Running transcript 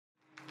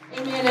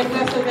man that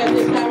blessed us at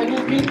this time and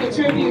his musical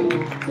tribute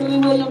to Lou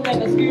Williams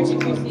and the Spiritual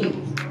Crusades.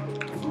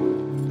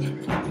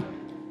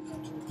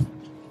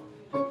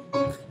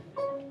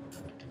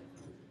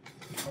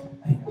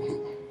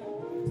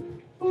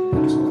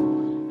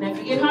 Now if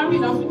you get hungry,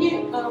 don't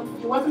forget,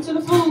 you're welcome to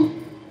the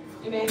food.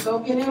 Amen. Go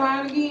get in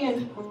line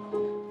again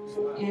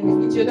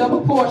and get your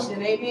double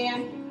portion.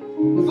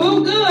 Amen. The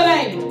food good,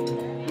 ain't it?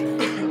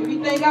 And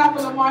we thank God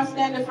for Lamar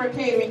standing for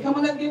catering. Come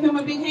on, let's give him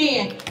a big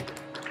hand.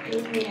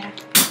 Amen.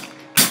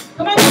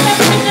 Come on, let's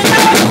give him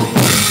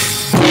a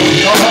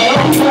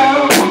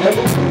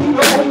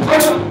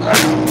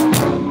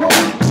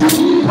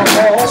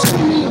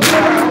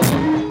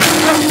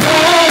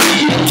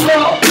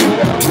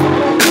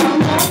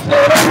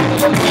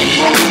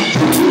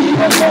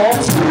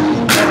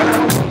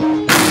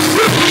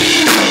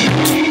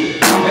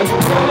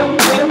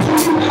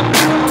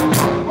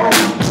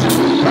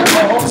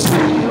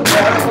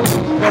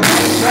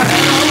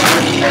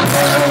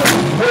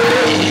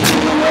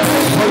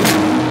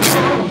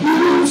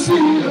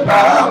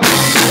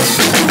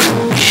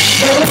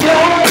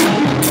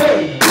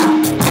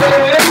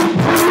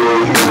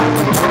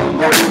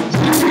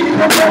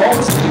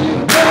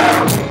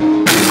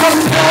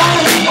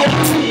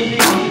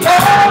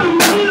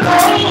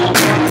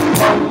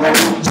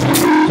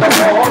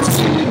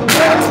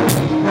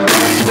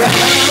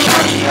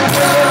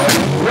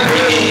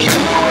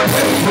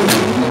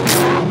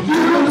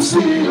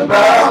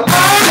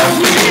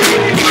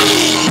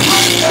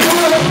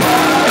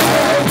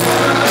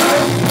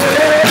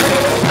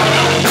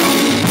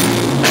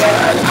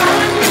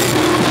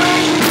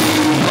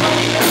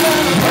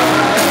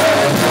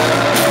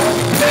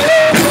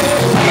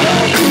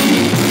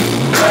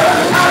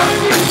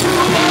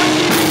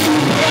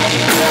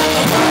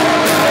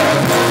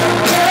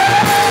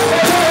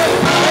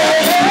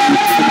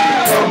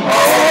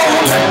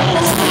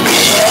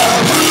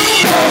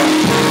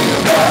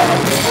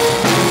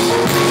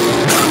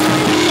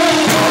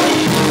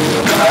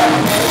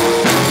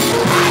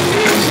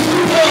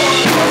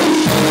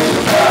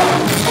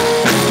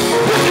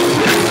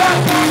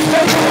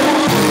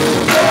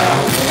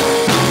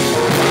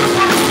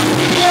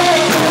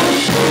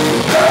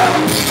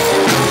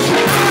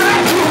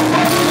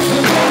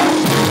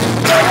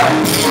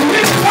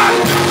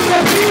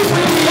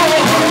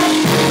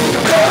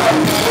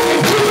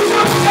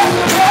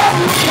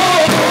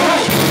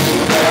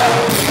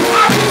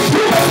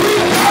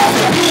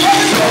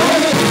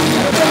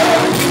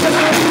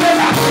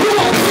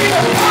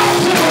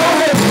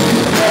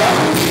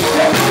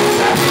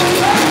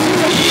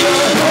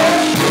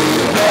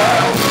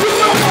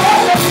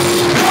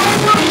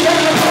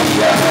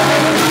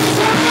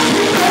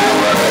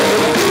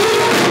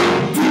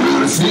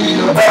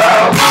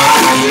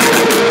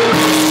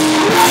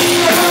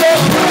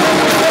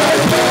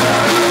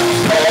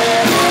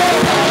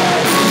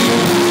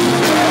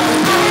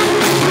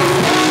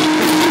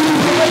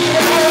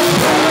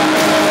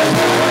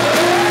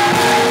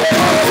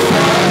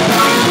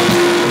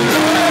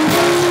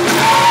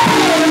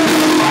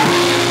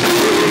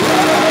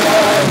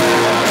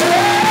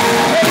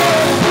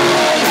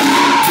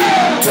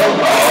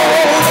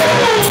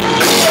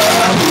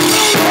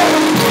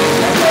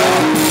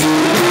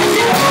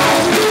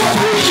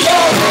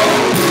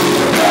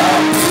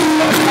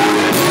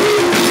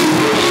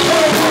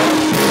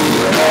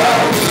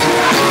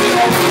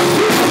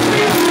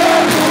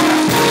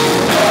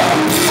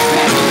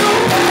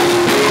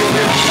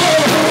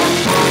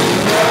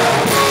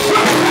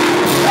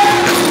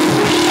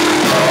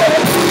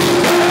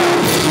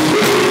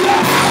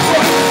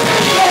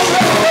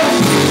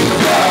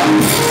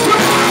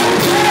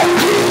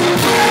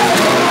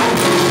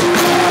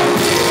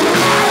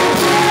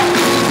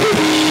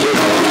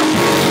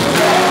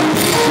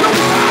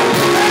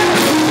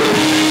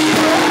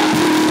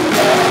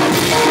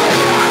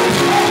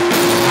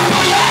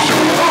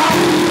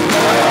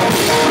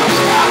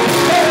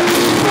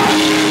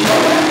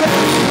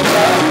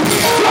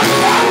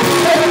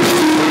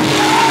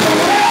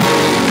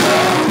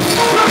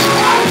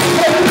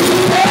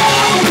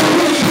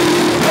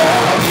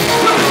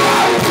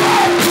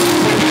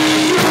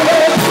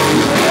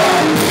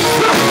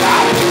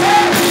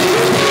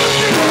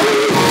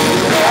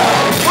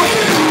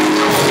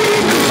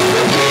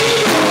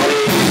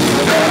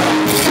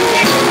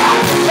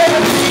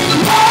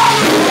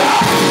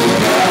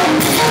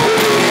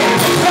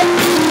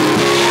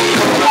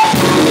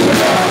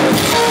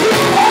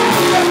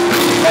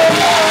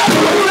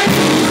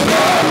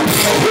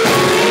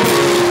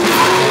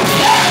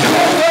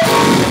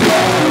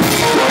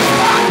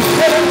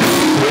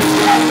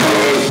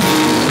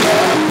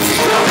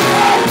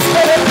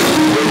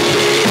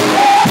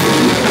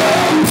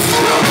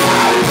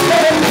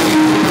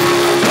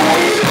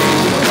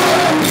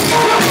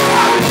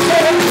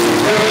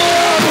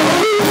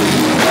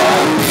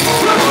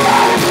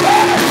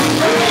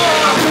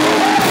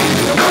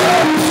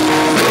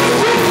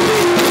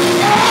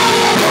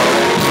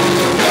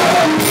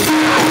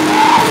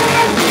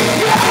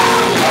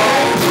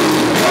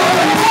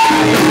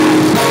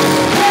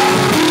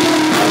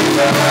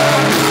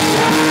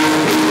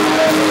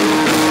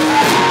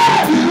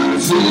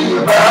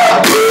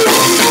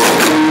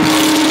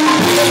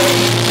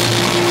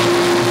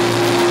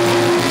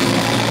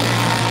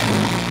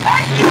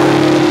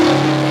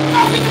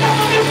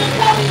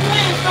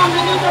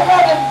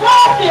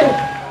exhausted.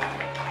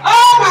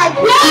 Oh my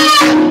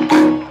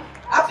God!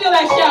 I feel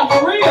like shouting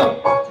for real.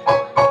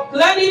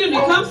 Because I need him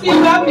to come see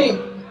about me.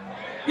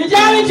 Did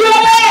y'all enjoy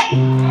that?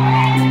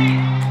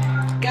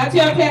 Y'all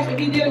tell Patrick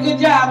he did a good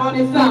job on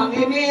this song.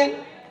 Amen.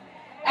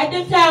 At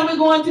this time, we're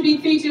going to be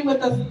featured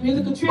with a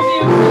musical tribute.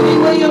 Lee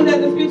Williams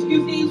has a feature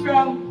QCs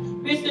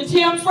from Mr.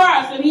 Tim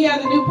Frost, and he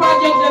has a new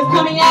project that's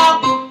coming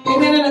out.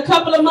 Amen, in a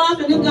couple of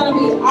months, and it's going to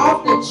be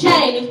off the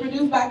chain. It's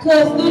produced by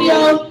Cuz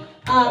Studios,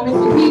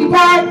 Mr. Petey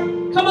Park.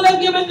 Come on, let's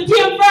give Mr.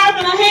 Tim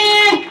Frost a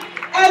hand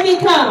as he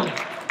comes.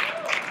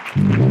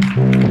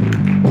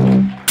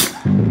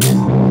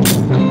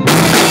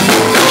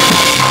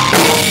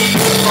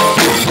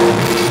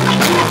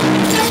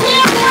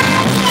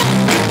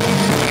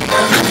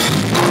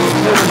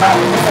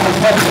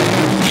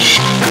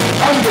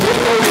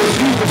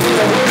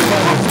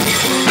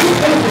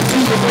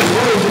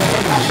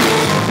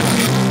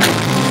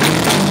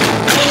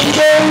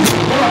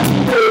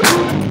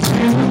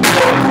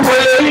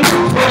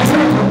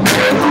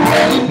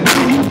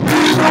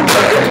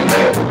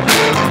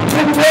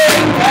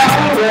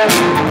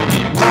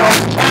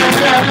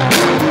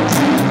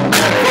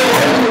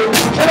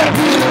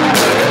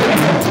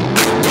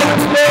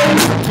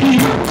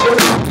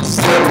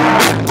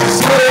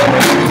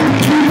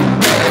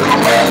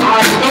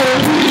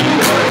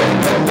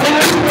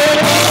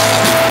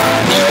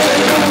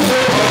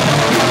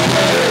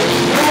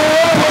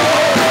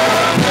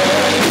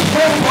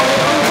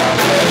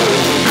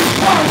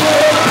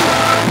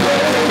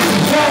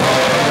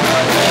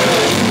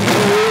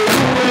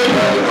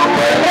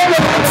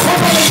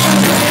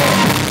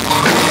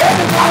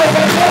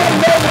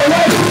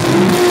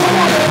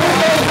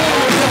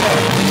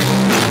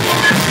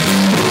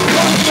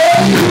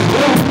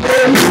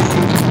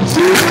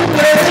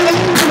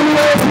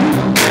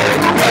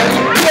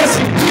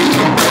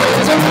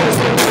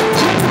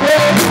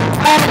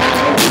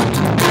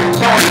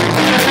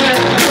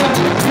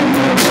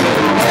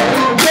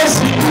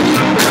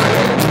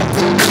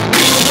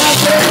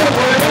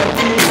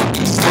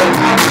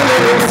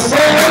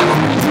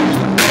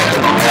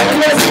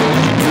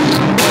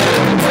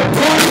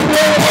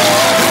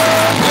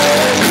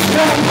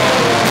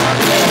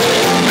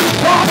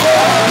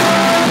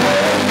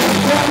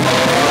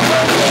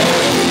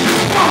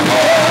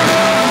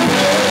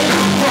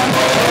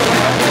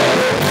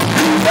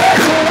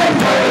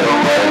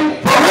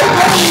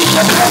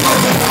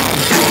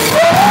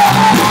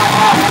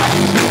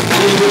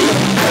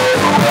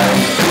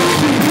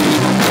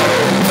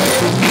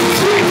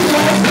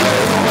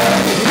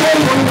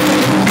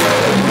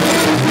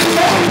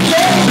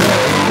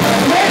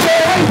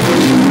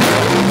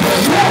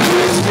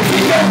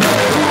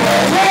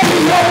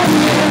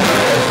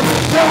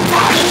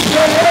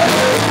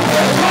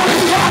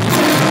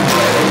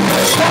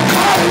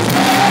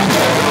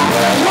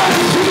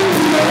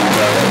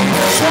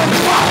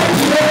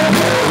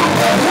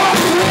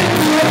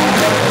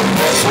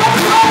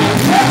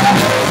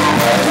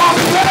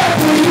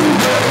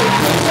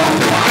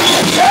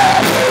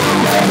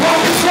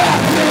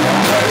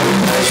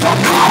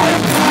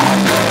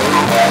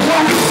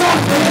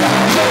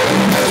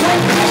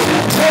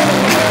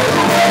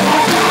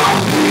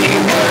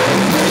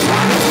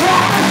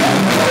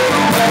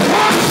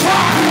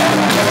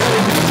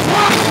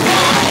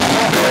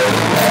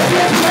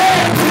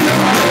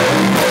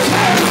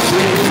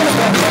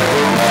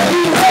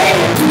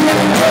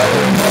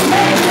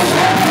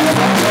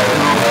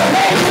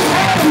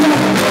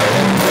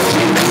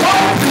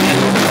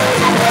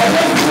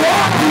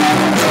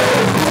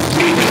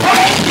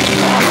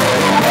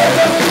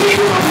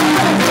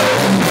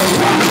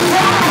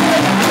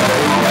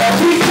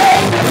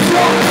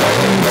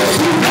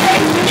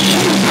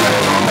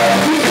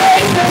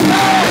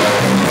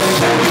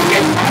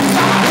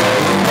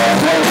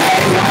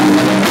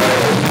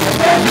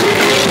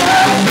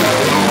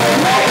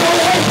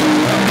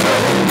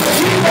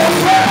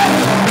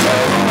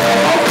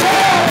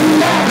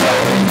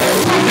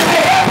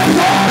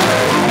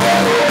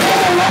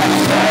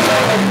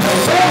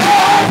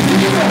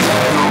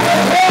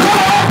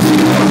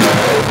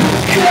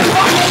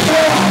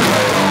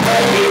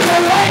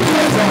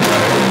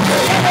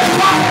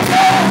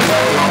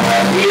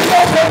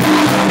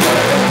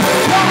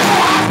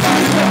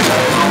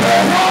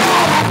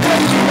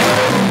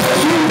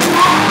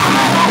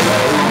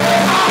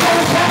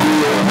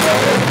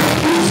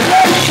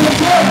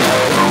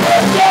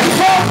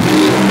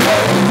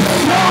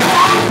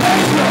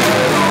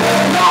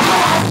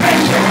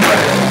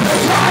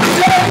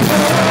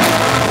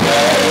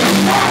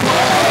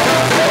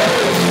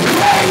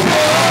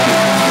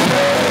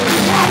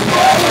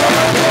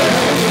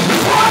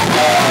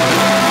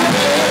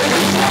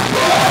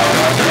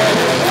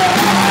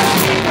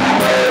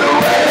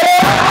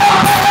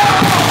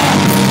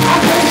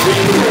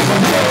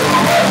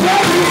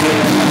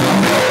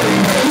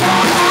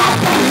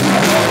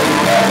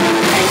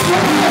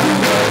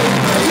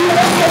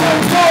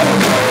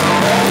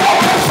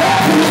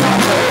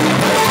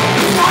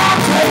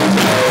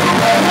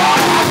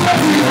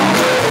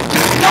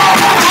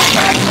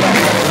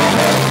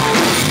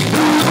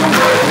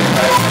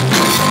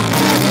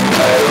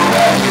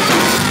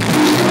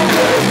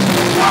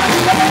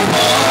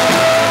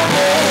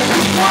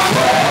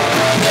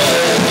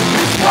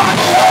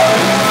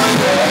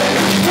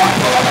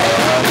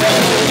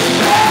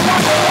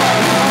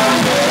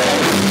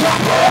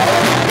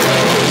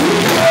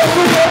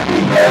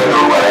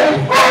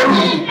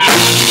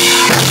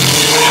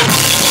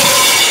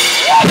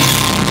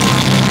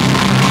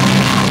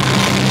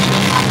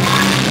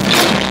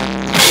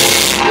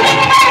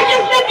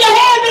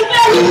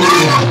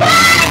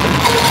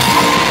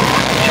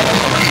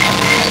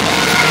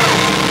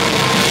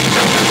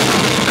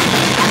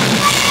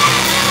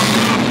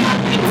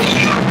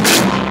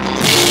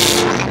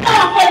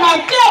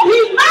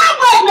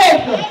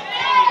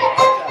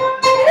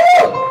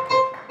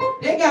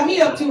 got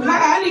me up too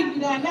high. I need to be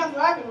down now so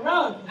I can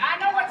run. I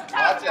know what you're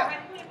talking about.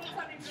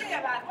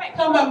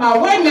 Talking about my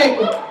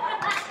waymaker.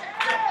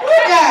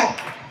 Yeah.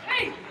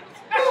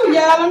 Ooh,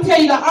 y'all, let me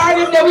tell you, the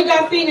artists that we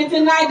got singing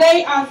tonight,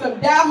 they are some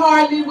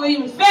diehard Lee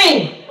Williams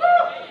fans.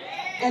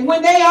 And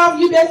when they off,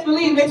 you best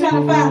believe they're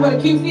trying to find where the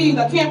QCs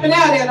are camping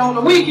out at on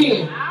the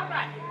weekend.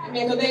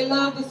 Amen, because they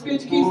love the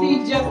spiritual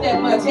QCs just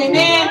that much.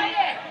 Amen.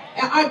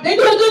 And they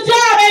do a good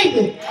job, ain't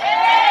they?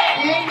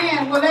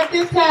 Amen. Well, at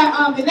this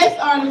time, the next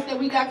artist that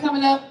we got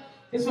coming up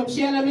is from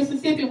Shannon,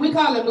 Mississippi. We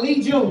call him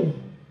Lee Jr.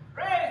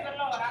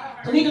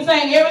 Because he can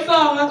sing every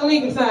song Uncle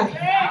Lee can sing.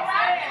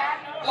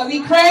 Because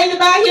he crazy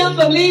about him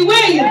from Lee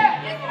Williams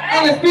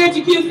and the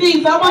spiritual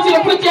QC. So I want you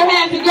to put your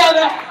hands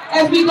together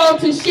as we go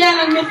to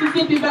Shannon,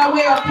 Mississippi by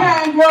way of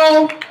Pine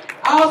Grove,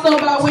 also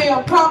by way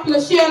of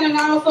Poplar Shannon,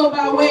 also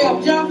by way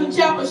of Johnson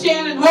Chapel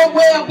Shannon,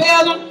 Hopewell,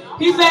 Belgium.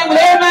 He sang with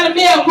everybody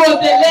male, of course,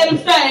 that let him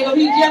sing because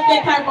he's just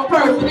that type of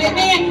person.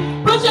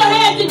 Amen. Put your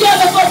hands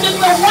together for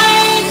Mr.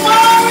 Wayne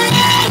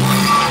Morris.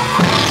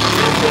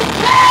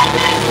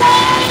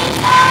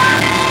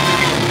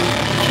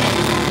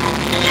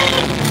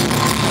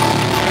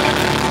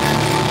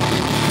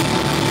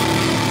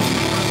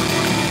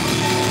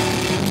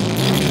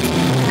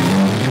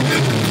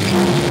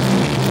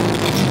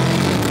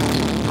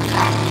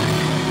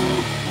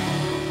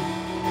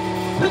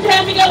 Put your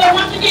hands together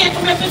once again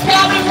for Mr.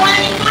 Calvin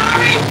Wayne Morris.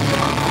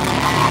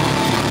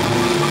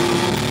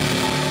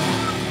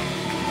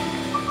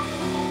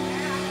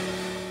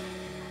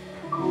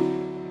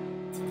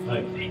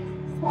 Thank you.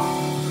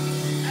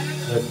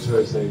 Let the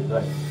church say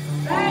thank you.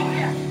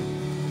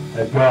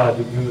 Has God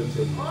been good to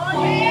you?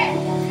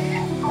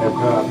 Has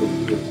God been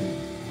good to you?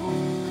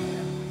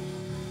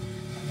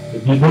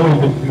 If you know He's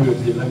been good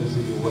to you, let me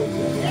see your way.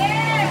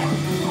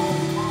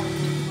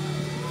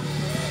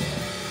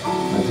 I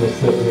just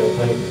sit there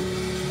thinking,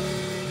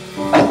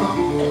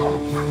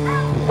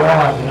 the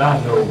God that I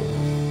know,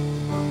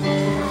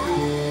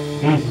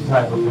 He's the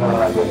type of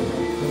God that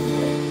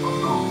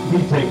He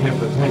take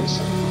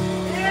invitation.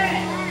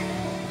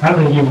 How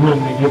many of you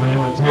willing to give an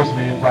invitation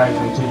and invite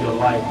them to your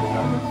life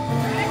tonight?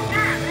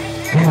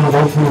 Come on, go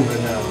prove it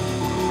now.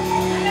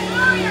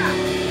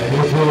 And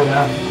here's what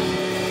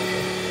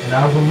and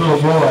I was a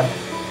little boy.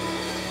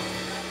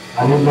 I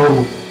didn't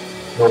know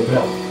no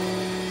better.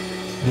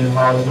 Didn't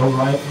hardly know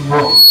right from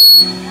wrong.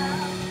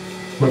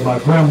 But my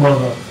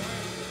grandmother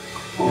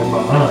and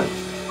my aunt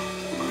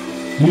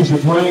used to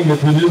bring me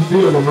to this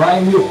building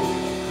right here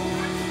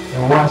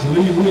and watch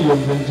Lee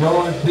Williams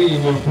enjoy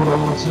seeing him put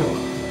on a show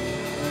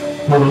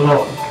for the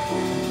Lord.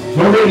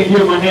 Go ready to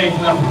give my hand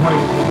clap of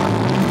praise.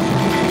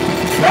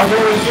 Y'all go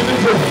ready to give it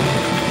to him.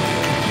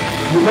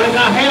 You may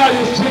not have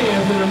this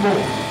chance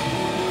anymore.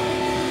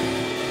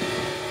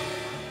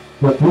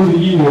 But through the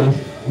years,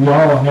 we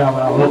all have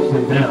our ups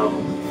and downs.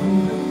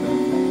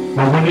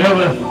 But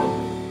whenever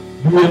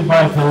you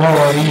invite the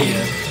Lord in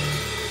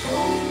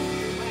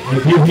and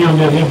give him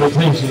that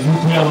invitation, you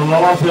tell the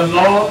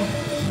Lord,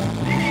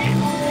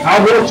 I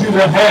want you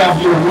to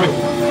have your way.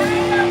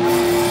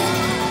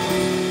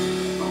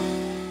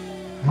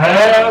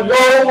 Have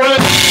your way.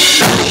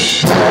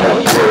 Have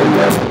your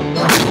way.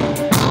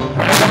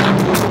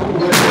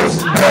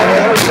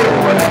 Have your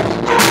way.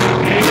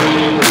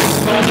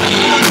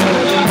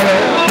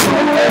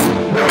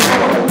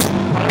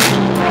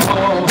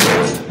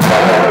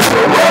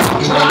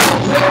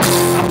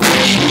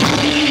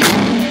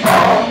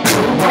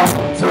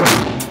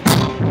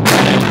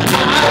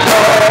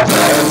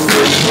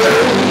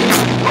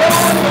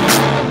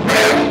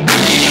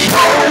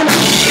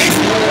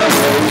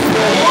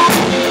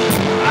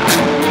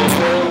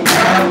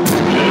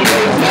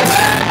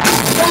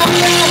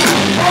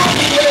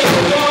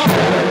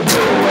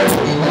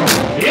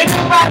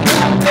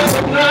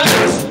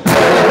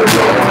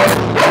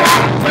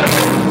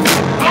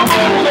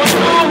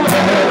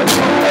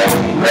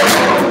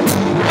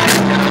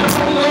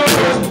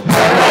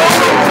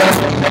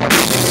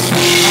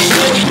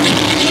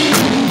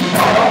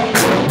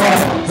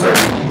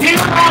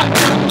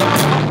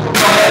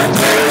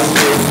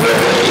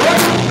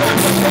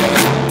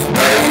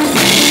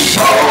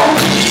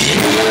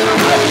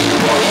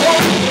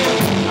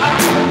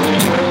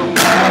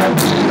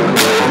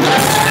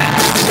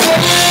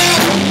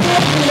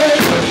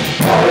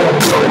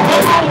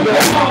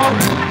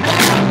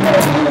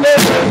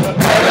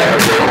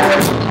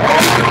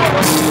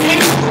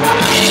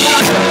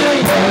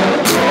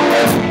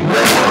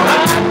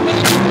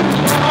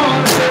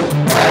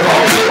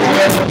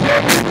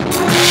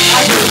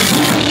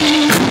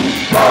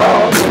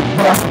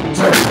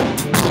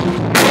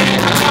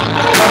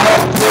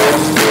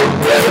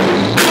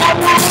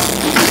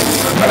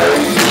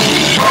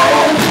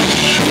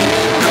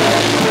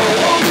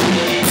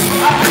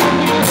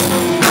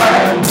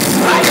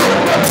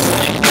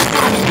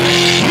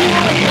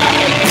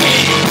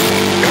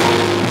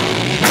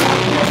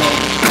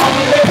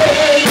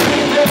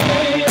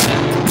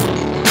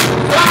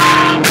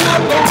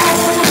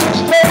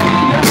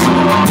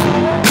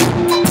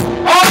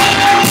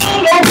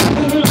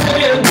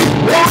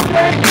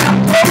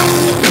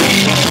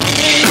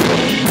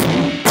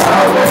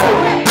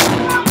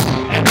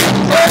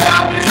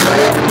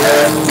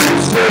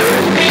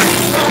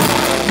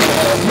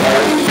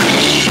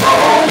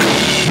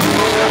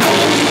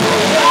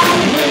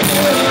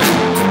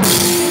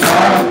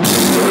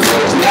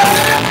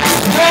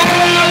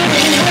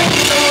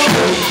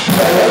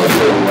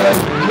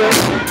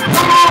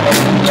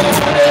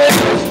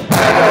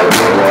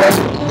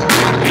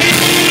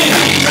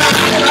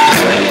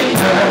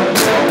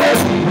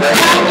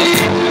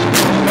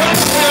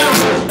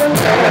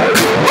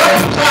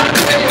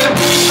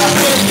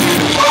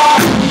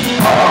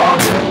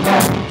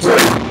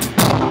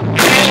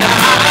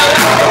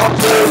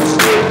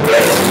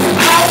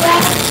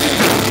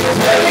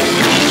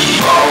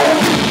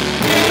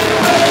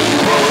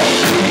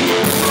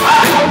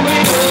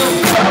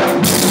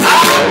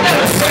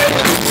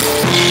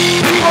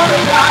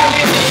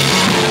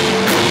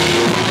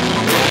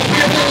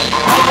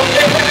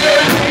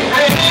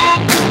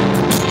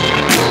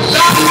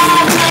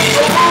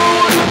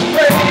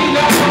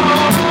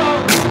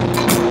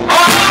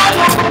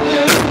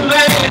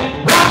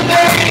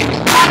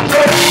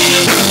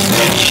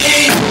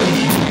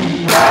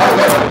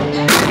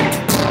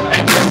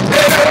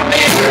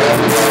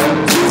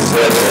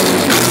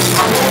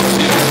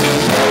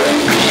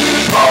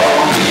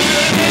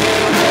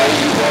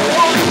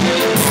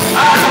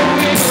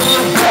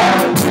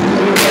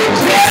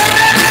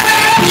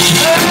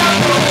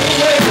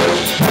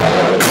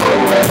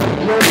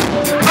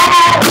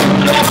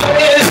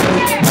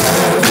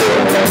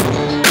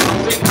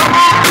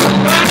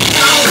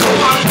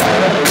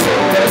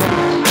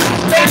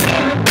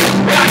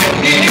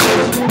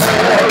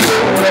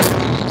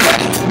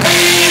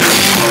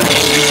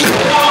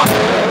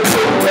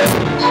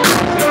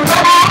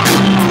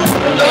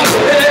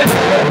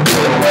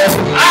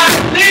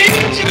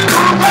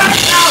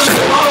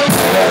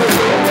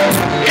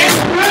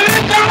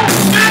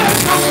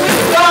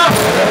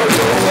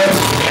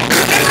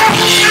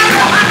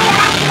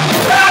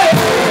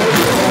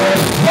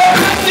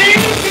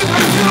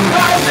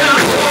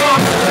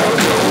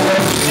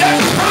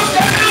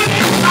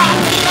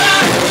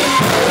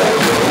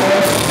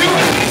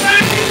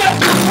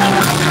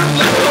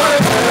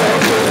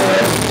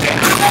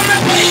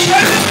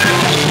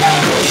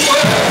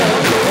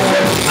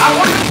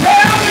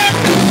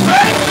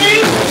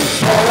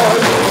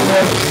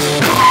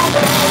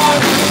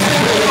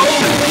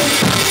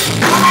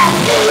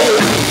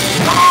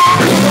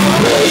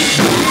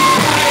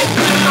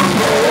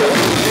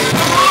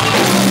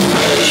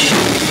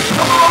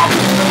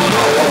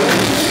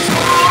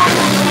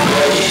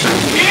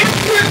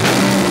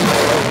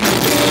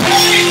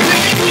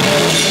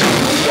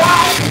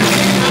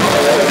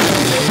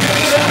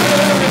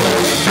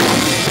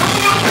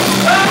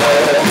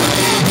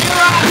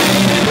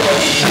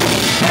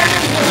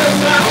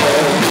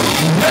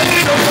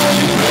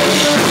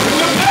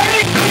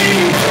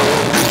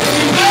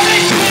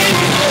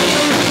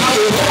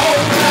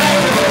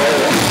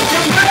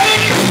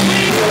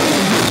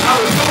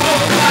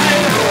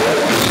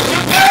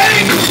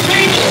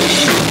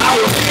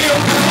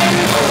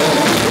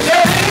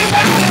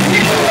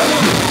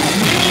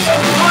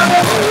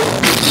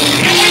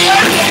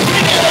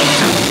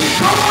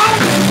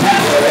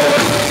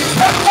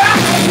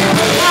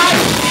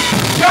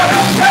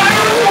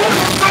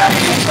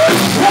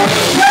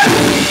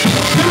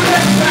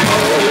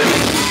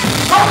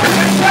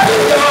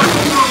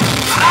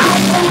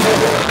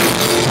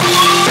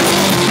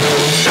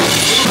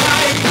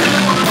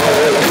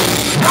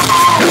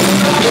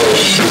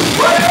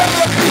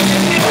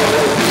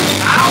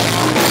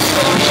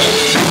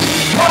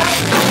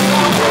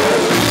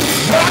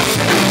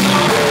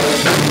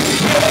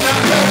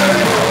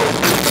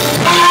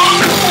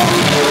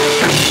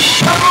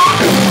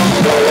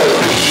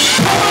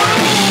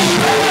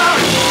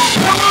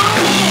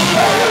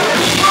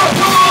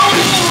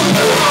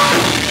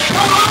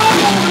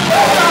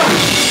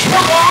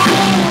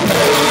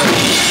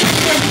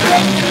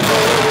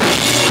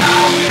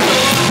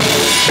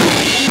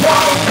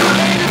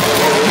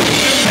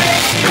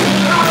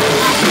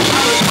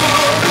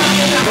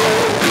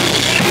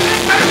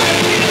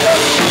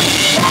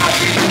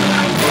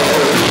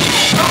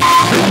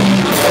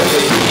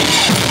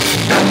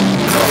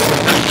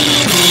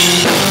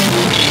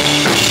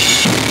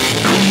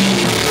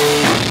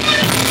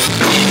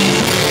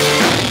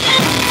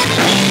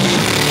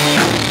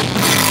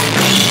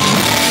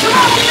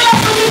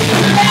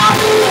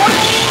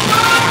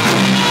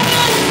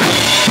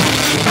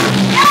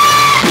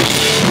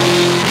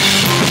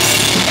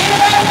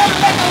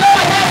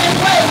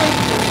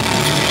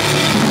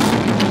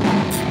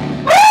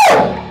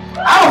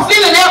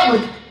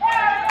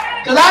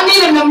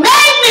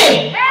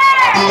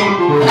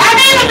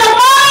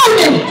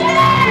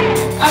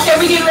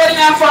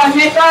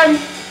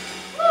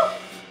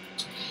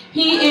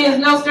 He is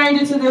no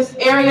stranger to this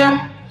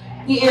area.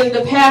 He is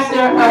the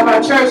pastor of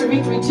our church,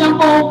 Victory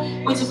Temple,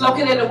 which is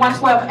located at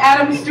 112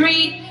 Adams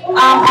Street.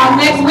 On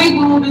next week,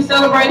 we will be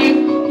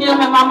celebrating him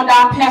and Mama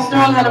Don's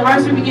pastoral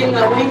anniversary beginning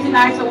on Wednesday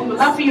night. So we would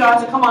love for you all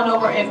to come on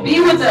over and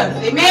be with us.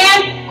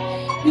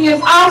 Amen. He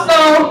is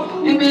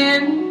also,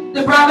 amen,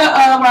 the brother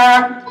of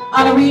our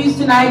honorees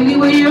tonight, Lee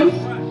Williams.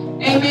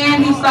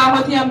 Amen. He sang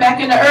with him back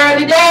in the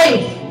early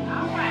days.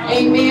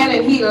 Amen.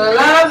 And he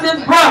loves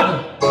his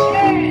brother.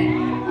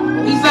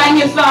 He sang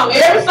his song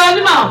every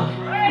Sunday morning.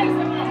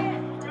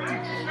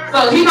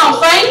 So he gonna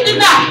sing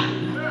tonight.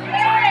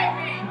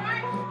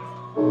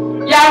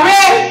 Y'all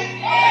ready?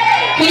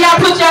 Can y'all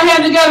put your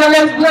hands together?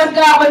 Let's bless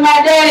God with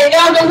my daddy,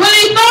 Elder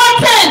Willie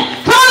Thornton.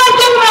 Come on,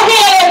 give him a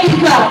hand as he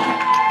comes.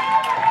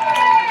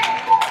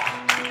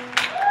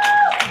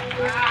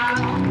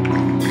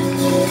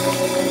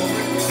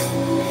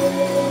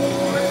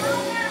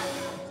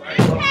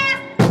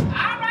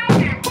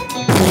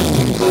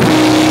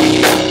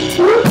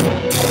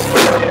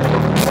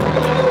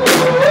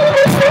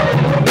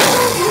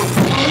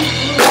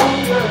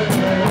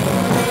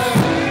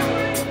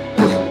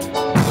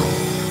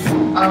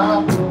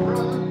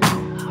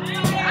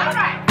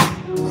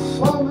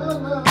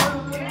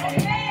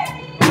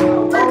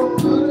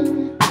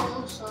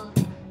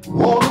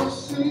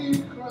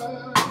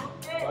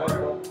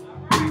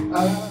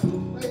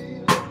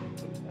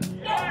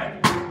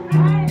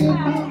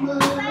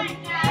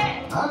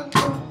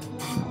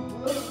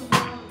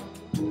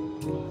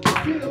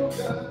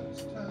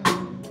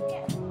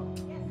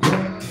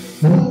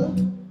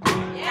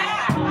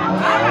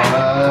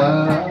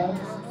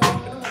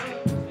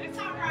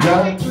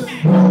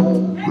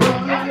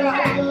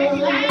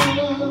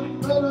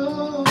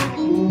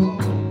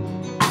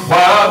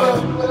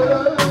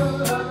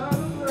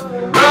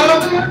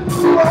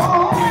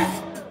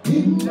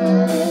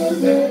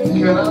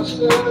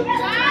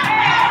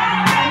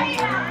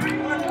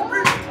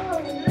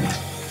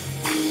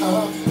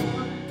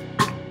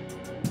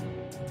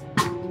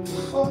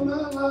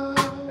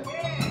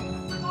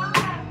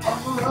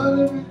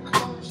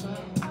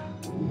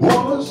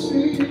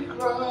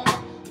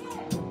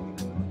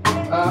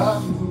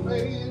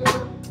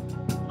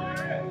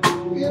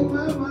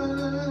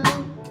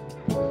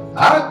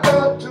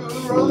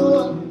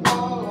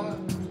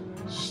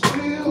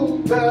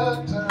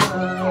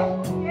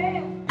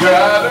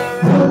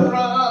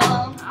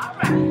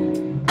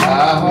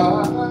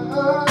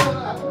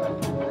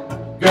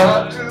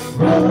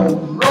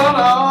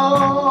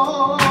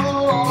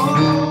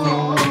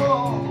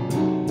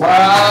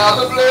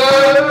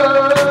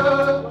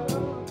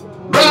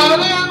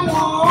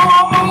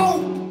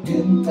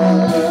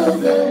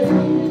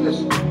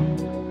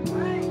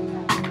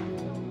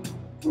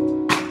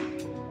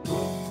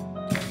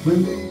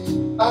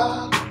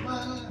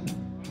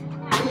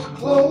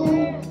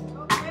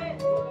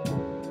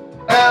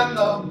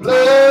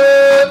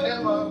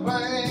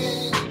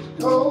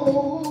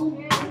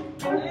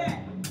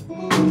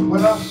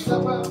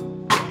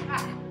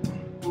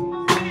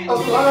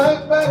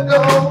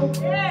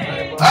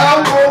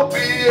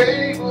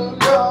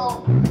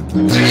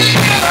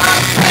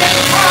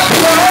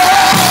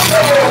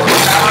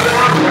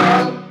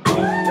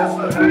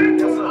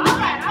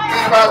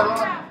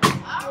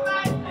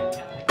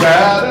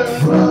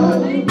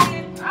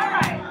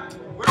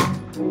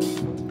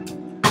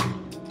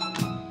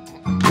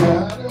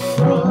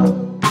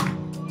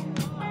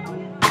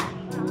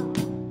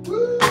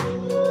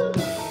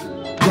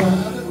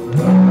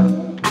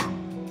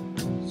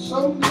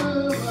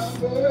 Sometimes I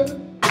bet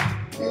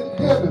it's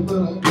heavy,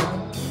 but I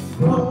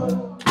gotta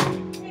run.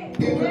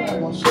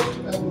 one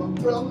sister, that one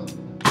brother,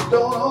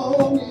 don't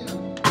own you.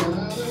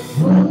 Gotta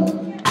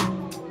run.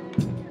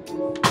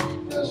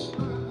 Yes,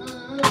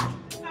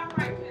 I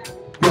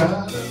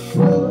gotta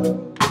run.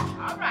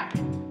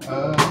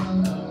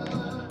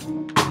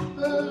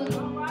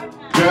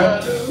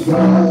 Gotta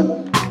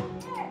run.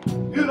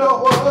 You know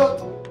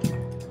what?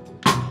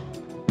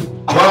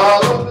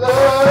 While I'm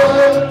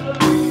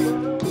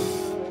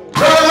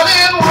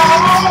running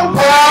on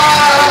wild,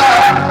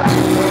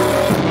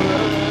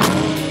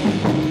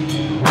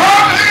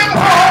 running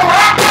home,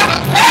 I'm gonna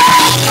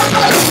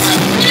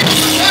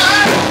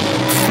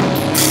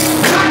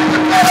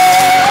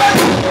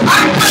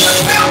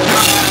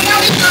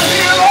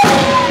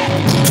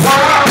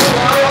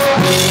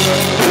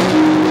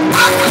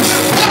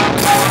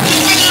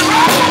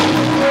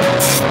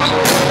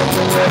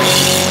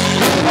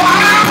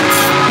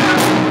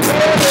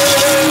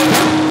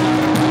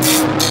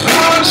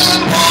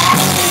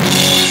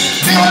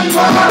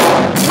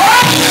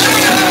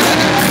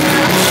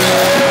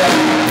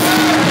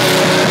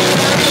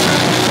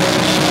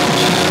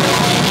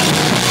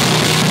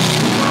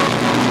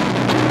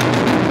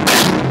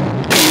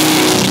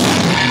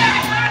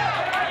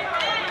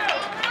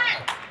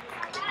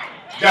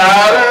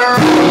gotta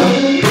run.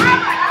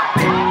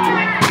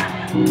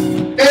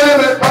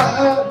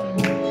 Everybody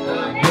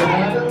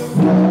gotta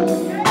run.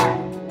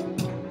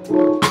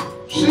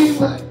 Seems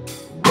like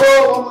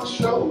roll on my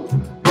shoulder.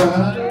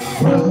 Gotta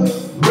run,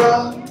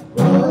 run,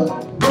 run,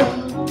 run,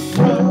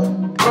 run,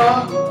 run,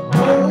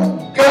 run.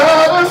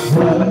 Gotta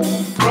run,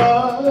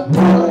 run,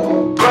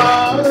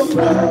 run,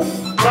 run,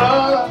 run,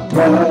 run, run.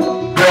 Gotta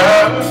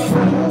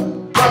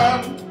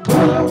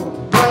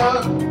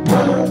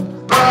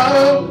run, run,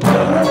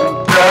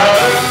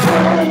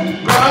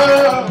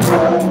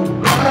 run,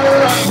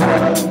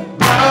 run,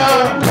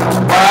 run,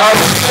 run,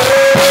 run.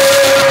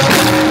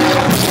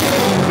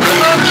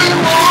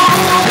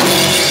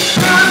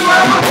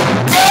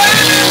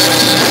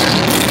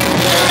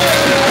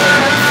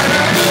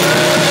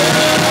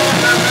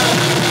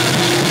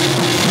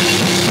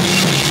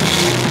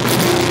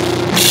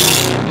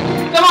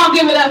 Come on,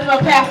 give it up for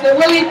Pastor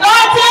Willie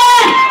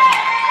Thornton.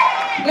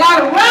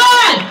 Gotta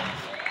run.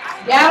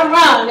 Gotta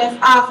run. That's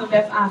awesome.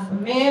 That's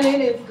awesome. Man,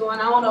 it is going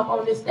on up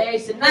on this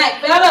stage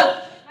tonight,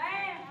 fellas.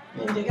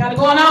 And they got it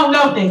going on,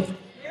 don't they?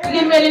 We're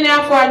getting ready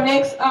now for our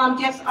next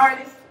guest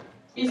artist.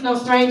 He's no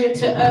stranger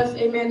to us.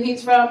 Amen.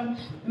 He's from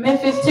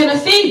Memphis,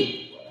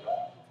 Tennessee.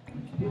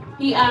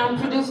 He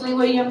produced Lee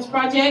Williams'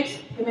 projects.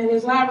 Amen.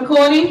 His live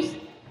recordings.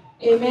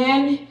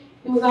 Amen.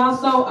 He was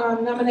also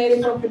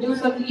nominated for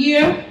Producer of the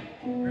Year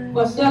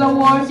for Stellar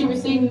Awards. He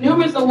received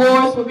numerous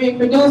awards for being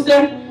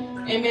producer.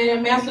 Amen.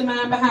 And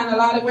mastermind behind a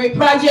lot of great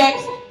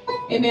projects.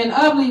 Amen.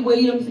 Of Lee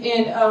Williams.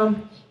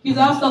 And he's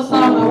also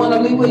sung on one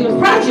of Lee Williams'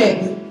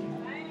 projects.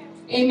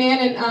 Amen.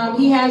 And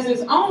he has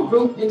his own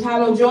group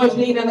entitled George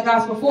Dean and the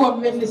Gospel 4 of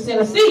Memphis,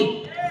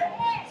 Tennessee.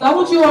 So I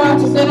want you all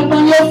to sit up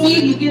on your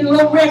feet. You're getting a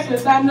little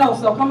restless, I know.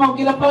 So come on,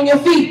 get up on your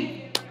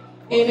feet.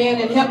 Amen.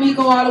 And help me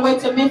go all the way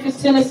to Memphis,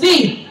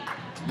 Tennessee.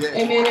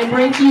 Amen. And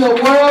bring to you a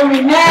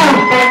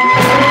world-renowned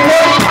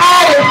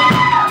artist,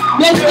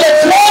 Mr.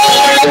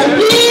 George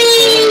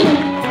Dean.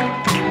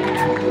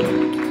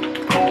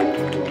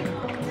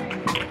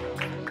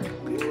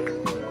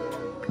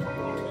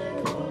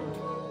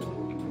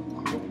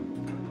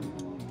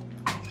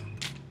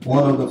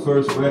 One of the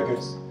first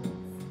records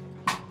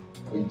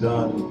we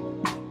done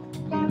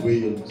with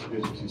Williams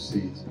Spiritual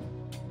QCs.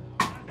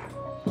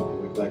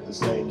 We like the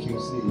same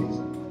QCs.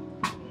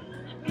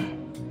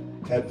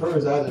 At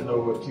first I didn't know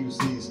what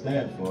QCs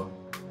stand for,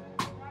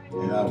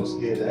 and I was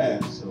scared to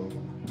ask, so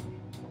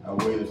I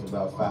waited for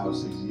about 5 or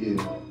 6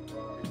 years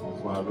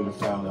before I really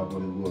found out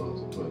what it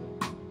was. But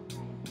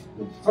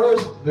the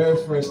very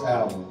first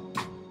album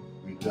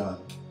we done.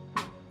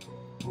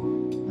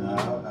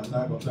 Now, I'm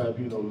not gonna try to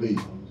be no lead.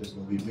 I'm just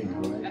gonna be me,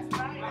 right? That's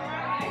right.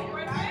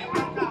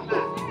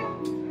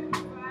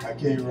 I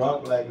can't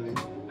rock like Lee.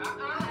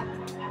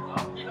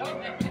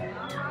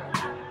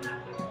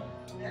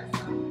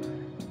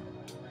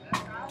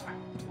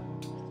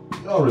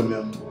 Y'all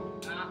remember?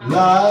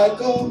 Like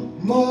a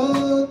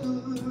mother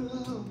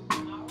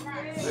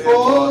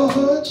for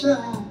her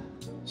child,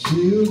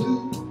 she'll do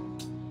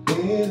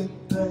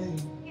anything.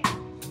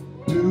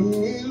 Do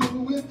it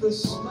with a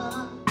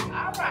smile.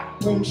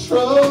 When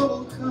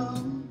trouble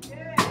comes,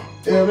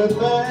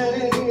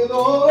 everything is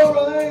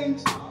alright.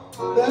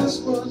 That's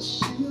what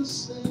she'll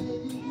say.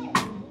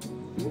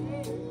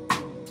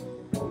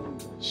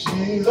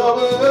 She's up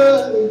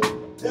early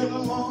in the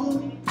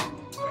morning,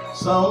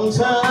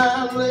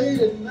 sometime late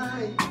at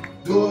night,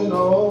 doing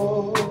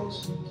all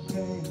she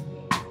can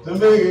to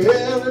make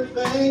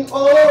everything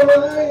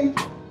alright.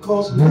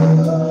 'Cause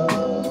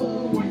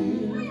love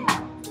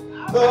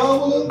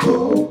will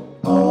go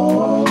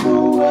all the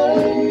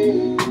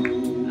way.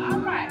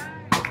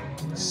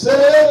 Say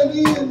it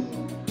again,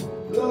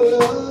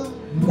 love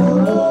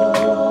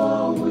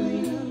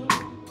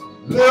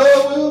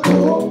will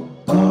go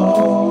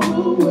all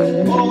the way.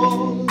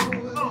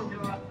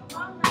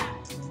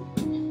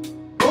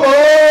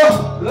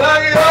 Oh,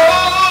 like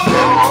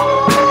your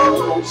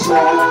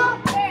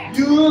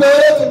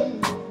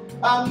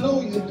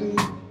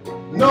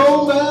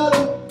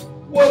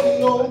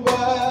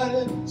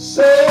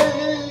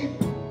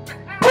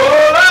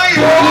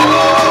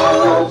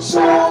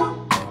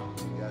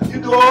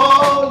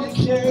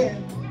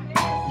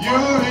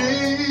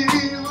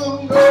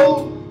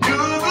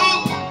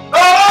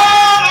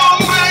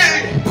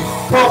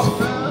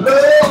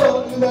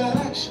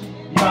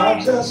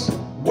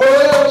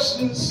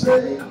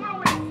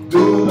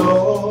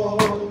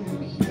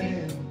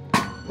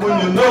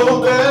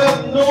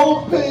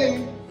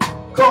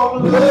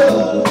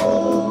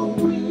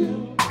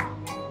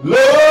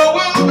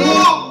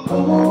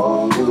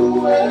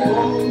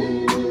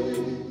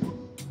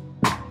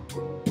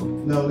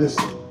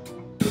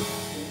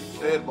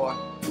ahead, boy.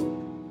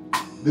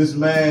 This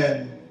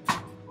man,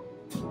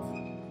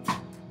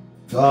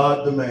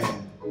 God the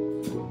man,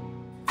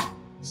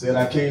 said,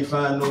 I can't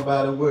find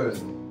nobody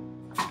worthy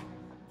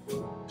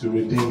to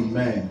redeem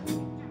man.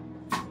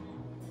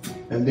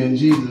 And then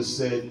Jesus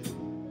said,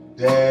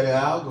 Daddy,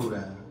 I'll go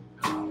down.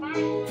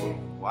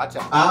 Watch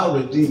out. I'll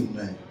redeem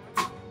man.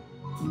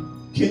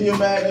 Can you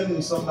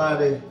imagine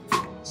somebody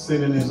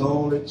sending his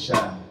only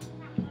child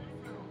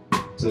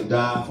to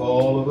die for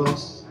all of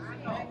us?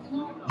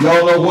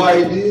 Y'all know why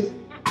he did it?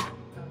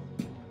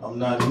 I'm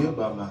not here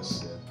by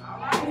myself.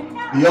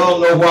 Y'all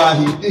know why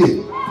he did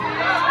it.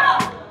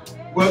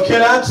 Well,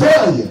 can I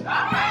tell you?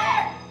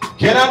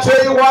 Can I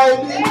tell you why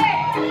he did it?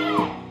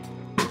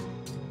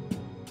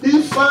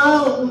 He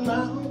found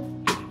out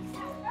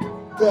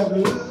that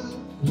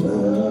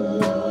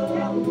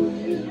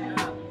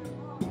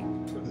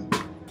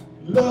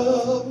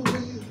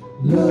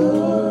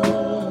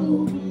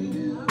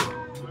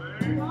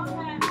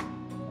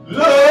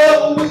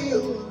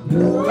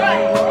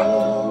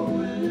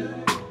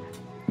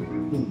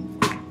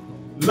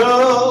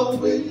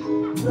love will,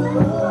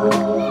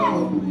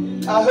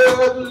 I heard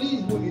I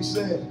believe when he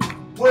said,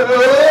 when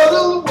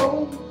others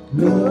won't,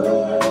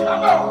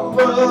 love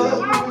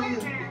will.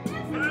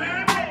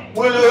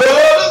 When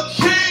others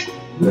can't,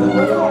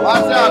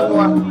 Watch out,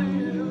 boy.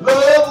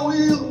 love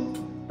will.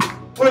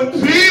 When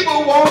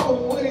people walk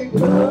away,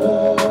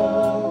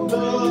 love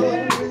will.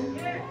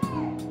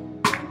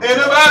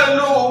 Anybody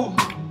know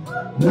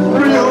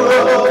real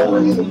love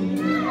will?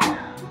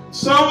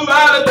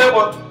 Somebody that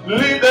will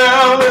lay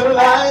down in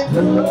life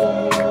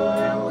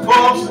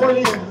for a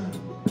friend.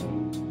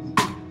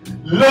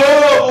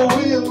 Love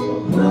will.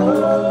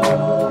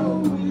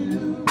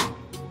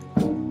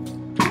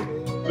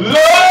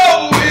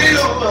 Love will.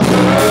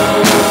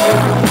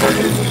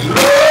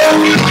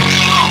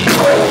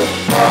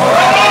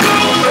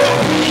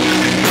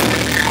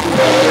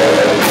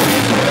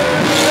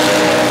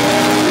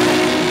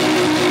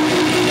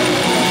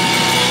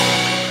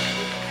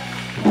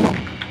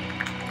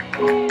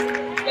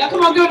 Y'all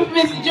come on, give it for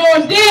Mr.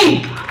 George D.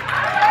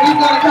 He's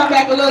going to come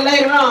back a little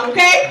later on,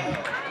 okay?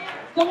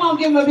 Come on,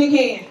 give him a big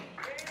hand.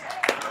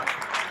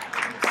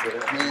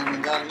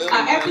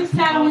 At this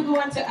time, we're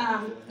going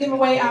to give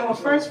away our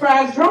first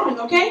prize drawing,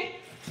 okay?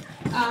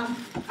 Are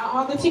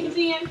all the tickets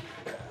in?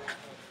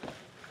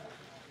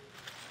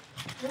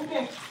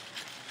 Okay.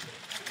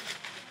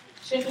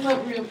 Shake them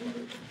up real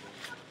good.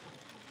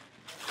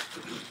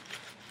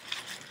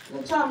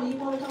 Well, Tommy, you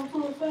want to come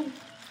pull a thing?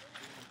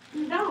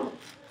 You don't.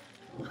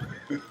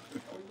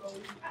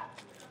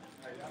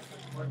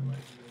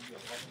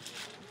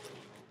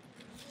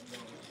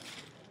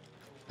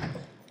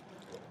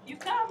 You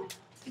coming?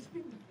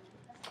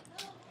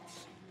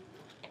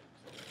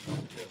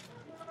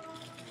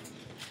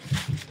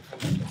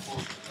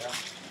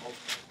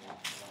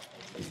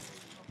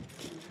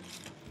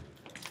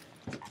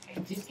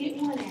 Okay, just get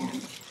one out.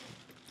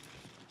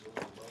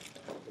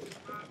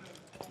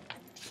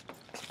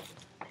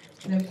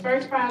 The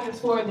first prize is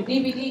for the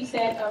DVD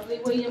set of Lee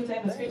Williams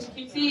and the Switch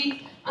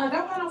QC. Don't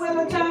run away,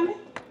 little Tommy.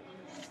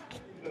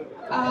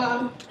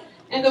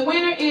 And the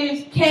winner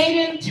is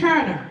Caden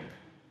Turner.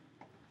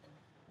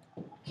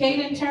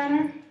 Caden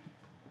Turner.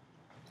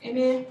 And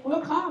then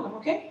we'll call him,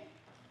 okay?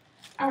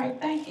 All right,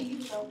 thank you.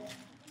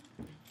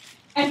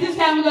 At this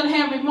time, we're going to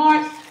have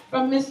remarks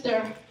from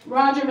Mr.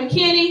 Roger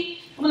McKinney.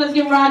 Let's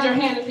give Roger a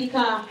hand as he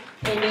comes.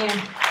 Amen.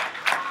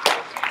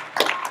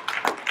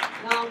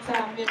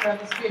 Long-time member of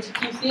the Spiritual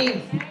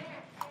QCs.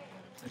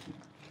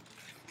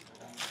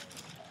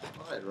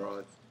 All right,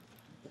 Rod.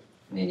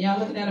 And y'all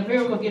looking at a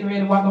miracle getting ready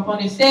to walk up on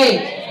this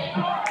stage.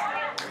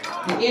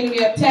 The enemy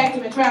attacked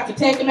him and tried to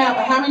take him out.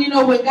 But how many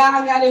know when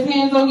God got his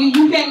hands on you,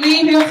 you can't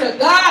leave here till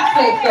God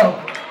says so.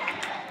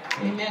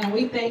 Amen. And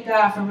we thank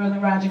God for Brother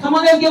Roger. Come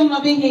on, let's give him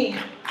a big hand.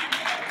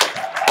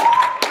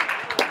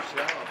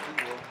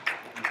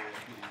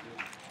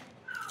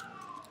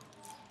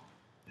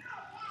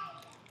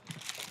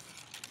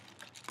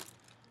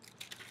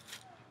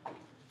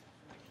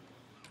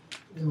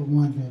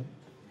 Everyone that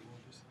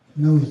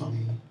knows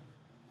me,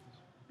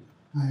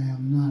 I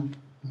am not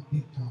a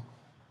big talker.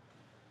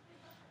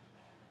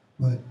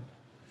 But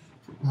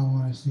I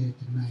want to say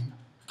tonight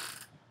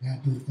that I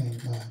do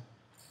thank God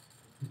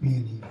for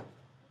being here.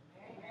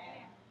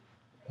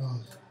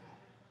 Because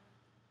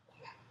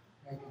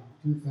back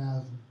in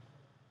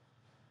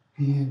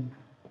 2010,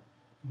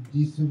 on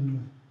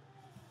December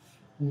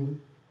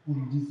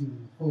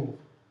 4th,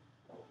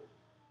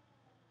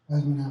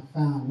 that's when I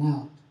found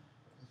out.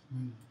 That's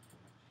when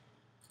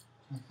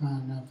I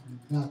found out from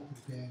the doctor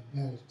that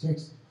Dallas,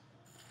 Texas,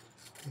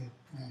 that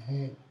I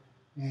had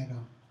a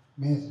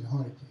massive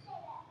heart attack.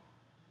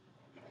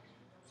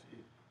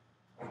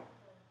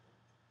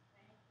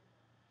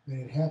 But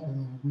it happened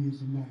on a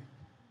Wednesday night.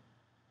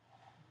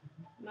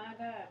 My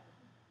God.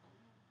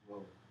 My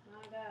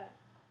God.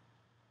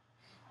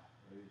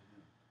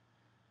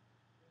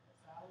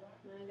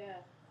 My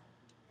God.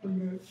 From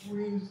the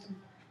Wednesday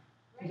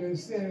to the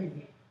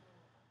Saturday.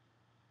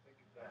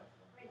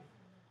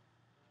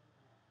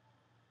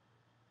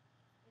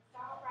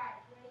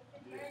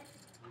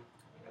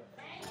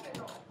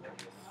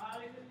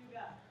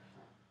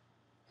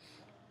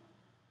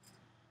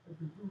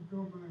 you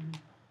don't mind,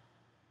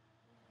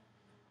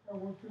 I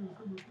want you to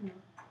come up here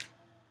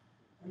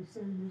and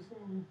sing this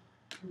song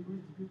for me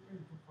to be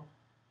thankful for.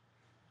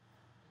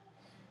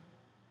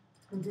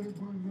 Because it's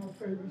one of my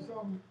favorite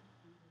songs.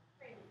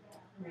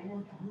 And I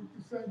want the group to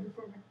sing it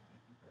for me.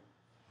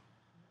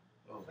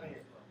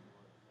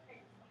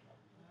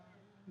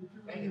 If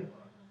you ready,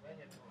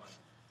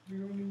 you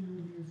don't need no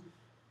music.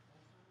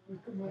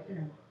 Just come up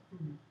here for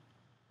me.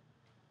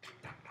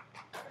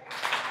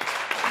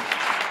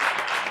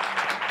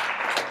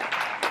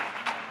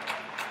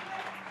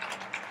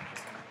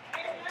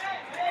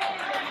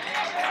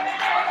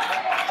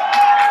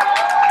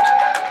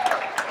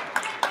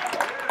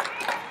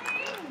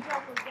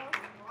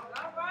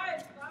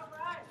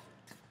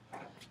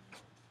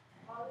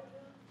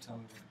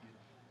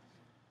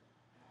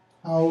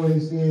 I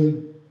always said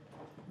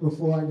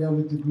before I got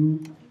with the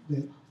group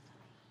that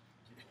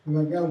if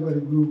I got with a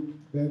group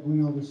back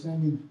when I was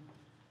singing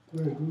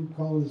with a group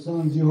called the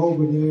Sons of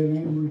Jehovah there in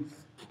Emory,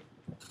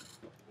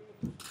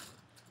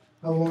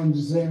 I wanted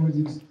to sing with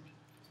the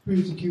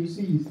spiritual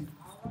QCs.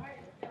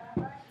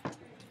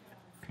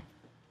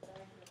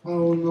 I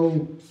don't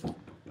know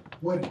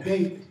what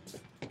date,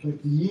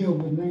 but the year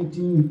was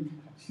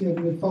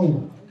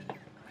 1974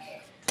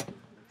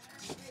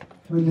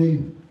 when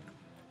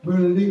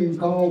Brother Lee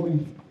called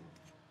me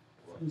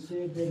and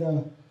said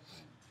that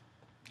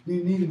they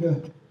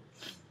needed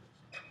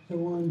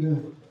someone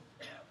to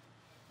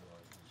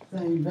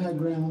sing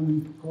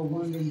background because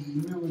one of the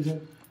members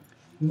had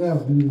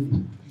left,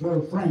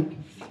 Brother Frank.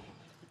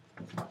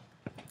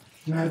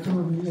 And I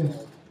told him yes.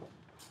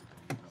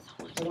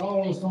 But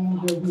all the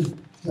songs that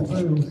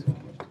Brother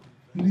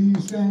Lee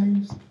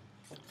sings,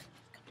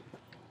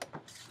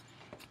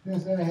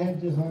 since I had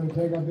this heart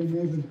attack, I've been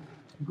able to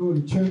go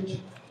to church,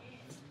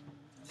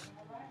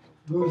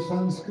 go to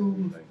Sunday school,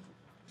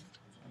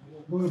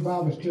 go to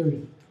Bible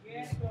study.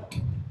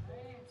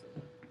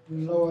 The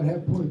Lord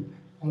had put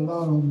a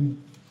lot on me.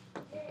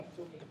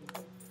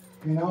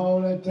 And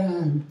all that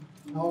time,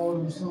 all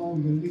them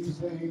songs that Lee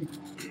sang,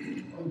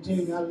 I'm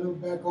telling you, I look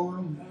back on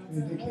them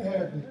and they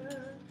carry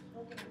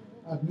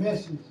a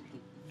message.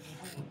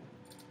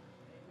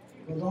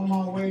 Because on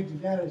my way to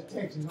Dallas,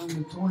 Texas on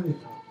the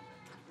 20th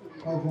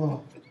of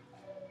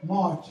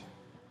March,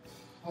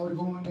 I was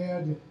going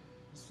there to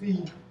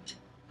see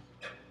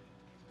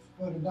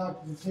for the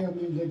doctor to tell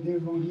me that they were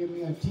going to give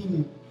me a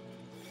 10.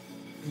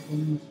 And from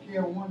the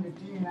scale of 1 to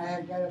 10, I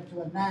had got up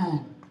to a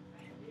 9.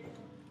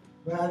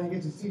 But I didn't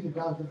get to see the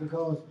doctor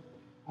because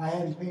I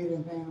hadn't paid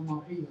anything on my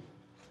bill.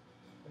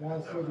 But I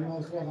said to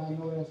myself, I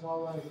know that's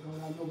all right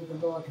because I know what the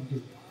Lord can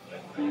do.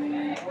 I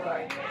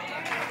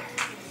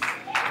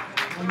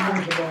know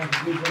what the Lord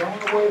can do. But on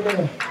the way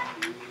there,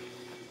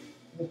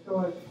 it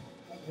started,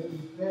 a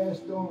bad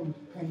storm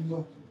came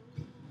up.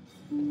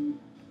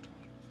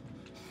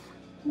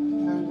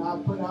 And I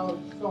put out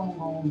a song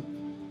on,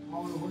 I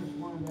don't know which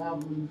one of the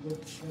albums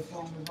that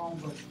song was on,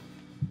 but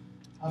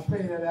I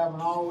played that album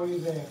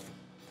always there.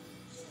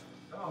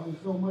 And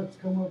so much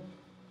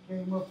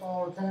came up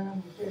all the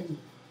time. It was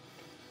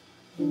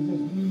just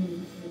me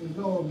and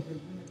the Lord,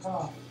 just in the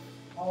car,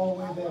 all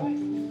the way there. And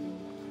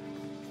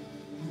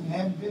if it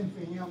hadn't been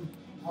for him,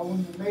 I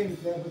wouldn't have made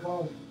it there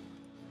because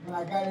when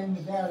I got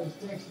into Dallas,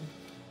 Texas,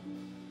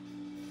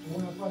 I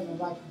went up under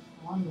like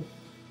under.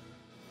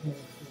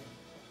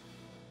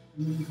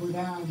 When you go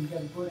down, you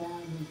got to go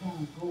down and kind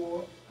of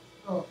go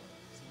up.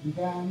 And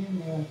down in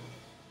there,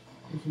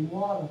 there's some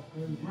water.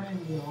 It was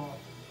raining real hard.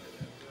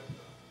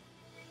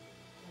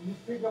 And this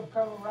pickup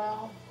come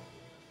around.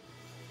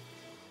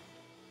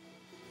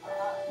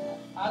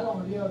 I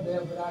don't live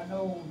there, but I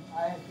know I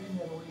have been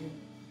that way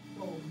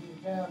so many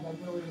times. I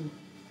know it was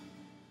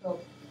stuff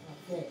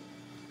like that.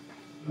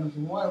 There's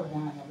some water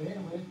down there. But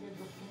anyway, this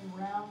pickup came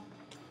around.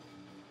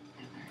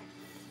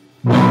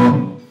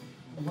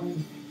 And when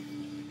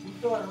he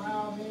started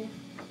around me,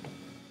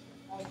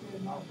 I said to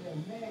myself,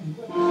 man,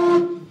 what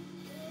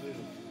is this?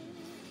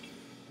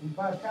 And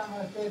by the time I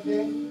said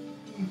that,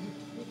 he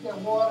hit that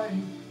water and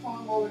he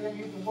swung over there and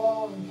hit the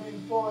wall and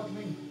came towards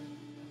me.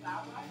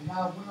 And I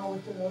went over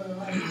to the other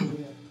lane over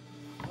there,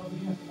 up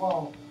against the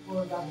wall,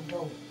 towards out the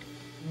door.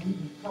 And he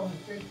was coming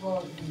straight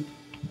towards me.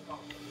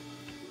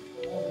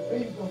 And the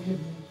breeze gonna hit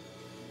me.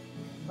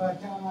 By the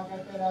time I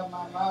got that out of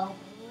my mouth,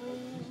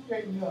 he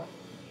straightened up.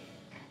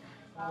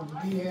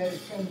 He had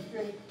it coming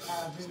straight.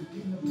 I've been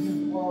beating up against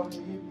the wall and he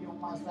hit me on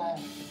my side.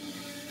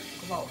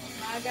 Come on.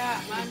 My God,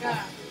 my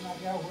God. And I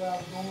got where I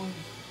was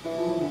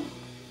going.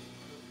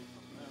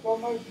 So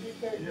much to be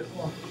thankful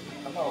for.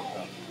 Come on,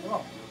 come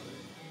on.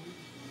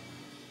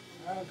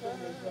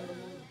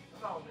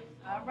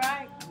 All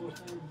right.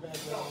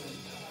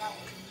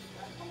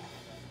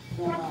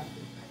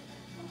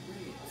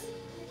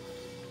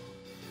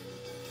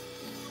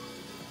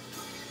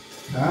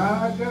 I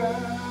got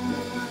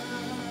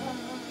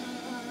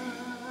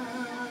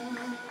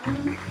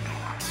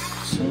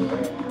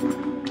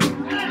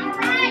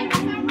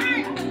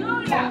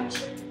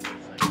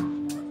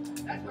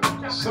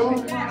so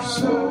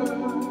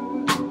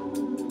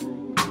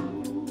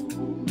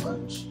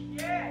much.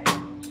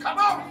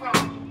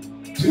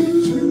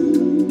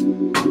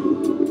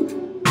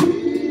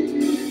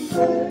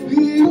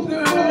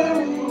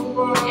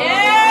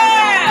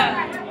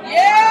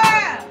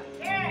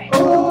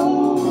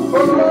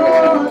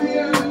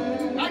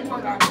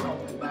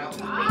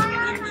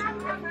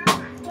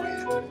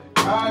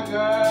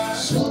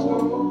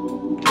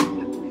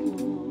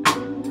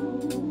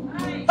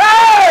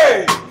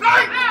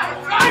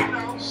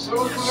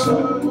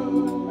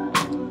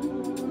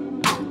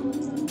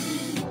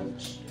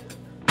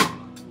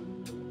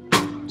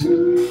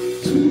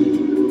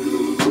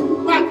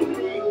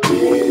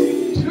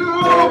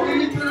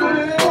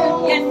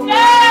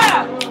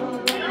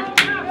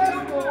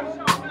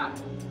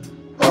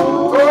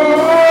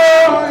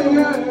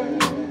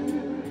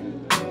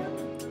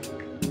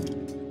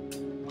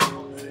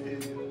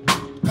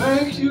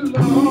 Thank you,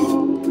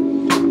 Lord.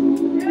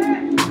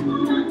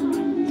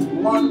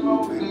 One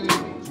more day.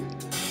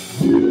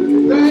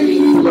 Thank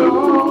you,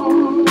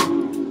 Lord.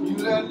 You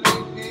let me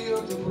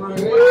feel the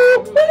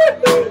praise.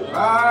 I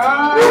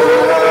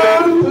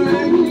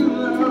thank you,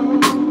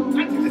 Lord.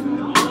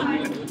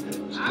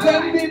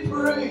 Let me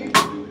pray.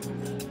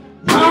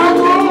 I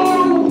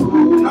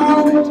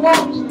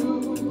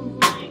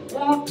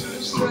want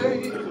to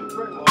say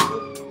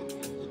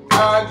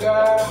I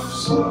got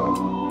so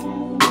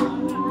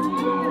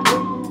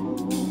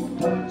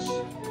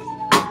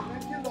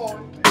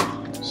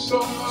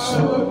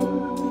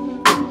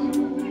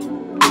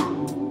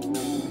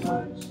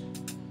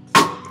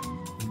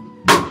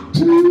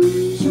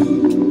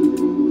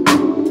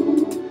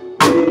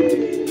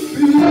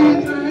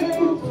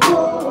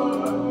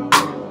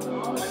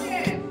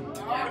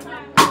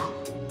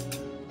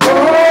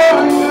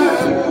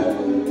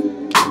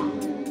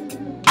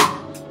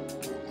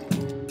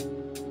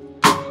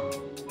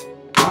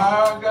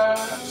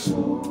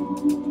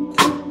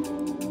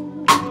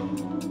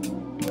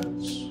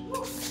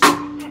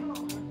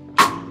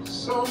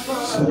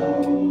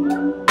much.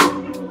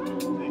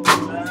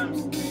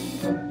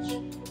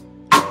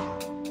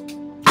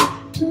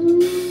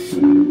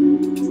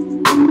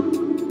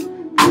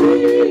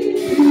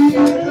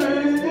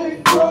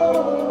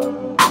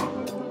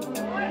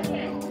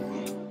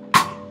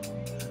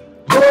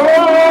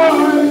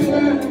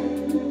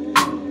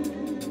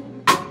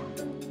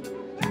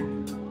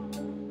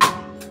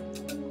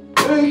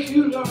 Thank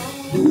you, Lord.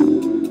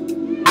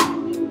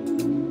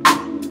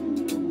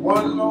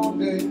 One more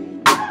day.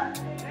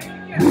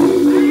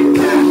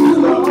 Thank you,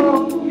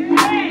 Lord.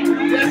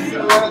 Yes,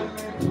 let me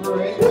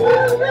pray.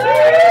 Lord,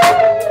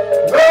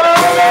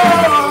 thank you,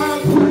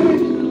 Lord.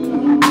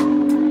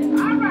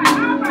 All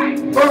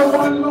right. For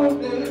one more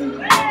day.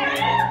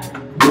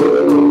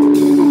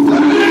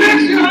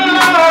 Thank you,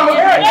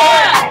 Lord.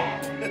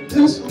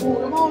 This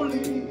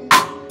morning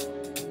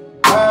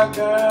I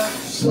got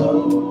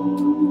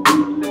so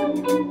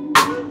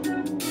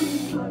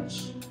much.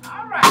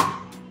 All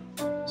right.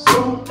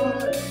 So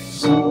much.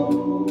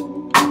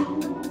 So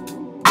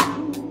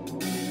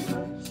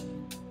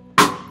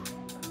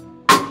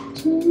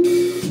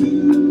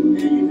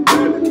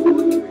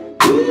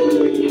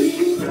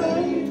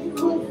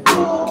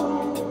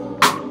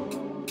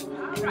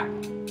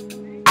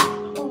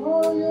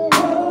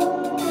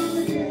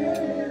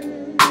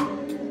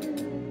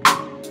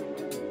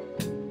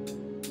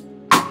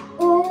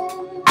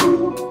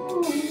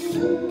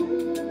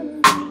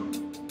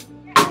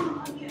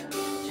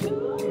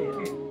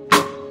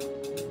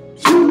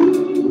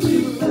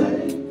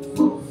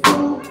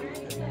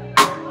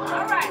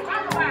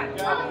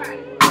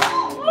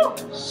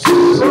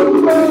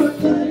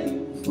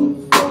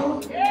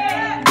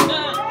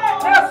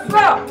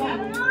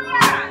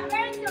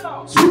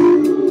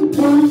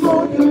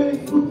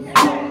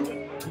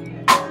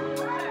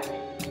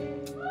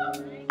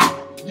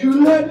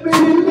you let me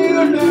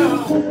kneel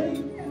down.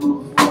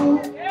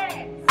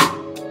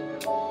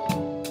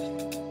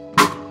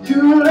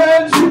 You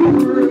let you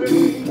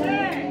pray.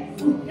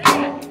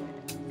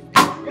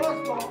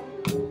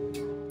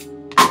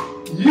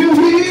 You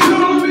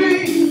heal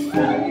me.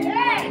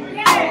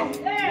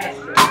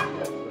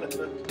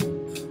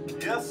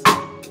 Yes.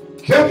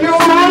 Kept your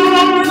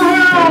arm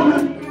around me.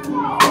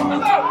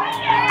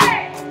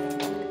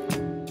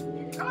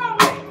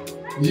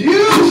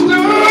 You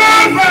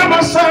stood by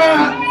my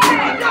side.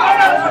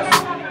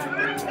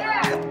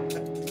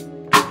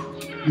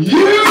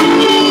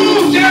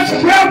 You just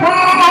kept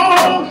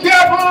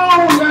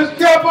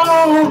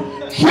on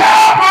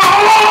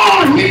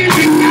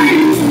healing me.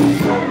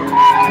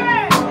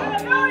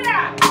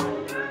 Hallelujah.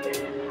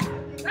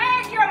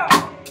 Thank you,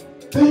 Lord.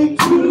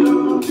 Thank you,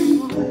 Lord.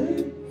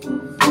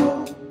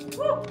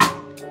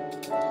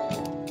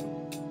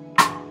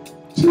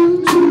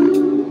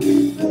 To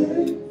be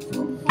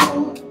thankful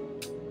for.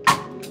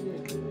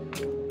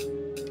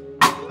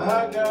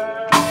 I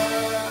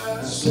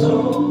got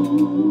so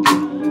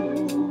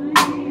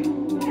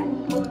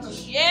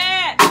much.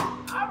 Yeah.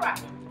 All right.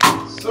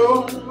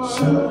 So much.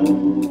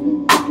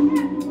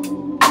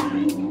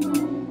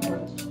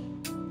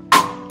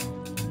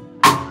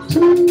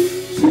 To be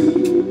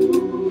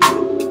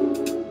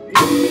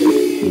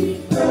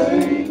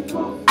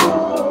thankful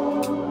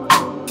for.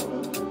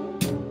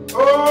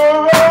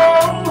 Oh.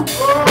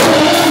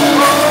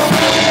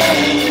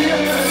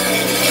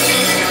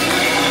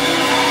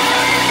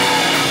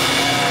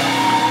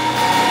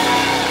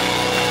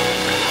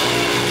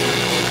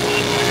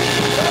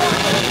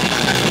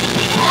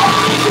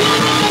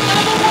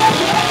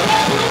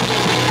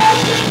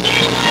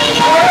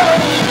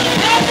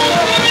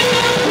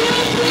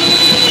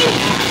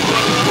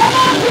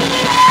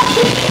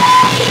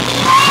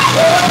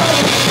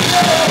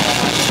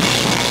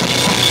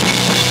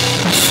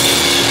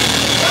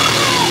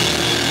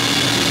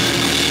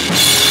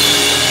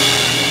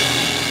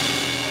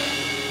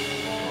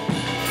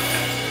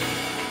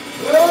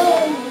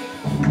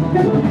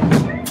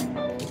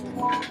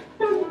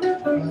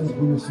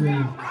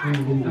 sir.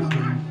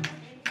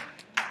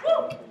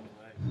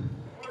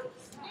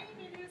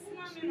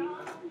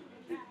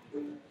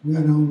 We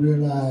don't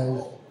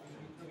realize,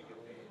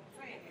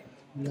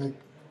 like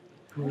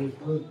what has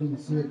first been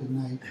said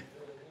tonight,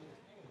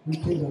 we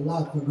take a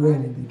lot for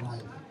granted in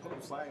life.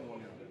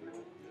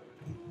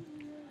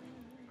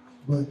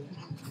 But I'm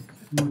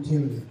going to tell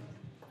you,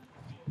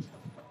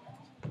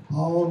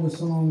 all the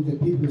songs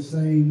that people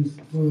sing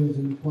for us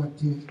in the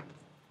quartet,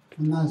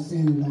 I'm not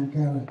saying it on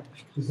camera,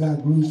 it's our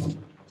group.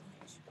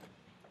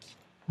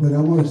 But I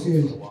want to say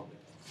it to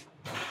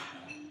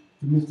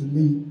Mr.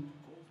 Lee.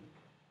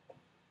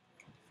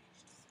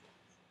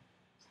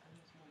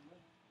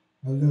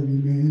 I love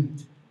you, man.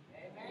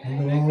 I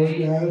love all the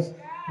guys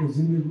that's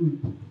in the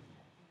group.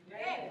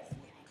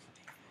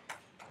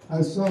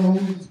 Our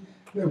songs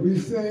that we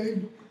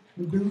sing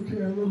and do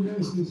carry a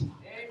message.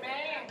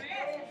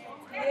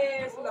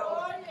 Yes,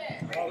 Lord.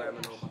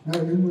 I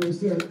just want to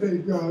say I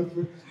thank God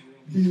for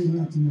being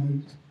here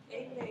tonight.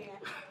 Amen.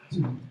 To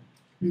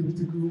be with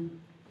the group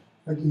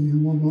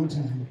again one more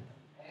time.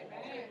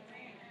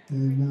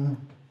 And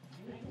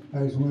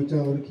I just want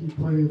y'all to keep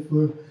praying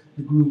for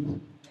the group.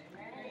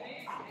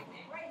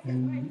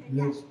 And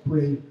let's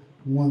pray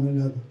for one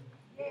another.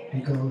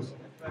 Because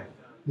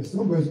there's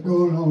so much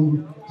going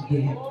on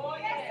today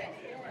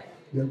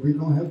that we're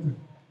going to have to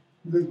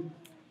look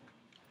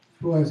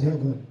towards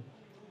heaven.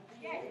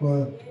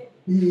 For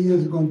He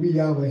is going to be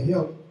our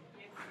help.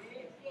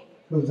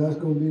 Because that's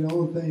going to be the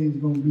only thing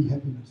that's going to be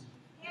happiness.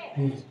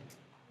 Because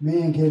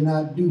man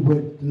cannot do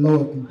what the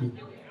Lord can do.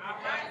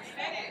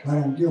 I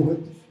don't care what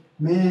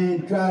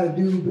man try to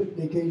do, but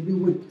they can't do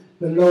what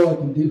the Lord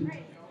can do.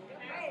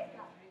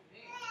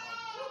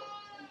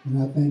 And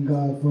I thank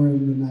God for him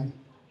tonight.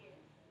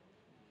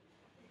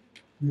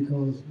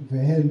 Because if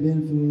it hadn't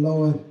been for the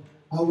Lord,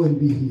 I wouldn't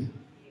be here.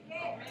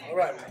 All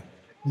right, man.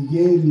 He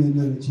gave me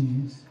another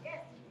chance.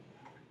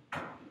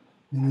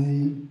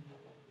 And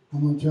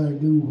I'm going to try to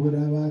do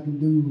whatever I can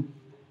do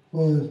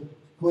for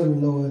the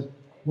Lord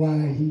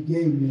while he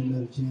gave me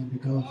another chance.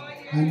 Because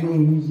I know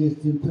he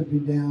just didn't put me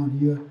down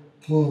here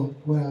for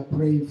what I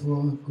prayed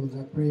for. Because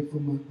I prayed for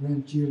my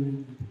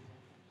grandchildren.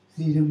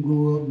 See them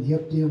grow up and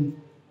help them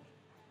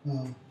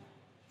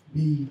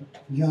be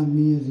young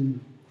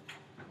men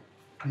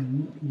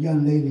and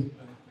young ladies.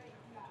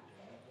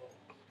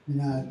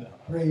 And I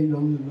prayed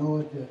on the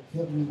Lord to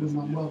help me with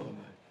my mother,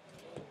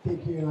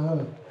 take care of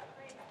her.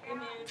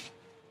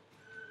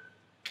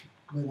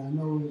 But I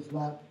know there's a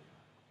lot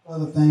of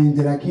other things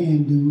that I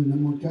can do, and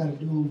I'm going to try to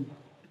do them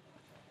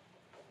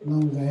as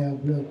long as I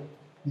have breath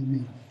in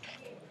me.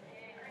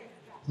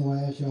 So I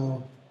ask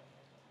y'all,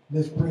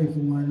 let's pray for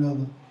one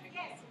another.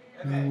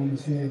 And I want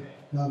to say,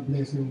 God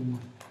bless everyone.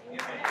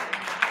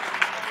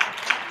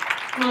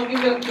 Come on,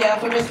 give it up, y'all,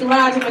 for Mr.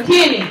 Roger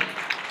McKinney.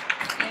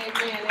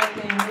 Amen,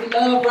 amen. We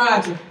love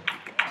Roger.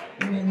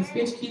 Amen. The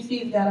Spiritual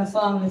QC's got a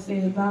song that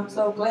says, I'm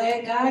so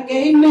glad God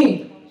gave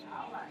me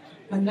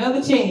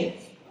another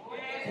chance.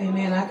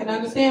 Amen. I can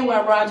understand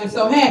why Roger's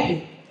so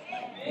happy.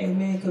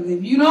 Amen. Because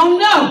if you don't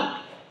know,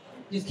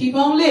 just keep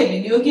on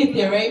living. You'll get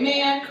there.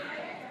 Amen.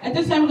 At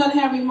this time, we're going to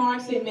have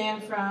remarks,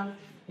 amen, from,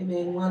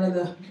 amen, one of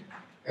the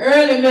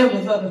early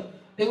members of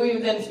that we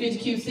was in the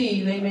Spiritual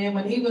QC's, amen,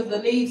 when he was the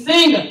lead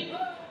singer.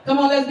 Come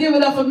on, let's give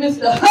it up for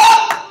Mr.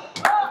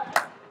 Huck.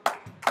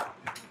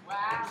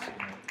 Wow.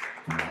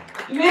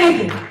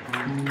 Amazing.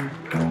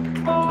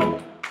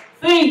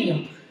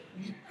 Senior.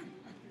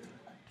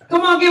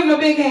 Come on, give him a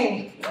big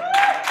hand.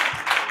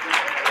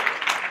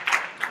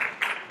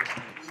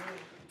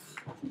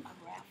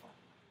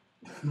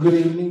 Good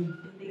evening.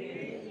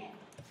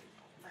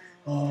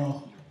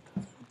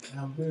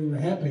 I'm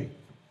very happy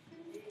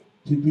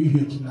to be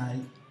here tonight.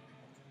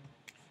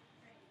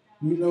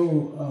 You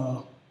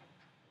know,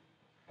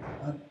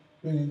 I've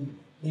been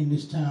in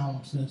this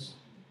town since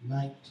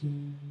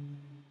 22.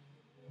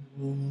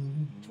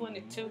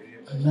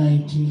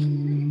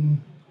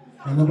 19,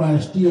 and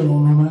nobody still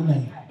don't know my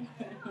name.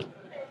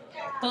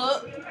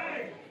 Huck.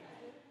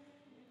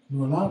 You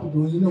know, a lot of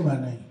people don't even know my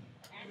name.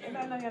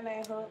 Everybody know your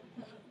name, Huck.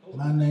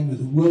 My name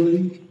is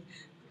Willie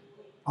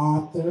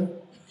Arthur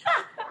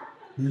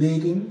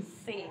Liggins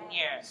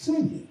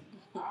Senior.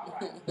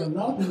 But a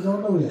lot of people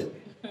don't know that.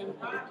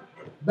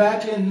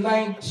 Back in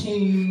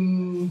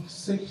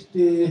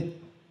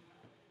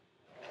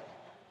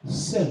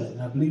 1967,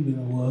 I believe it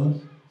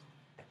was,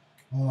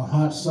 on a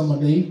hot summer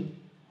day,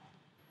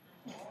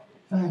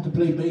 trying to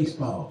play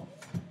baseball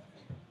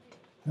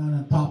down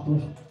in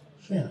Poplar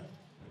Center.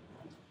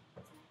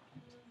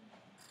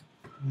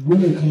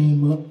 Willie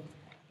came up,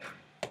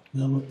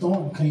 Elder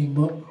Thornton came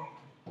up.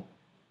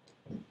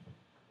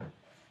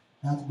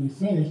 After we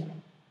finished,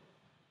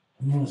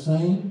 you want to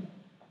sing?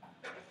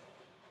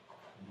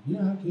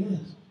 Yeah, I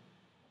guess.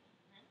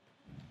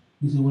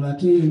 He said, well, I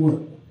tell you what,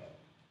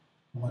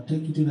 I'm going to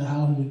take you to the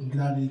house and we can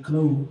get out of these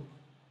clothes,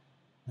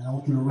 and I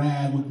want you to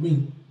ride with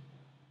me,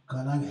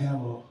 because I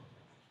have a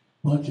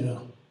bunch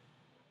of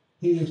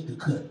heads to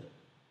cut.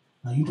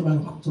 Now, you talking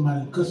about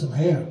somebody can cut some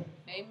hair.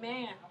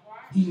 Amen.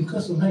 He can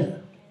cut some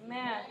hair.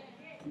 Amen.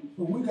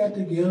 So we got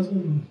together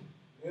and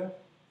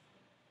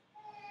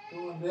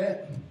doing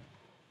that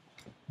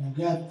and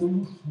got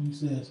through. And he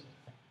says,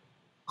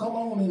 come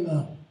on and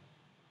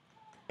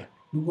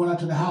we're going out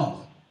to the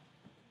house.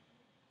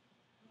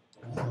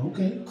 I said,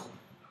 okay.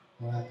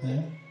 Went out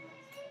there.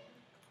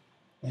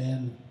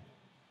 And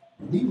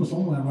he was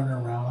somewhere running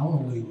around. I don't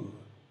know where he was.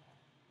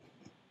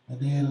 And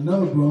then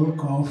another brother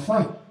called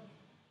Frank,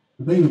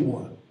 the baby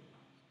boy.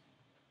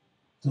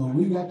 So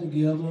we got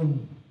together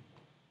and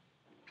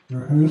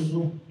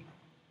rehearsal.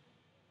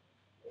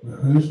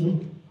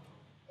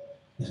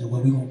 They said,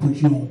 well, we're going to put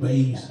you on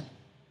bass.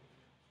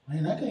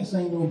 Man, I can't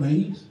sing no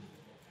bass.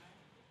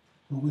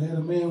 So we had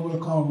a man we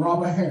called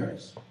Robert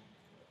Harris.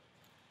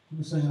 He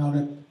was singing on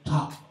that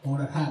top, on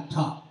that high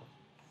top.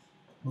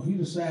 So he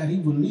decided he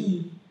would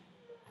leave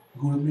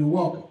and go to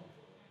Milwaukee.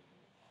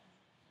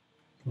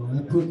 So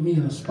they put me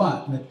in a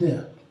spot right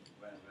there.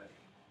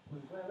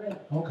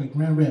 Okay,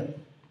 Grand Rapids.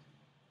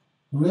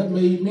 So that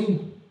made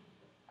me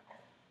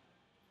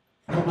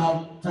come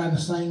out trying to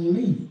sing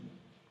lead.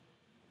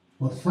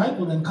 But Frank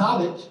was in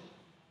college,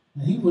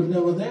 and he was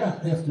never there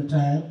half the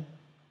time.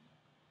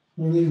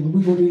 So we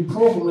go to the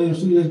program, they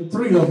see there's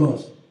three of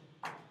us.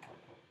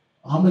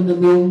 I'm in the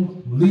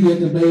middle, Lee at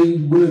the bass,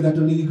 Willie got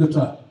the lead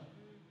guitar.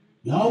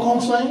 Y'all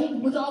gonna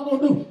sing? What y'all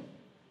gonna do?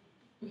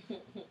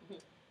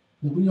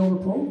 If we on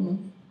the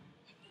program.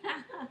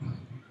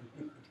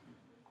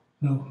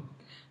 No.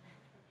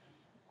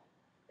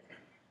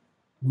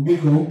 We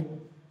would go,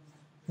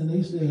 and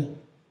they said,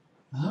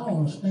 I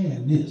don't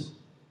understand this.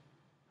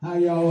 How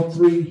y'all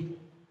three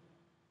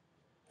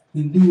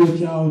can do what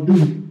y'all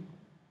do,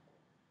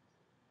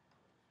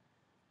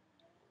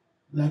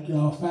 like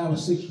y'all 5 or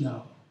 6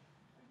 y'all.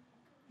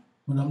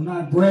 But I'm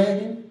not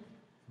bragging,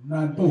 I'm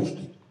not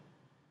boasting.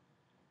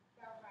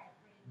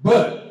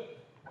 But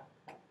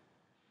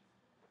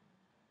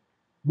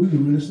we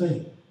can really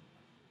sing.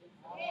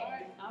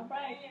 All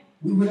right.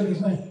 We really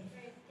sing.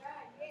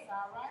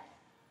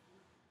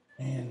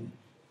 And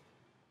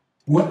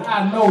what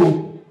I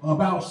know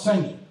about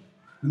singing,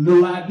 the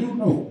little I do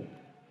know,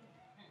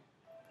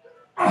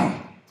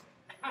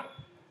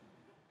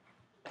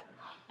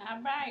 All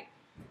right.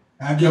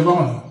 I give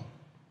honor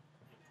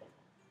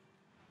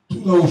to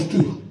those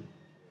two.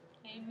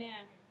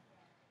 Amen.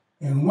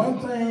 And one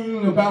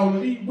thing about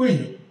Lee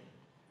Williams,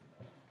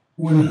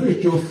 when it hurt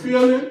your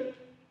feeling,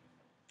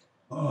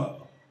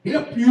 help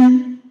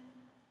you,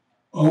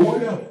 or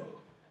whatever,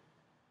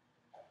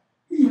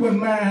 he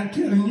wouldn't mind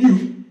telling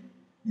you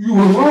you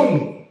were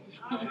wrong.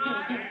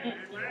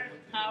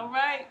 All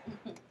right.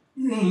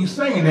 You ain't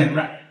singing that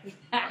right.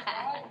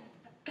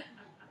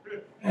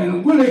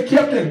 And Willie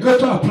kept that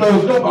guitar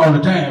plugged up all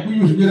the time. We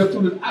used to get up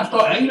to I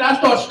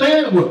start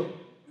standing with him.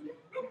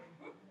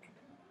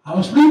 I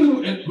was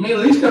sleeping, and me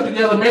and Lee slept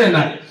together many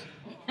nights.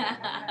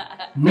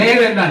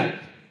 Many nights.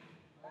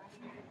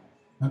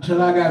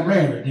 Until I got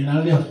married, then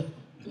I left.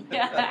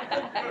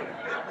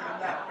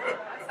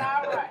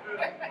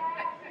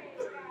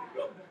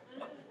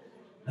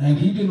 And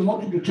he didn't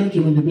want you to touch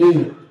him in the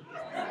bed.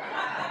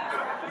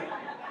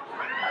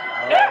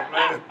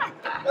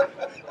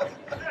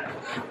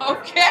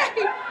 Okay.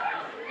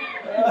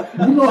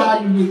 You know how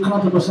you get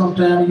comfortable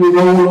sometimes, you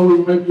roll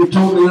over, maybe you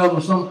totally up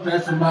or something,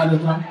 that's somebody or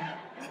something.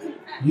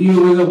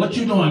 You wake up, what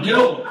you doing? Get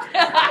over.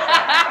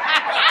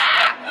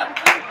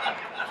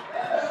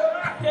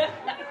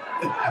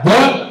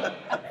 But,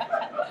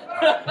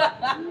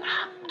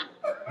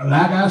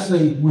 like I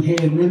say, we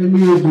had many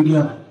meals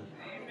together.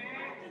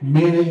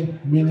 Many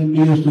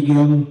meals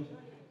together.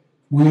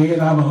 We had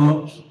our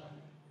ups,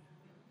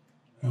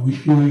 and we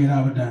sure had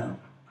our downs.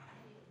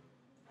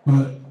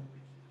 But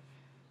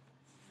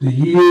the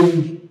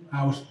years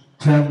I was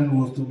traveling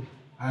with them,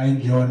 I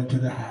enjoyed it to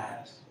the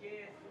highs.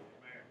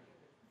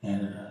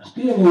 And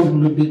still goes a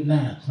little bit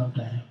now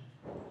sometimes.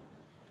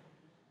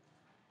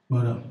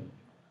 But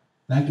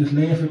like this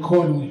last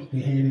recording they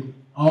had in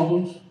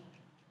August,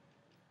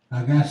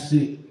 I got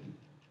sick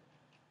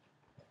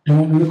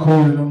doing the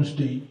recording on the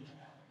stage.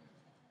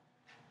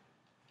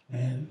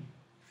 And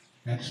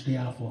had to stay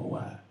out for a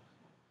while.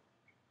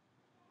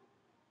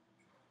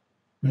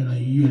 Been a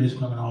year this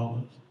coming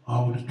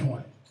August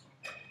 20th.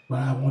 But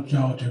I want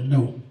y'all to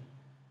know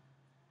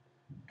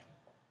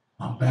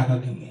I'm back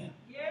again.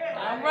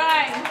 All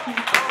right.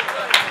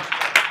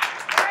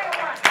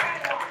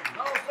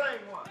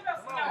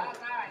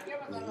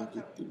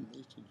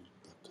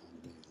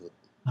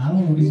 I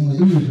don't know if they're going to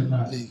do this or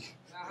not.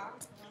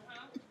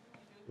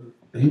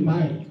 They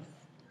might.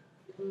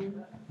 We're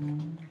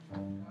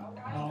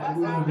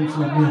going to do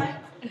something else.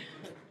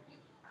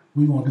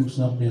 We're going to do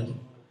something else.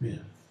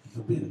 Yeah, a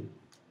bit.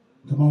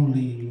 Come on,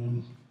 Lee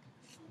and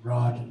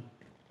Roger.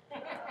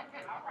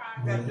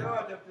 Got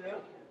George up there.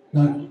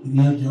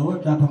 Yeah,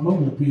 George, I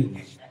promoted up here.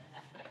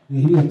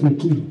 Yeah, he up there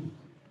too.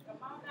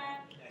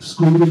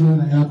 Scooter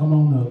and y'all come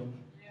on up.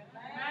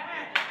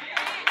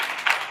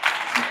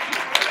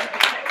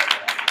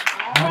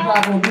 I'm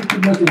not going to do too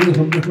much of this.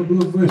 I'm just going to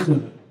do a verse of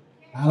it.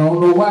 I don't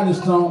know why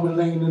this song been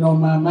lingering on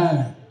my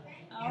mind.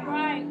 All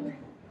right.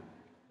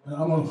 But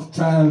I'm going to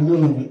try a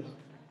little of it.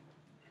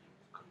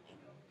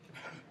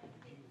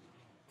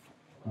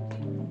 All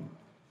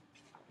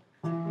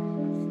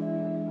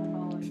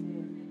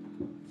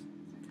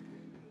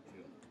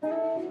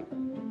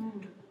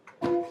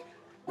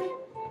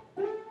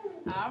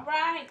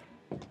right.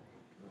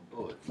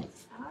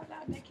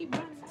 They keep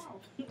running off.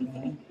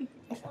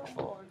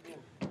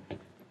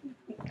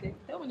 They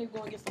told me they're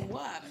going to get some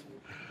water.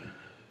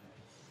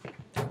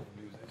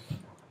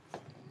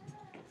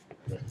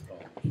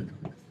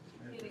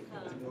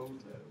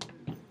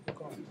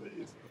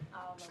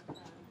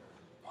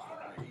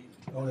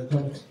 Oh, they're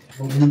coming.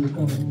 Oh, music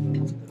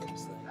coming.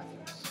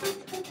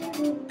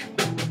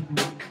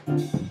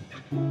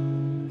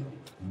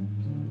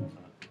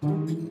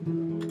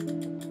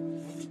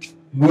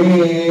 When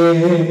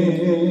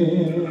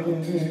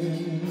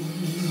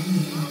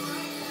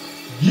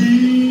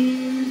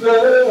Jesus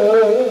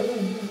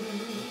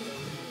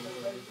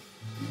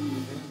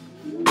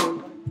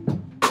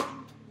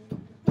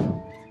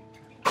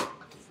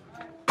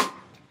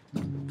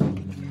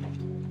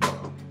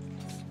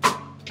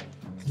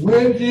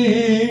when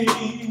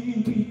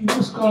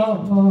Jesus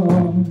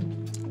comes,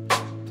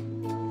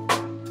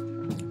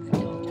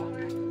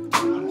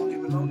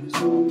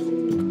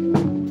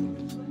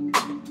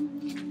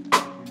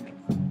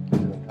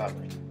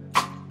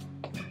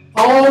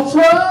 all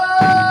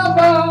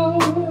trouble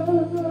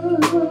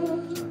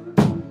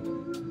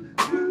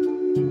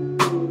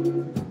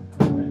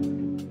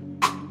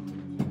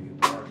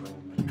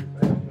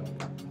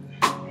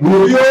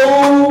will be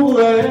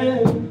over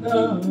and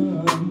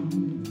done.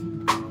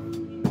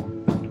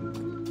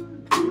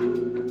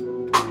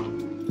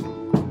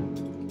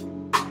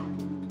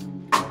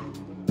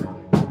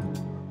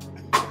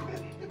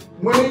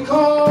 When he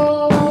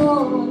comes,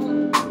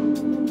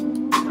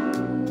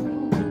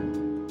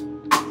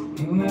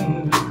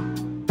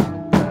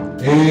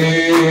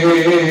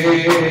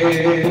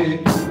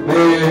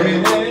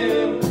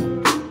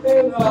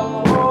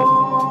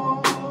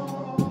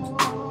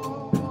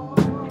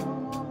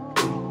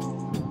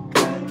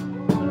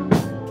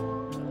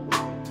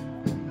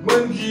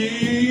 when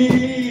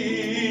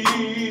Jesus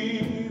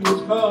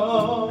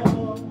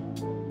comes,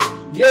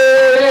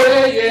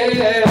 yeah,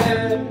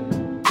 yeah.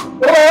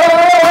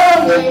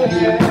 Oh,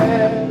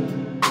 yeah,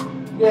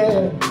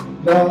 yeah,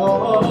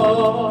 Lord.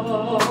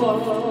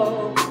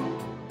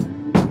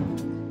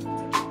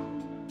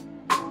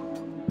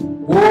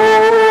 Oh,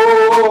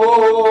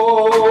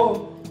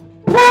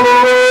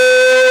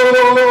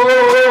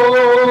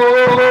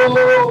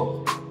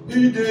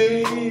 he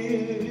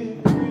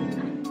did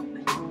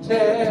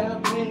tell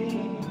me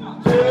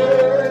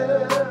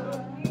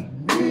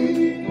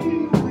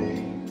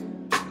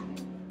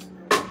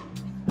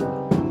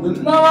the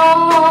Lord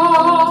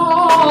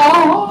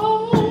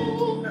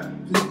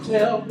to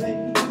tell me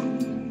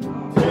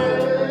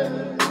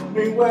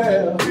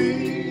well.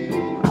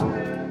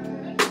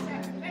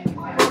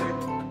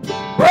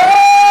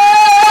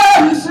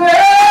 Well, he said,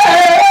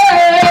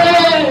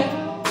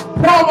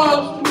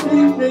 promise to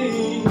meet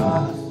me,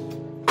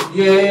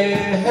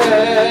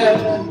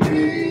 yeah,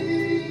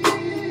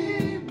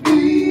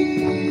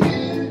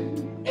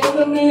 in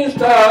the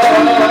midst of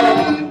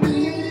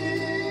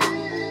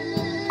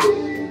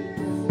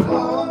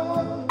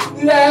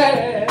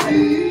yeah.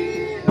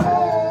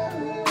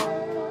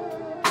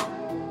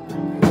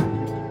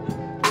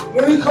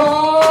 When he comes,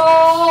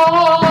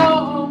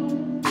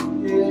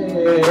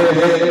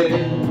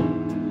 yeah.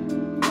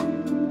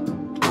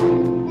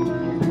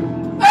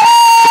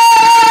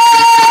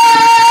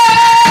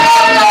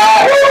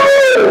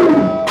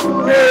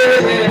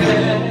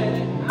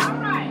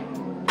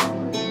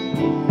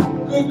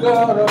 Good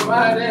God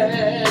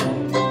Almighty,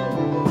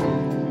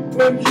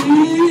 when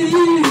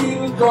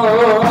Jesus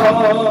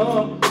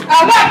comes,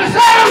 I'd like to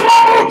say it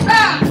one more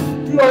time.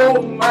 You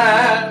don't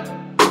mind,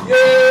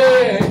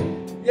 yeah,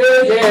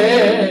 yeah,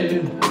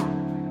 yeah.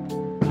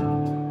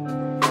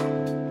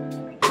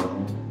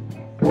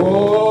 Oh,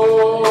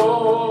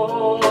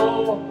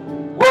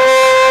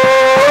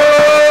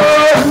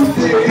 you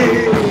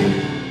did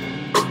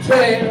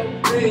tell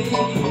me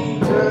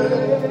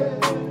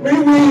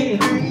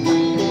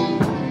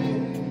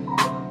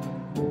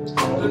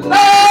the Lord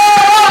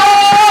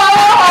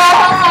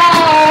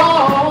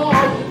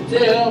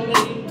tell me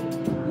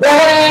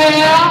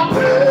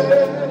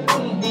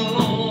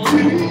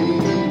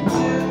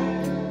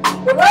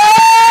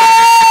well.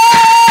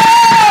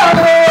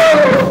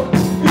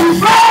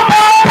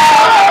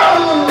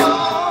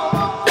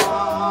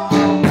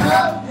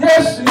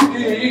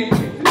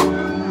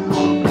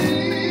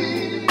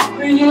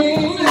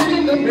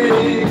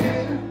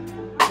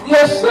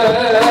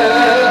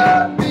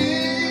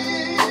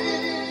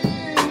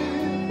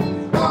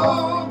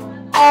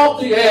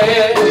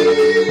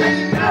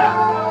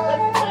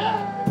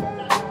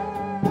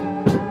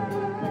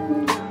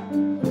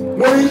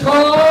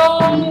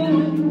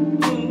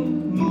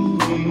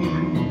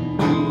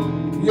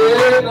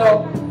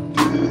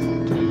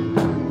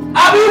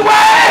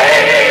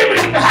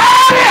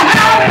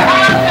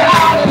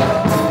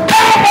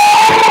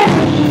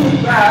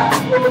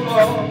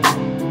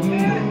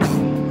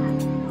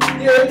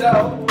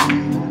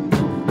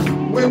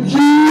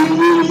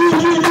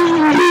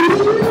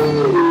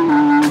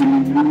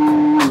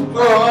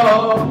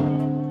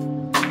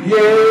 Yeah.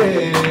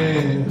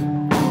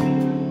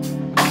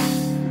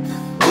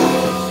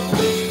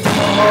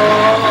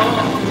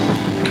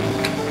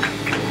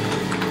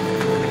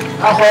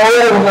 I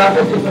hold on, I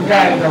think it's a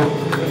guy though.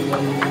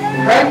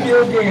 Thank you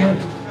again.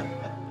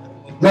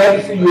 Glad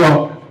to see you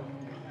all.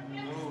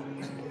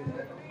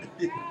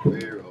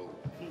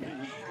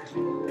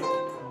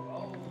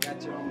 Got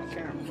you on the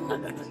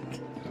camera.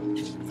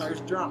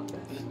 First drunk.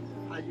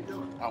 How you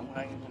doing? I'm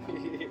hanging.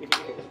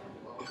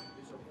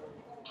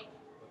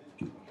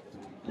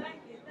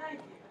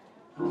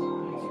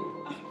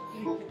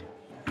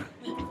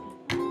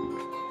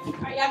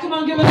 All right, y'all come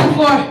on, give it up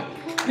for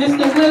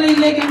Mr. Willie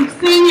Liggins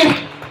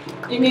Sr.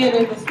 Amen,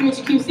 and the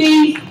spiritual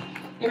QCs.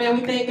 Amen,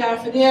 we thank God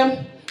for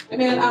them.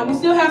 Amen, we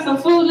still have some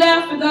food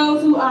left for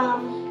those who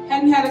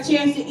hadn't had a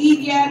chance to eat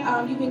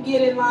yet. You can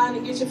get in line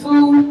and get your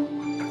food.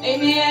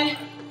 Amen.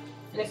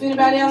 And if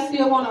anybody else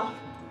still want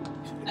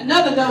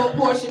another double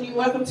portion, you're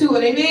welcome to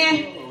it.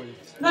 Amen.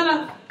 I'm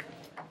going to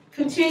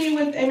continue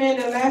with, amen,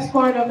 the last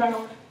part of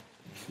our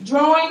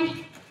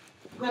drawing.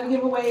 I'm going to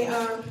give away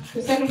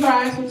the second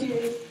prize, which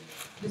is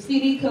the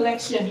CD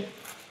collection.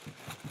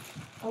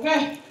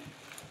 Okay?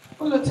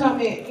 Where little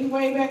Tommy at? You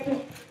way back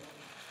there?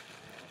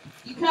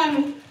 You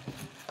coming?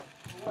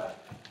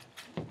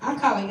 I'm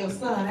calling your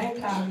son. I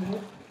ain't calling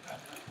you.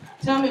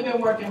 Tommy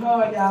been working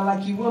hard, y'all,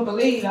 like you wouldn't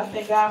believe. I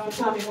thank God for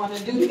Tommy wanting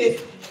to do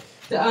this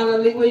to honor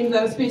Lee Williams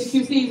of the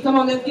Speech QCs. Come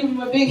on, let's give him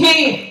a big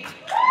hand.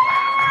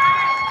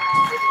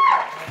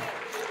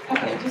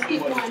 Okay, just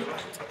keep going.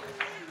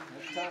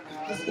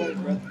 Just keep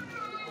going.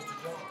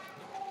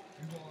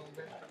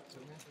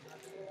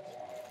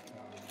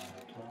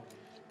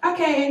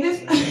 Okay, and this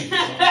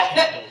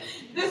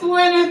this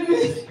winner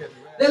is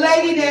the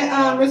lady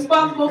that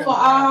responsible for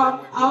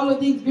all of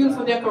these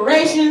beautiful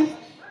decorations.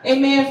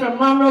 Amen. From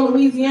Monroe,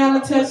 Louisiana,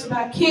 touched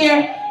by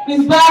care.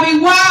 Miss Bobby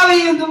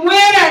Wiley is the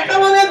winner.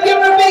 Come on, let's give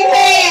her a big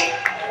hand.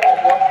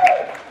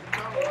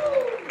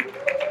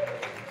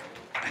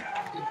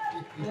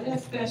 Now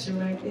that's special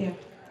right there.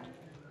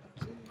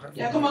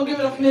 Y'all come on, give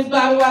it up for Miss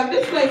Bobby Wiley.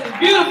 This place is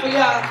beautiful,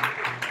 y'all.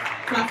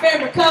 My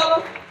favorite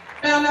color.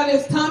 Found out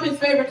it's Tommy's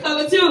favorite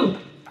color too.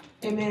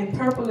 Amen.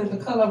 Purple is the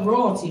color of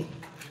royalty.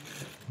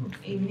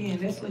 Amen.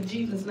 That's what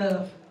Jesus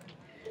loved.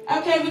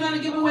 Okay, we're going to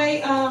give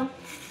away our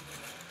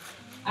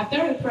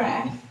third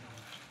prize.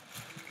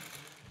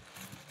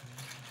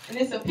 And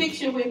it's a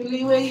picture with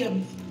Lee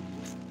Williams.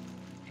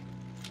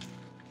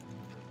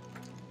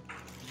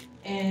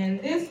 And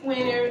this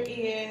winner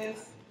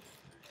is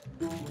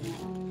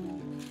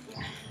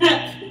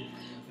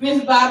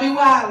Miss Bobby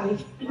Wiley.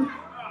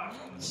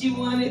 She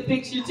won that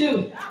picture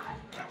too.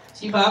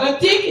 She bought a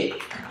ticket.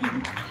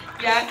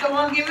 Y'all come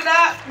on, give it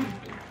up.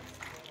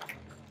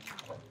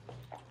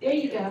 There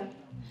you go.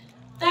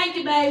 Thank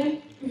you,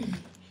 baby.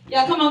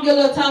 Y'all come on, give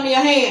little Tommy a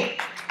hand.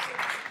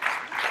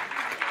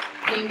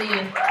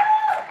 Amen.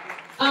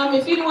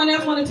 If anyone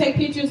else want to take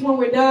pictures when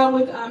we're done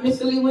with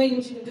Mr. Lee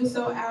Williams, you can do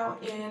so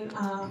out in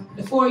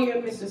the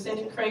foyer. Mr.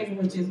 Cedric Craven,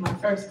 which is my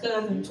first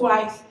cousin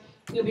twice,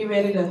 he'll be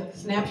ready to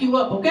snap you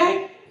up,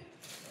 okay?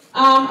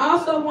 I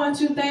also want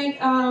to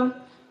thank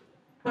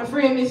my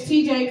friend Miss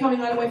TJ coming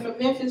all the way from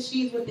Memphis.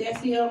 She's with the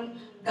SEM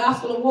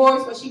Gospel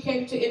Awards, but she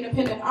came to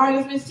independent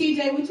artists. Miss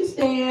TJ, would you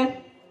stand?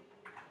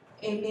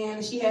 Amen.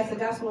 And she has the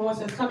Gospel Awards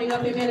that's coming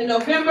up, amen, in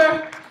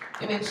November.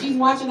 Amen. She's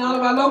watching all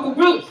of our local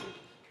groups.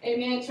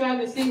 Amen. Trying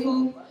to see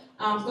who is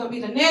going to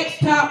be the next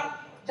top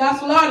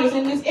gospel artist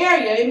in this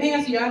area.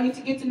 Amen. So y'all need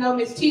to get to know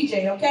Miss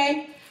TJ,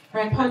 okay? Her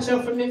and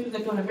Puncho from Memphis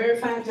are doing a very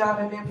fine job,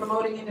 amen,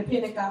 promoting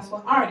independent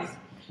gospel artists.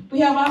 We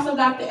have also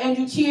Dr.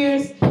 Andrew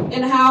Cheers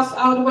in the house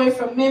all the way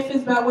from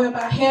Memphis by way of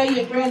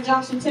Hialeah, Grand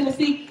Junction,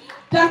 Tennessee.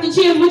 Dr.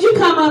 Cheers, would you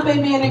come up,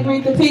 amen, and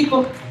greet the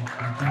people?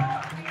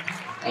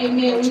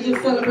 Amen. We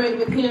just celebrated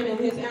with him and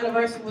his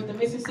anniversary with the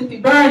Mississippi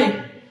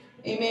burning.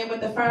 Amen.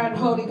 With the fire and the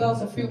Holy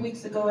Ghost a few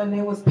weeks ago, and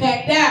it was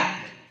packed out.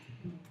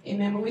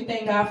 Amen. But we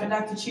thank God for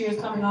Dr.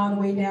 Cheers coming all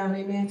the way down.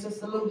 Amen. To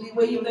salute Lee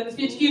Williams and the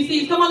Future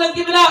QCs. Come on, let's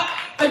give it up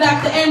for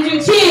Dr. Andrew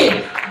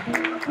Cheers.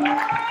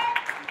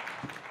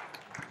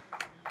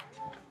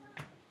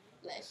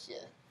 Bless you.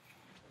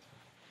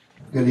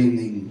 Good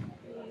evening.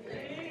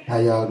 How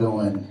y'all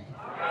doing?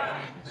 I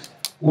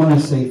want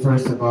to say,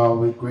 first of all,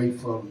 we're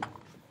grateful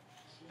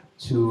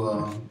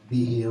to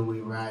be here.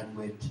 We're riding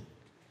with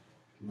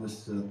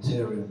Mr.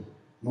 Terry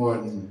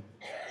Morton,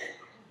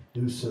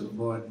 producer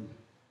Morton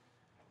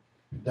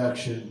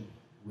Production.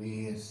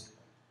 We're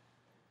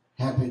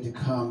happy to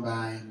come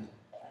by and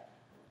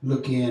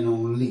look in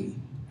on Lee.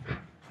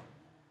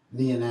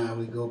 Lee and I,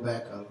 we go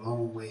back a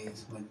long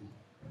ways when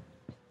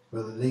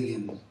Brother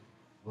Liggins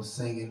was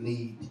singing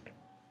lead.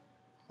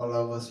 All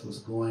of us was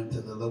going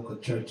to the local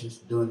churches,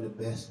 doing the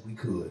best we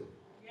could.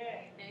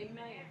 Yeah.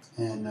 Amen.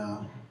 And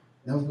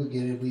don't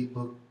forget it,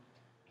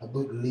 I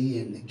booked Lee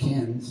and the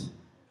Kens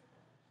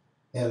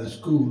at a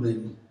school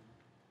in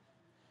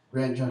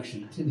Grand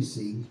Junction,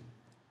 Tennessee.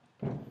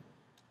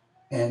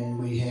 And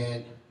we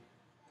had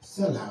a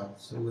sellout,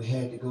 so we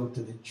had to go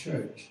to the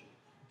church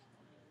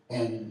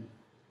and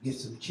get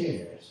some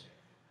chairs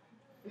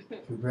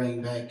to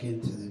bring back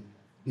into the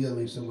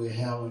building so we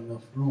have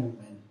enough room.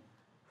 And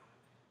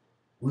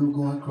we were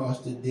going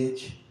across the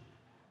ditch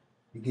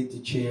to get the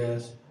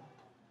chairs,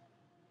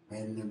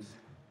 and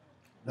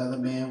another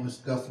man was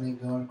scuffling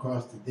going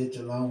across the ditch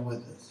along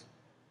with us.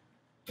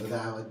 Was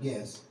our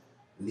guest,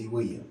 Lee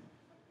Williams.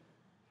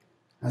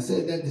 I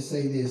said that to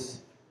say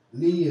this.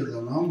 Lee is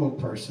an humble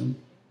person.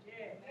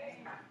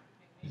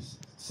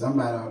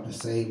 Somebody ought to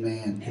say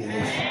amen to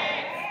this.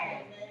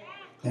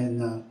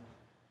 And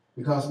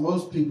because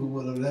most people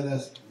would have let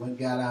us, we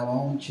got our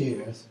own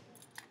chairs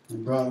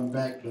and brought them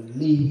back, but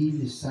Lee, he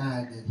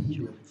decided that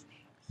he would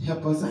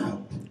help us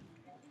out.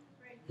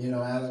 You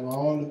know, out of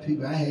all the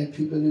people, I had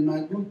people in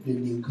my group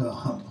didn't even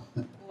come.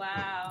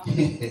 Wow.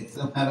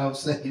 Somebody ought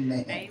to say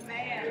amen.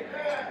 Amen.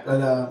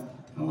 But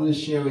I want to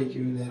share with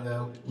you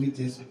that we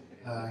just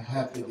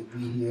happy to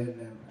be here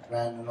and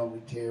riding along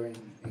with Terry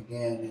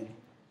again, and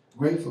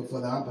grateful for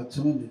the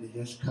opportunity to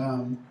just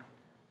come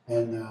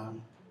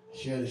and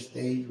share the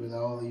stage with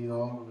all of you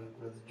all, with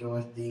Brother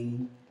George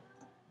Dean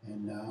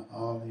and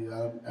all of you.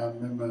 I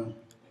remember a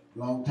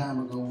long time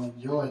ago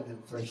when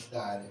Jordan first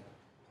started.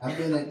 I've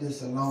been at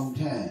this a long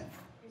time.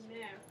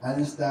 I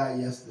didn't start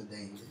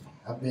yesterday.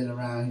 I've been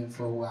around here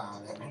for a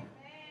while.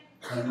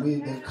 And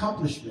the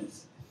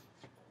accomplishments.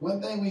 One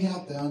thing we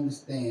have to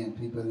understand,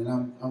 people, and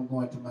I'm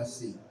going to my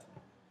seat.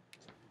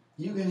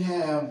 You can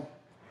have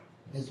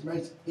as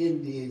much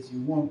envy as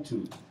you want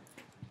to,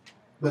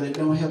 but it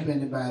don't help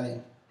anybody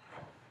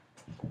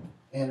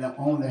and it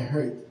only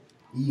hurt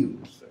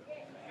you.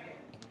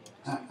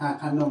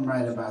 I know I'm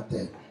right about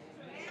that.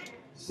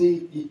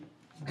 See,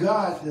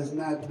 God does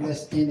not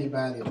bless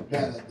anybody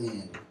better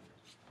than.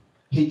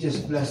 He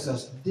just blesses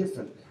us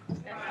differently.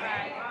 That's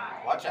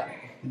right. Watch out.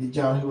 Did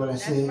y'all hear what I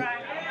said? That's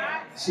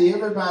right. See,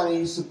 everybody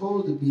ain't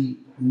supposed to be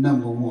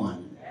number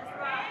one.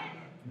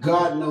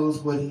 God knows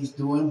what he's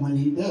doing when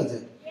he does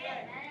it.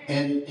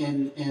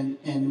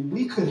 And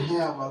we could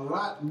have a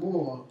lot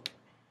more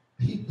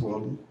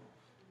people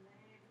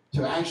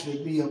to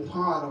actually be a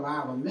part of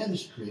our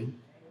ministry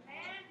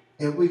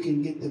if we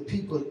can get the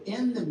people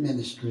in the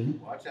ministry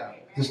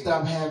to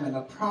stop having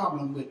a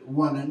problem with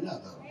one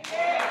another.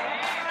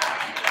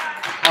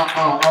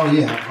 Oh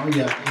yeah.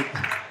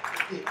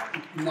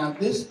 Now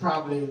this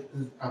probably is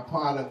a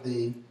part of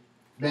the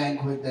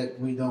banquet that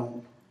we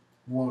don't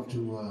want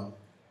to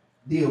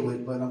deal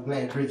with, but I'm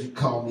glad Bridget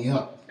called me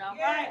up.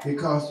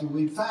 Because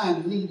we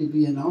find Lee to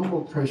be an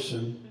humble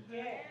person.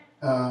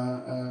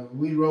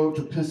 We rode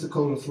to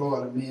Pensacola,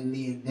 Florida, me and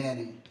Lee and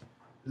Danny.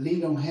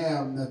 Lee don't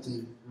have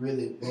nothing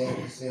really bad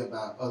to say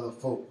about other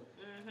folk.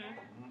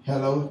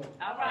 Hello?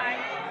 All right.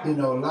 You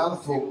know, a lot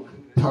of folk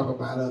talk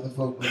about other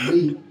folk, but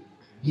Lee,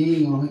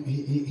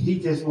 he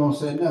just won't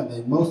say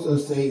nothing. Most of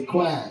us say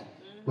quiet,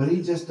 but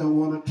he just don't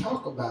want to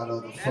talk about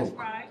other folk. That's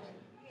right.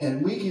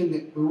 And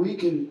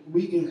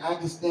I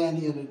can stand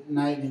here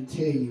tonight and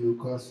tell you,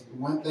 because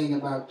one thing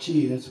about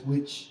Cheers,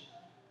 which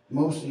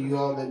most of you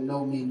all that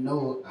know me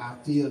know I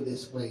feel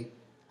this way,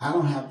 I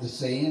don't have to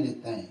say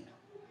anything.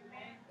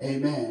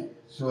 Amen.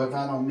 So if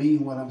I don't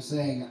mean what I'm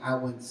saying, I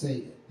wouldn't say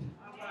it.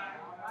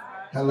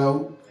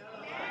 Hello?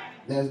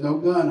 There's no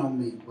gun on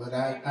me, but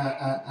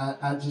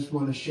I just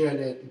want to share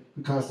that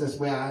because that's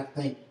where I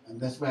think, and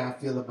that's where I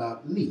feel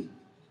about Lee.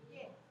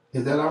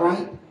 Is that all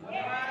right?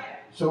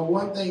 So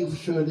one thing for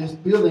sure, this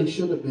building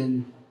should have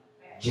been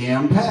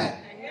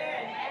jam-packed.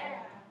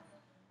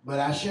 But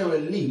I share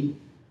with Lee,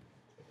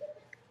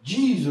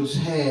 Jesus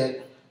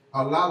had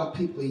a lot of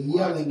people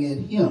yelling at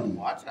him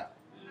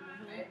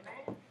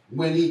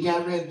when he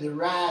got ready to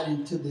ride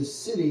into the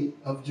city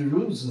of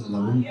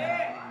Jerusalem.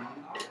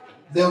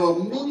 There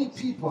were many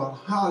people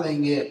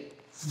hollering at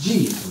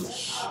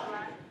Jesus.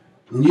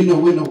 And you know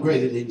we're no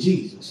greater than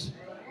Jesus.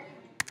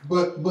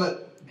 But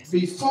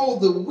before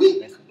the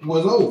week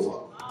was over,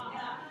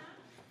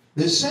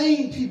 the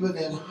same people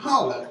that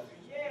hollered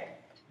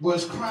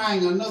was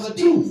crying another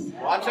tune.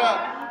 Watch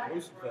out.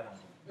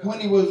 When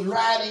he was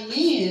riding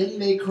in,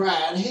 they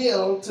cried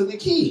hail to the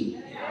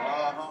king.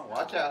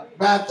 Watch out.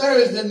 By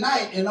Thursday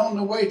night and on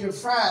the way to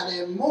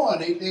Friday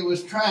morning, they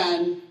was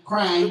crying,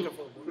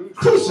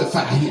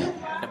 crucify him.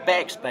 The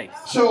backspace.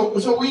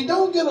 So we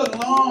don't get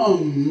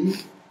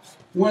alarmed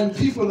when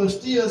people are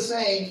still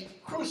saying,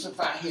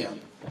 crucify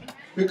him.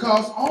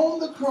 Because on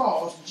the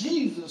cross,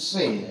 Jesus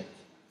said,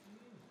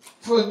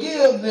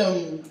 forgive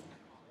them,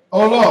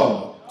 O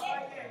Lord,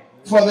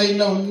 for they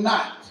know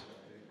not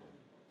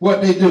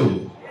what they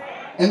do.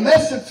 And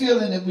that's the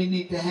feeling that we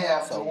need to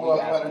have toward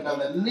one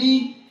another.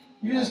 Lee,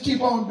 you just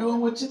keep on doing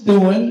what you're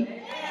doing.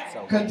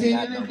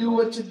 Continue to do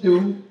what you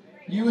do.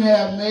 You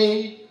have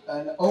made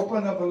and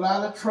opened up a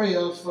lot of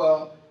trails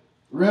for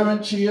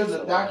Reverend Cheers,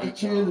 and Dr.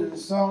 Cheers, and the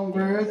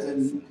Songbirds,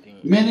 and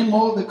many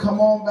more that come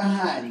on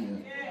behind you.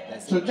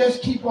 So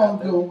just keep on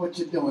doing what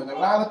you're doing. A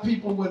lot of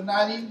people would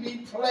not even be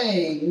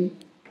playing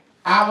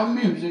our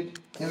music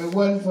if it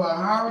wasn't for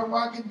Harry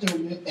Walker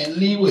Jr. and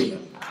Lee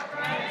Williams.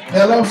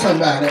 Hello,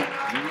 somebody.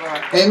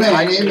 Amen,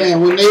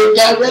 amen. When they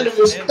got ready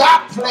to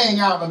stop playing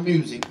our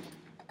music,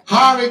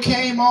 Harry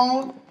came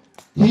on,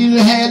 he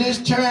had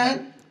his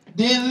turn,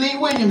 then Lee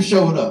Williams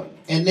showed up.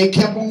 and they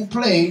kept on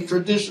playing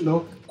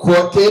traditional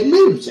quartet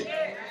music.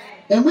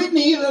 And we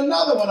need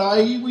another one,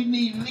 i.e. we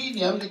need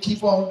them to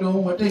keep on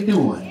doing what they're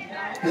doing.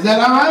 Is that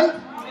all right?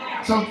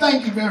 So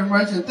thank you very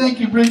much, and thank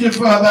you, Bridget,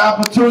 for the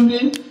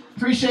opportunity.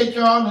 Appreciate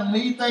y'all, and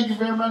Lee, thank you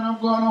very much. I'm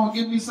going on and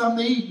get me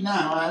something to eat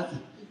now. I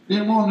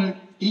didn't want to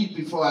eat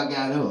before I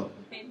got up.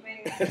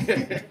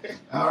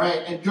 All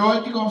right, and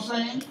George, you gonna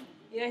sing?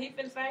 Yeah, he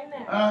finna sing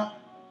now.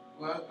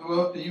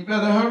 Well, you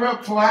better hurry up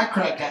before I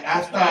crack it.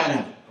 I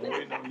started.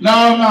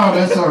 No,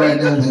 that's all right.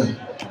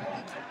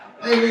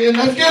 Hey,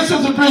 let's get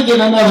Sister Bridget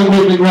another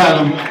big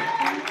round.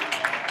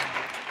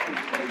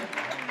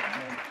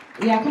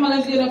 Yeah, come on,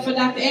 let's get up for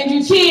Dr.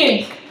 Andrew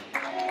Cheers.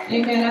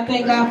 Amen. I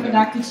thank God for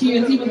Dr.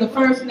 Cheers. He was the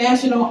first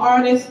national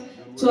artist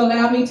to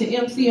allow me to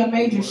MC a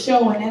major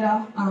show, and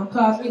it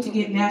caused me to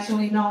get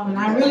nationally known. And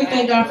I really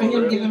thank God for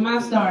him giving my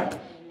start.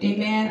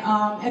 Amen.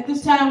 At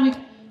this time, we're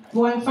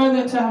going further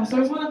into our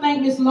service. I want to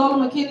thank Miss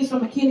Lola McKinney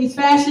from McKinney's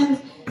Fashions.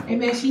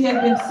 Amen. She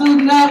has been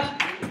suiting up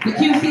the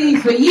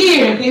QCs for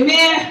years.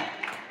 Amen.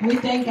 And we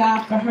thank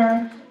God for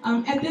her.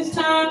 At this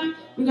time,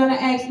 we're going to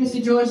ask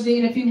Mr. George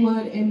Dean, if he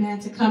would, amen,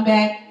 to come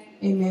back,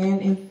 amen,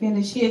 and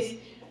finish his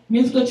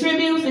musical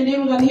tributes. And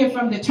then we're going to hear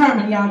from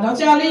Determined, y'all. Don't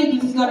y'all leave.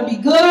 This is going to be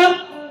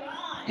gooder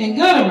and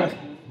gooder.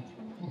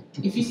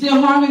 If you're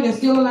still hungry, there's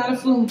still a lot of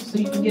food, so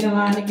you can get in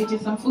line and get you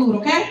some food,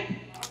 okay?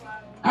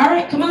 All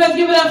right, come on, let's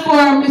give it up for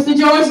Mr.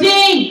 George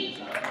Dean.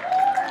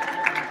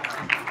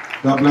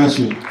 God bless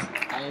you.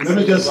 Let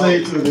me just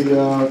say to the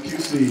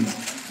QC,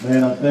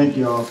 man, I thank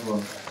y'all for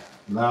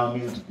allowing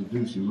me to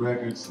produce your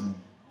records. And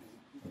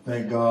I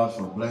thank God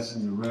for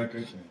blessing your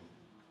record and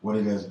what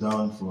it has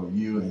done for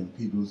you and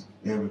people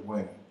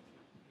everywhere.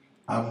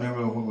 I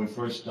remember when we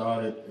first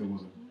started, it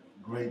was a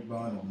great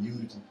bond of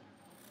unity.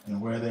 And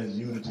where there's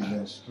unity,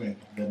 there's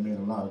strength. That made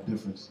a lot of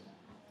difference.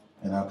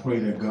 And I pray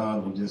that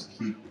God will just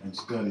keep and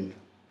study,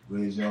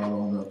 raise y'all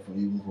on up from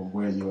even from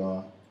where you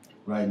are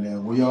right now.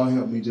 Will y'all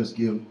help me just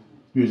give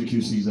Spiritual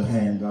QCs a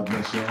hand? God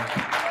bless y'all.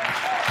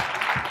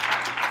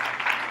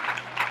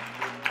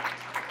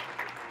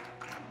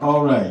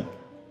 All right.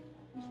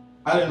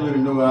 I didn't really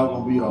know I was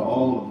going to be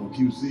all of a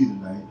QC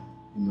tonight.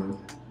 You know,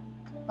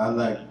 I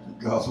like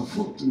gospel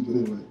folk too, but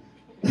anyway.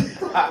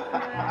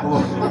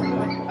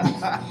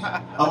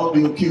 I'm going to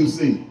be a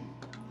QC.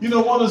 You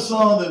know, one of the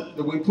songs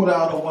that we put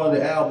out on one of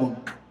the albums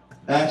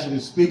actually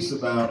speaks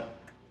about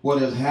what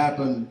has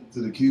happened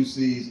to the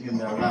QCs in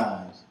their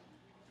lives.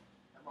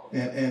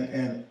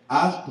 And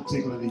I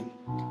particularly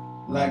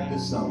like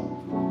this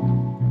song.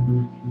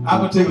 I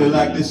particularly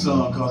like this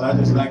song because I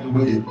just like the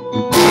way it...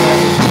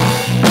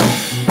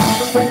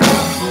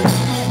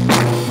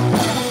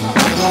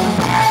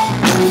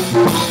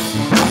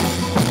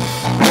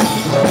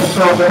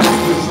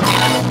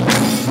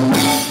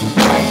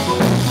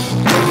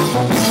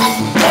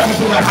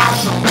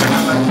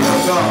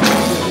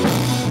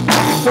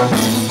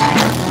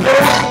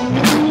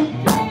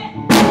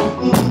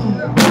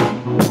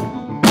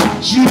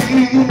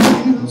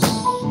 Jesus,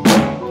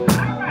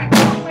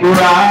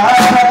 right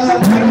now,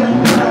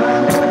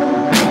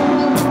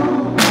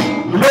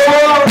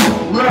 Lord,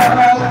 right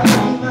now,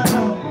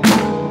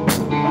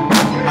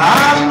 I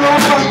know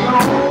I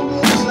don't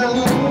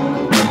deserve,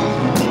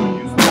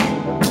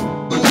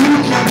 but you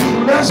can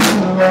bless me,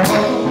 Lord.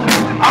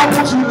 I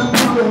want you to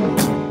do it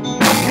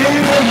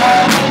anyhow,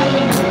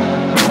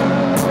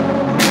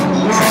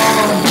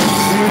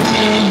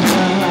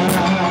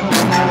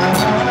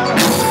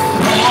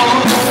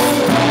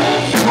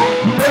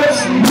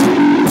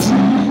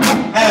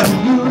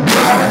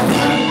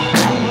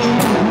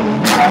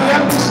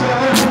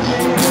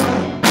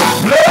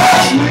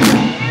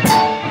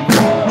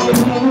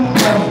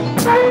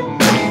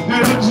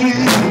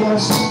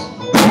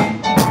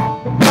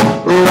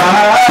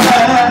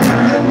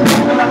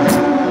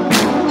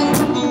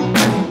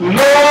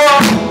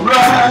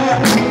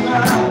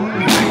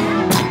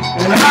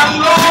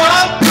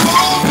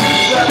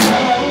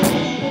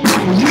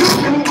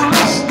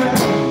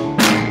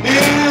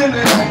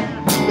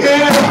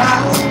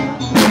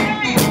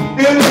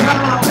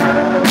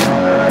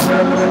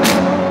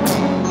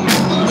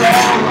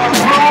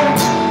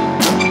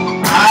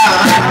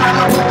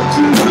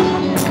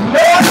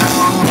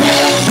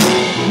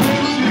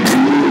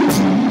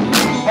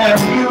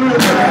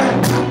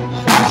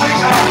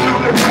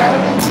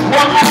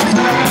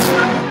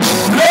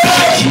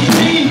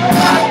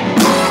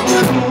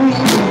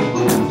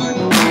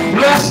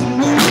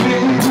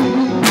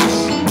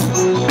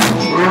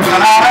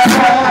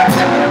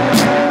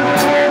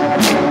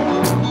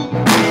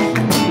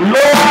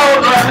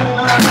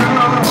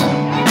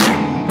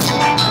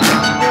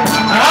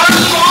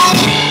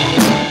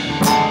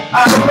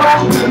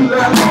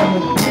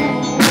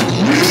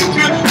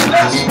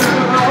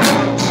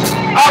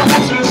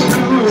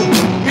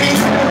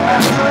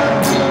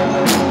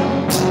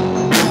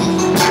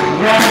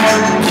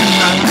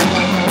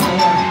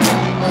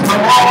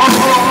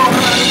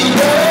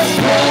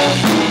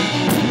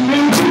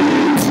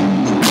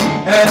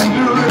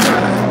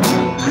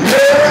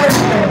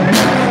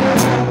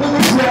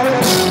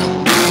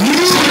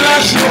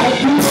 bless your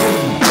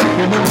people.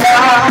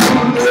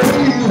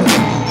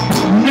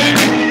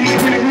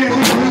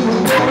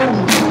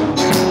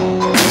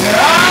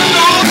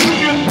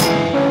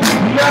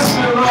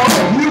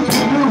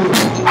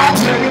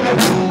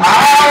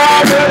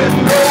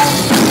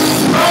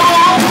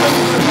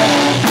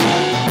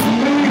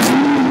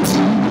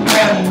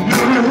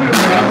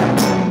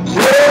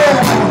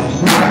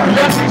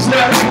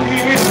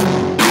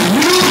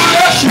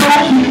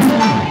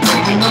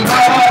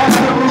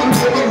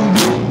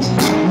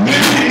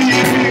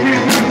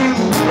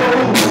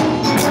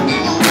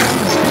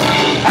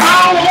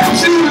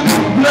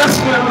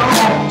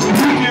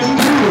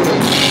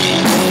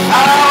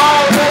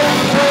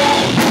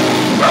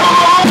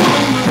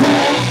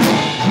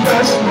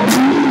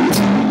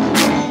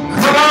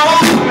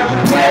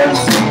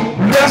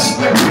 bless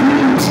me.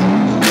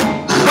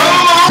 Come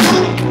on,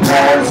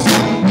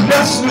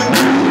 bless me.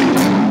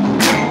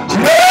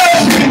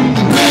 Bless me.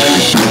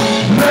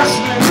 Bless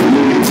me.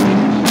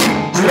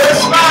 Bless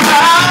my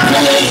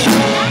eyes.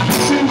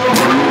 See the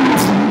world.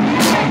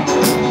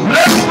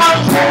 Bless my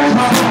soul.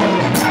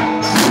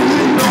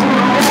 See the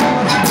world.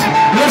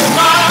 Bless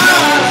my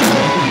eyes.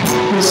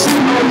 See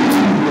the world.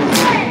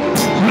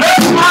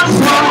 Bless my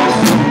soul.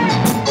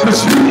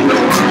 See the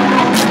world.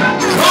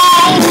 Come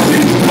on,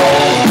 people.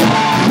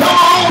 Come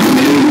on,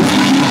 people.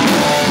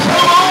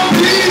 Come on,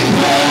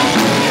 people.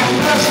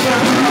 Bless the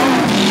world.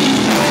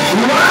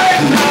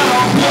 Right now.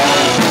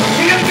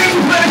 In this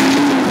place.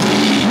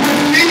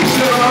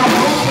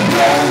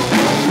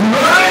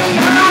 Right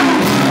now,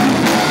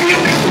 in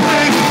this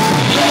place,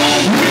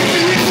 we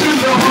need you,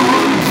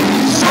 Lord.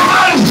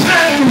 Somebody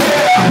standing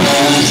here,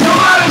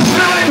 somebody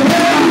standing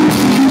here,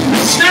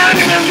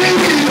 standing in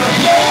need.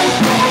 Oh,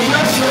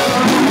 bless you.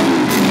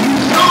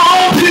 Come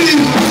on,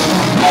 Jesus.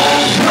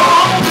 Come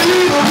on,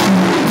 Jesus.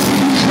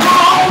 Come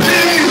on,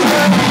 Jesus.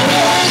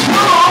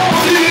 Come on,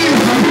 Jesus.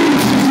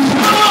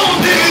 Come on,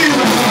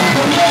 Jesus.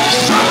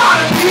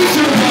 Somebody needs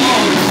you,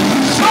 Lord.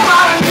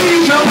 Somebody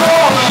needs you,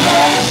 Lord.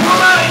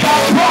 Somebody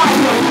got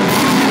problems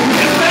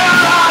in their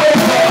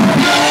life.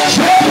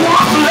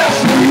 Someone bless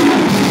me.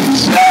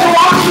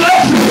 Someone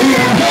bless me.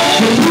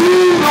 To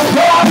move the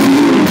water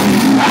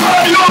out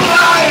of your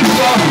life.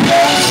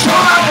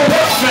 Somebody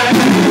help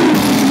me.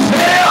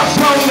 Tell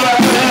somebody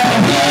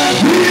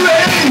he's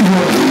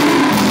able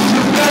to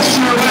bless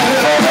you right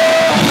now.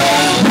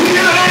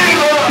 He's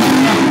able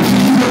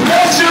to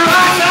bless you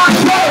right now.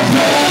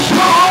 Come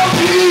on,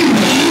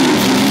 Jesus.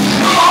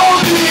 Come on,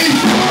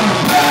 Jesus.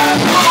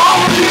 Come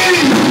on,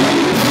 Jesus.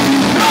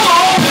 Come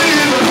on,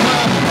 Jesus.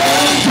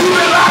 Do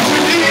it like you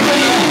did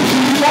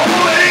for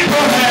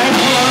Abraham.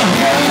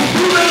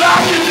 Do it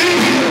like you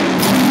did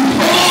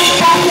for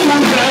Moses.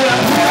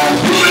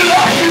 Do it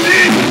like you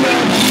did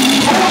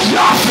for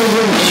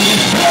Joshua.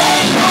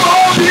 Come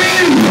on,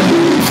 Jesus.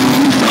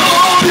 Come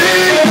on,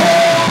 Jesus.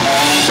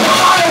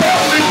 Somebody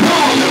help me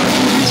come.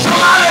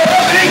 Somebody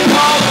help me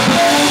come.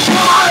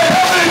 Somebody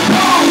help me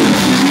come.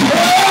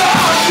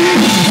 Oh,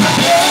 Jesus.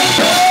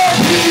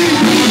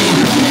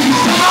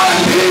 Somebody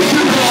needs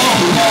you, Lord.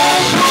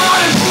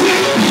 Somebody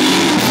sick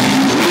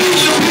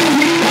needs to be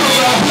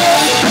healed.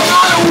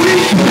 Somebody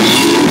weak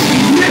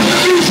needs to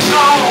be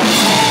strong.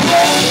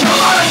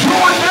 Somebody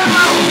going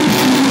down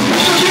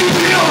needs to be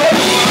healed.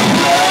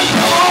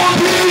 Come on,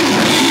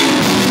 Jesus.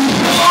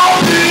 Come on,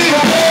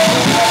 Jesus.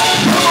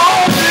 Come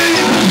on,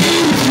 Jesus.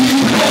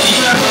 Bless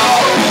that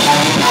Lord.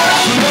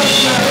 Bless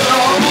that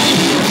Lord.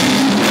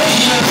 Bless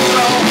that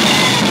Lord.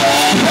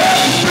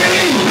 Bless me.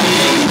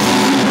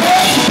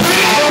 Bless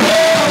me.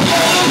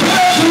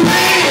 Bless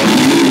me.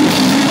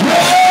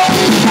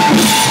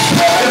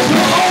 If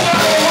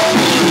nobody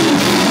wants you,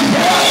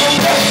 God will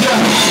bless you.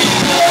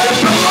 If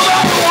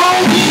nobody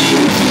wants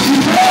you,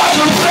 God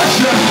will bless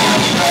you.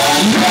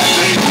 Let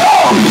me go.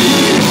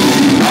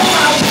 On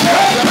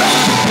myself.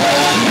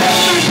 Let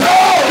me go.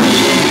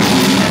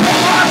 On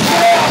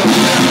myself.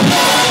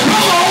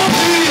 Come on,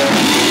 Jesus.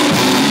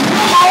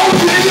 Come on,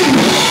 Jesus.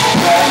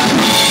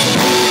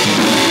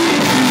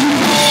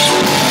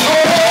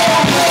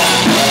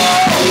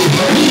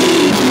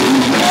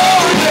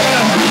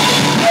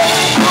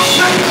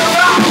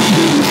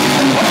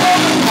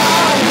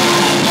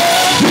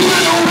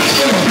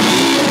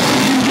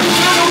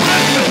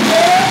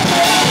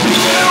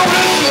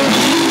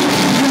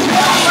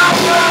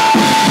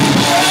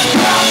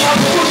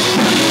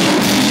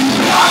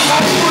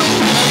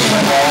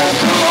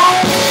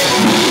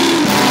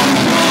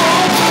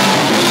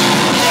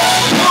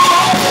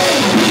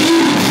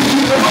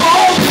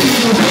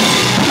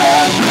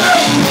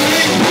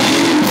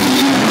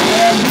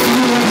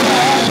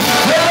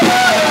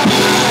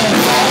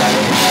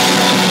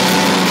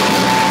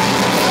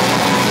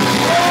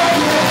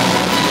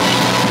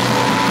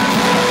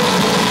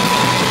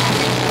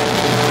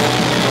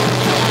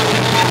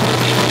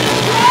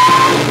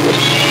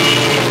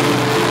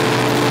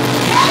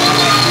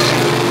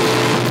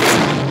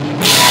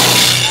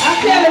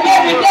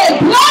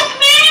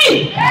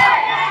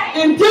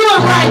 And do it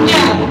right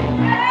now.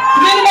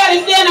 Is anybody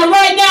standing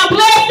right now?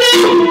 Bless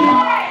him.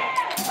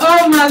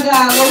 Oh my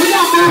God. Well, we're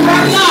going to move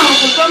right along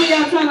because some of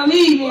y'all trying to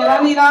leave me and I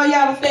need all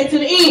y'all to stay to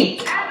the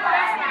end.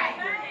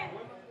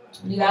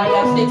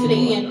 Want to stay to the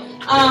end.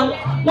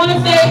 Want to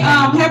say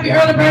happy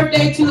early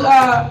birthday to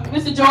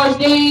Mr. George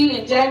Dean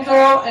and James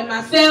Earl and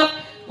myself.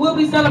 We'll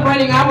be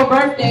celebrating our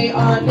birthday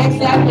on next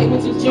Saturday,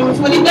 which is June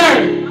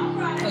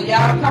 23rd. So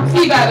y'all come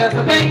see about us,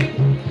 okay?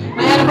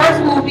 My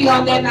anniversary will be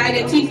on that night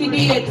at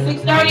TCD at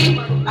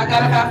 6:30. I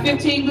got about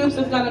 15 groups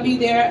that's going to be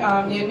there.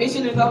 The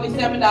admission is only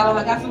 $7.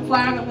 I got some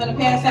flyers I'm going to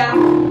pass out.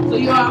 So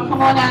you all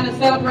come on down and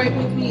celebrate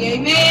with me.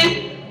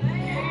 Amen.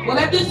 Well,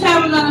 at this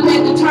time, we're going to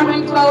let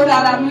Determined close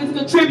out our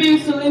musical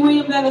tributes to Lee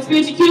Williams and the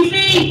Spiritual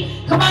QC.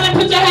 Come on and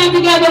put your hands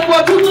together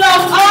for to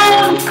close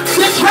on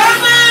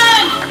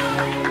Determined.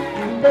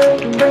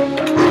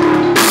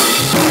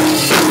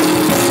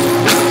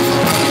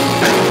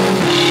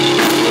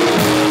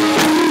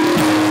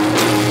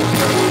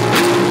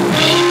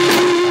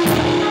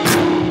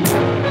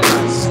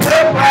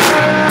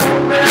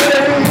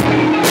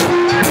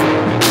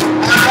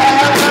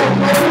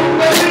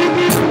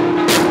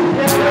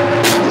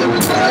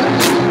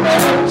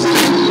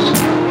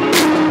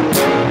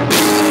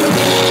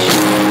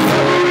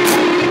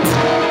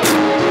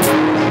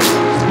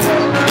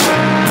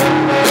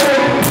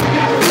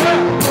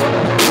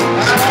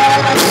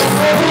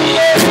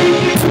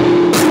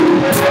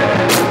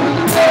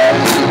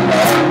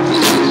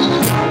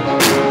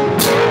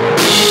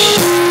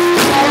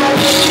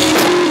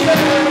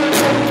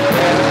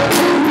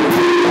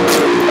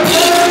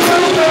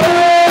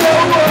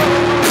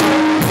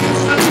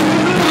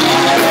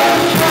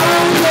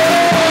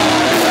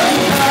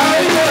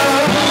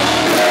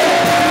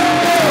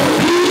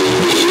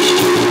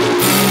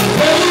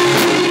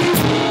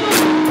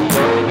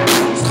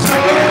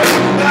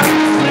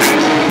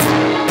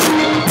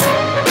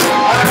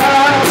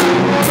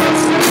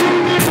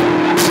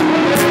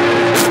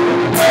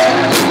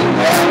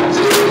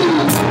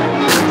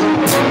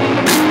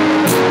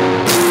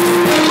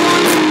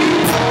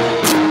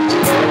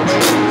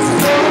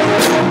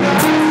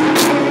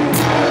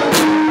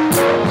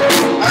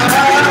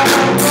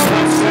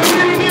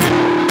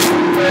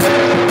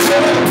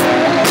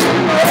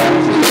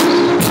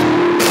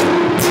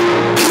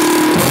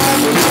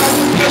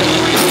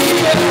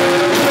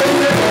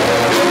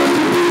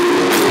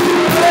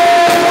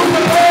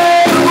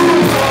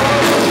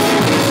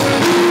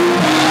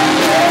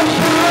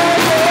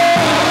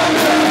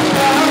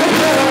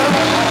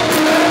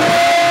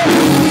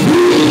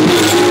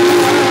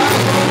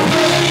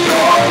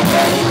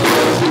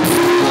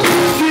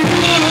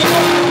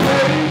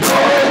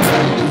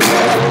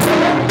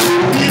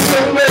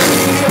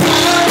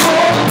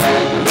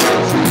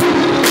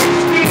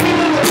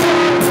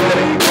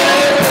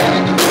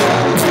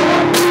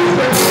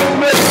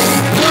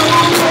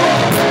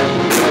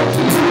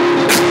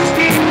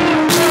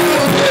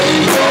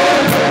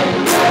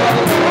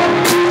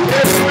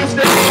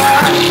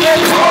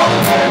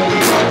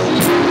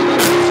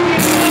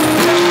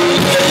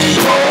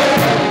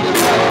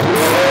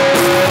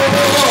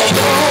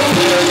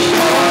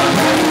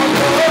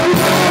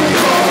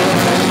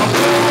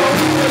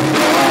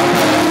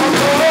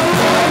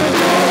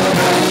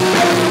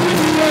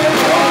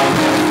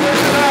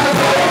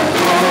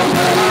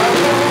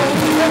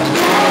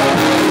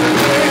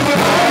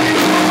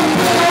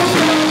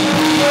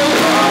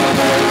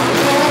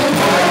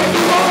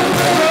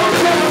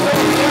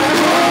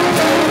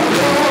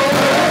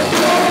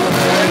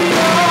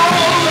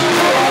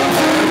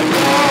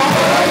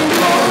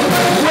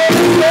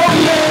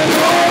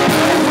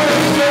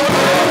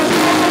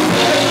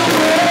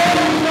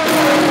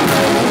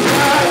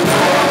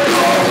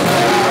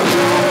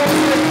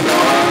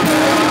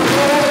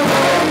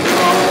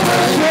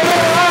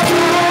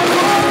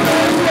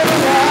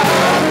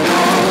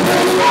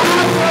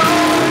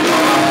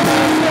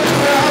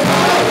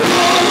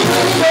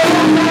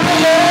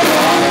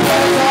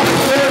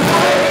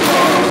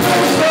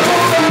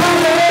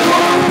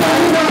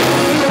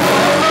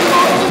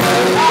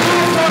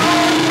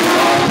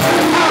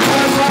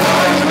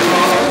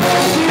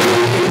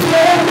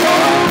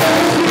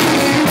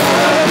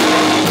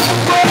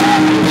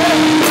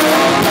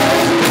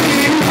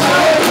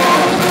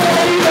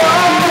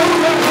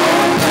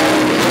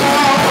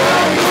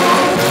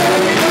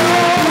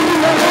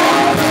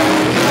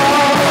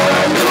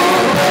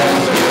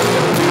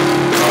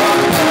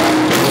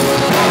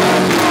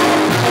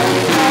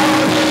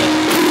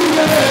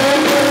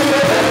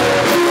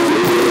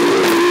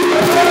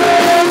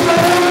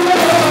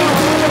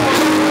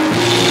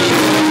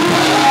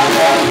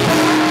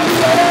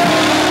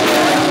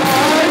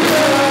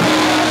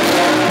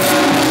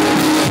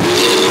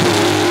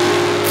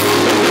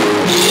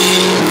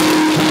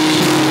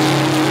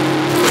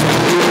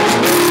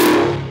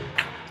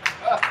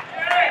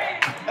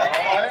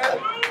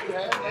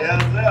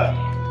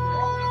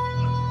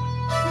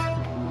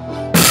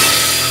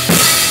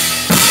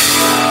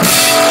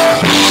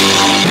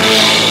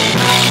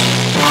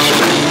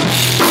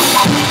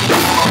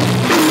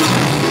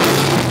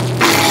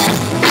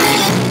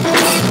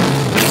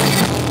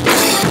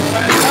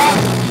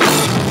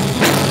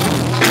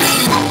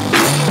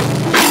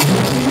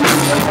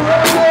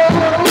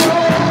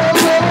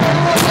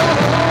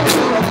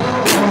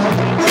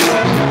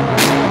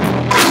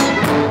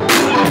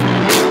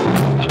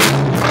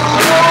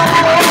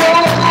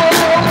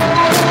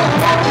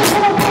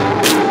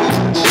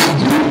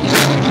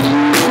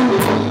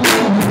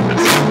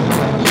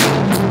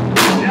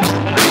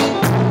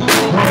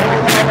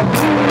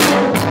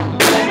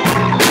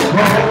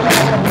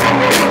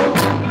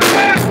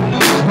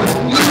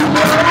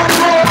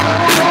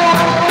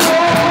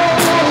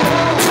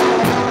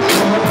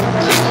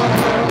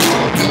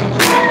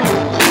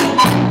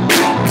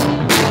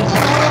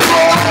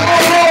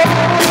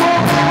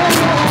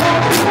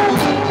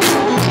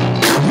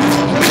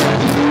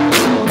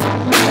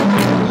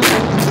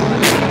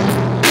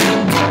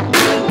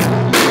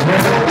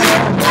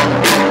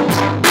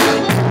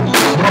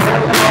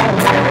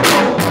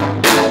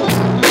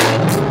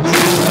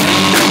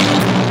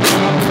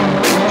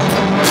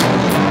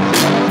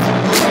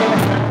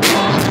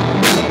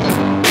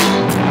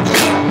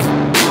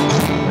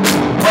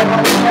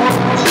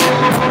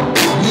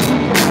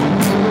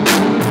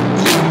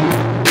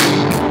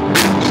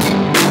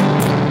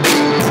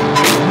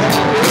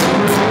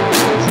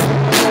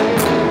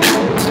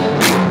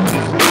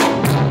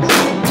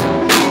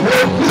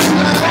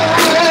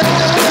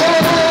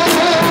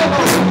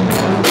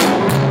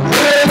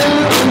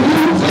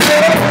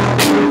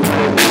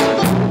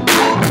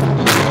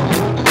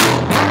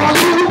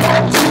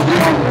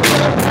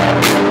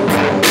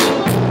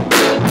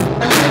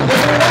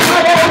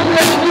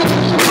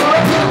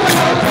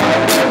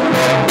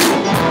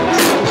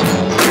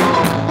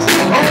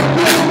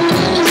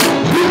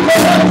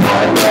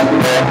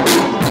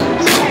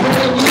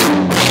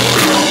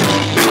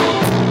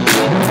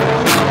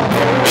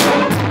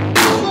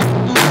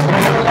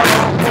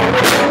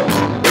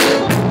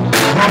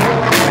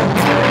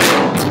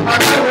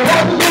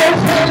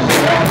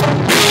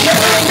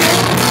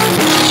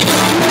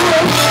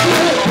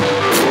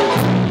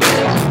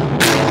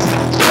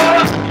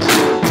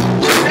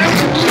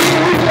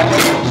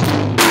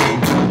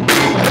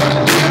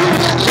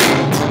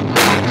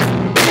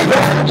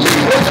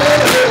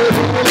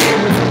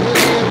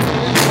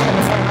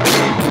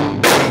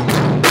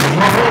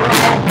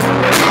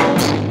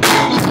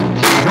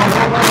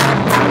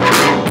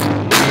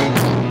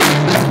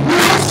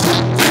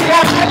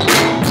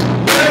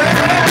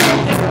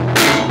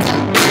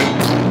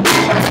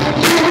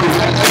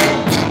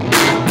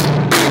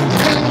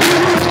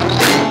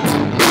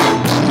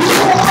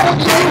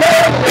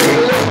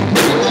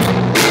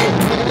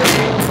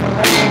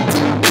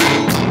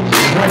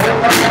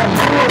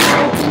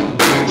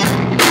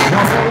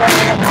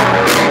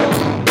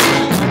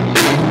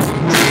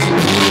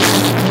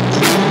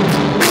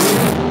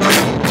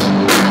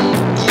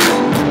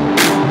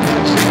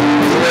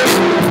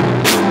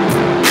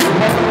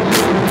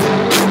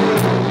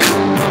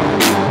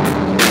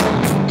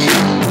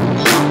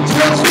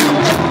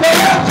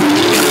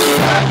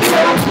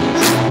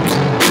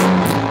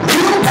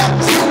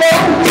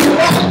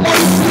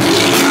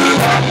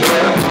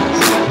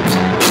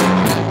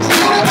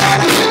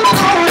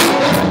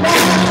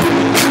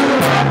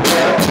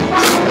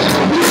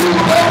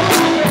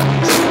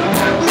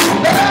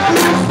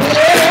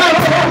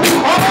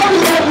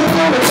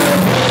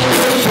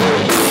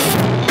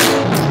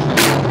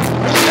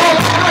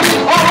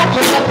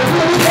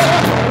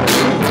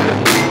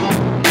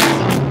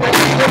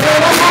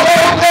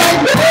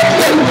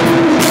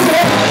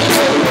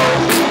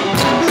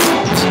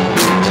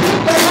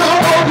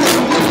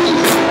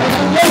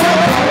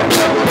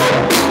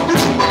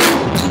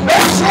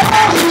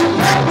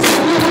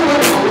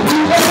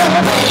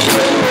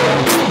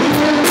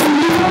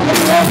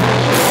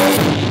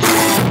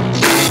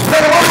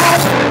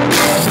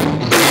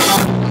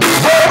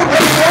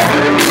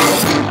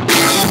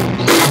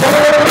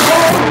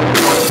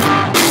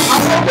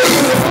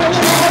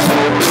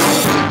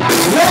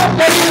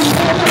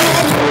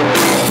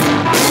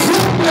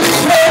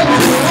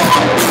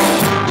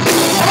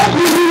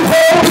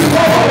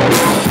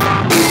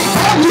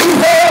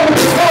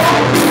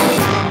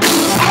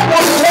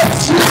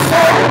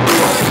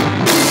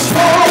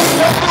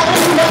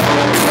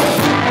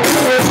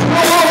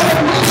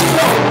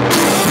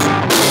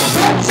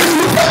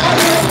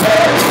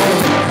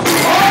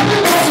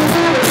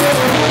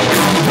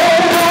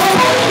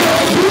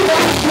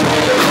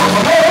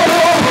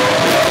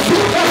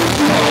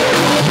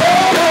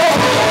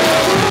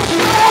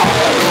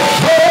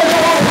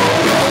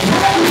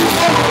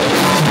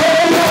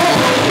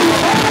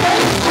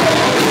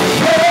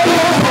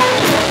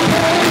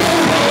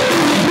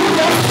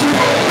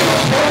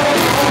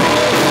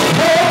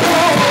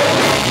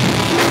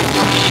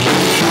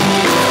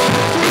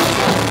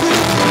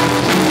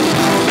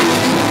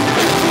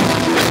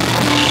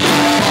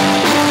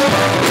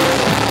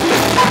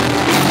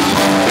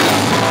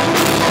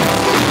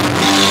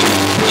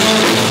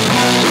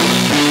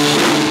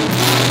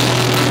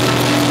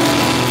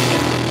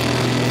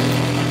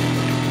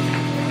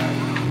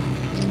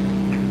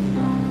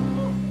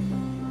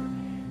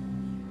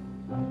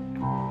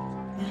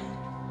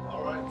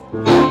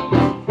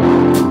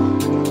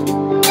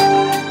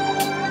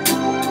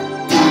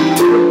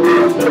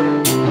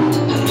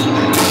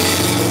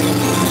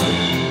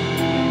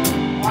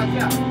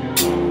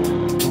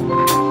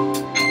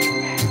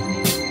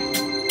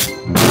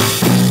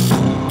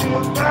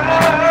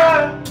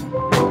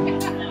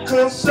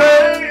 Could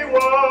say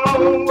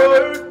one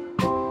word,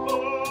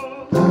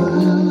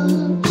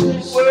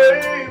 just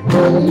wave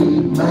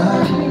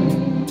my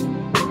hand.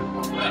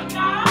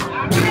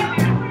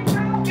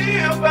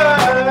 If I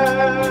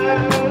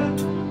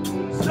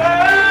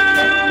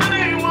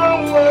say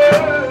one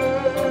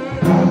word,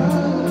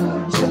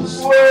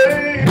 just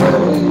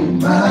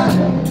wave my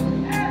hand.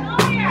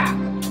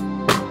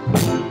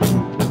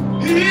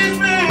 He's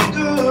been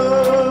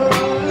good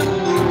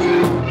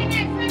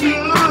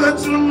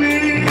to me.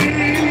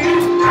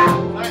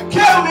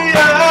 Kept me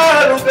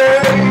out of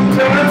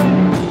danger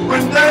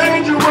when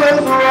danger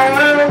was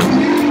around.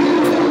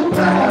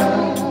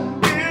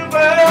 If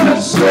I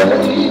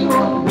say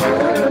one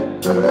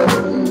word,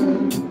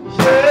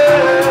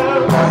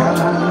 yeah,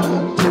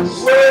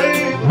 just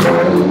wave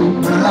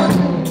my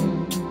hand.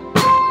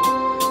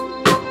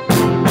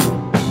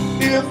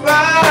 If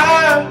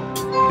I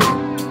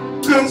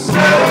could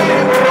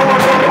say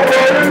one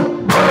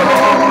word,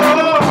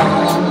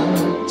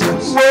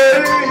 just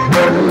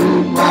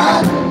wave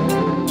my hand.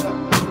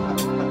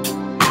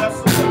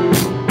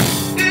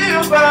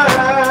 If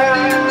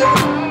I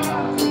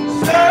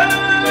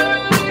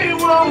say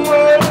one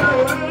word,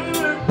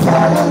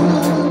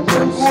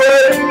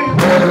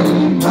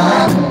 wave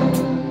my hand.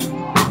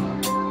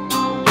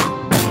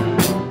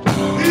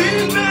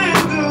 He's been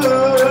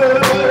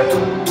good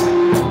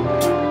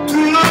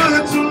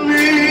to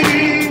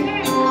me.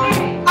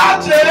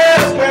 I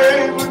just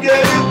can't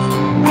forget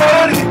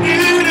what he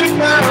did in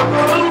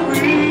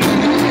Calvary.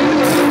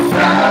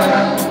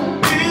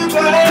 If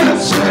I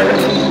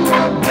say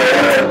one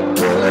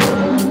word,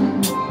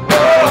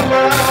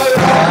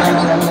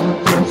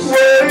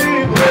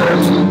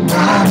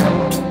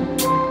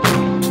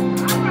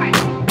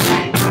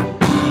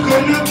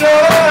 could you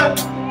done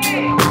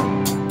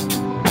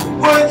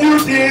what you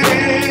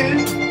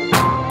did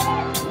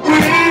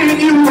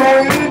when you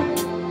went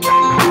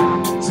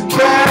to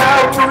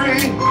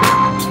Calvary?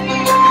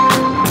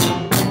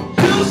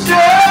 You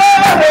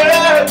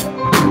shed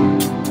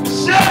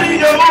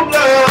your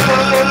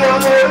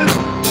blood.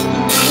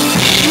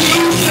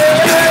 You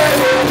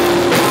shed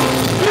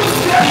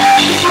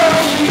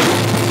from me.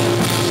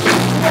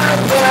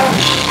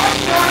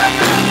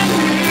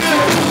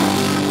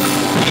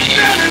 I'm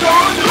standing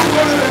on your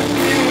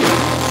word.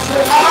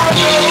 I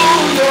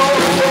know your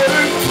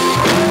word.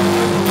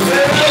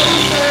 Never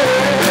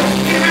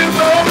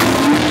give up.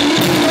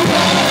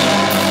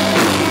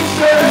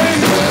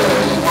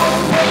 Say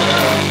one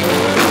word.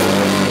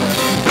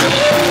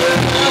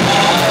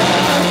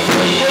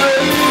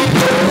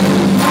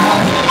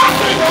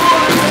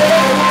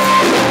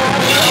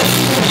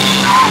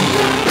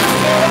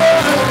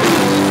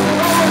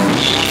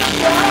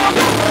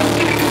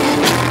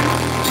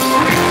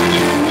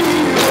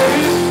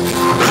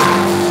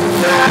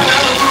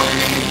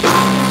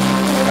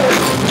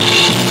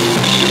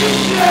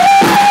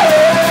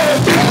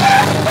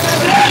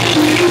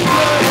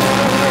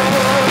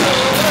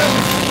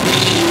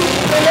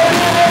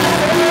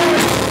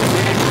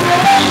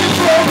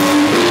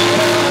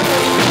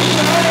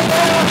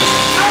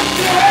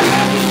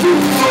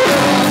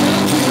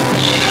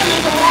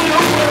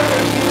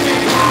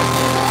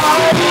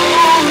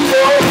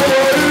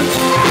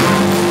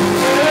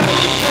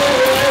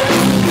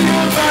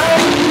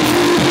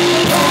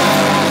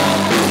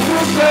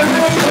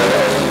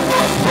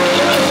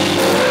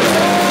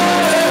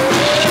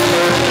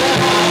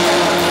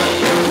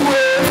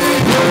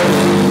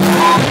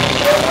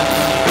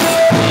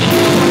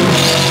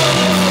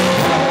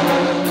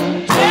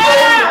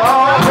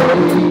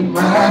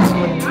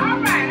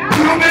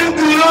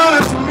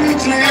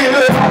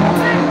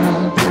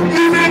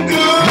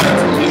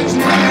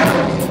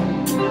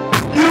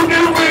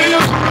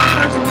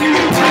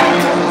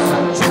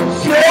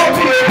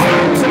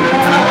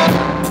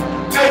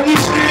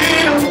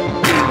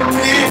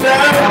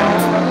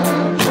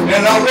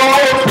 And I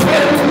roll the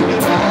pain.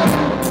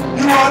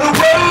 You are the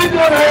way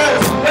that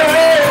has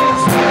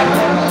legs.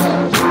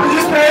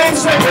 You can't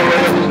say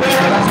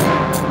that.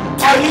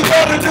 All you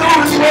gotta do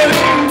is wait.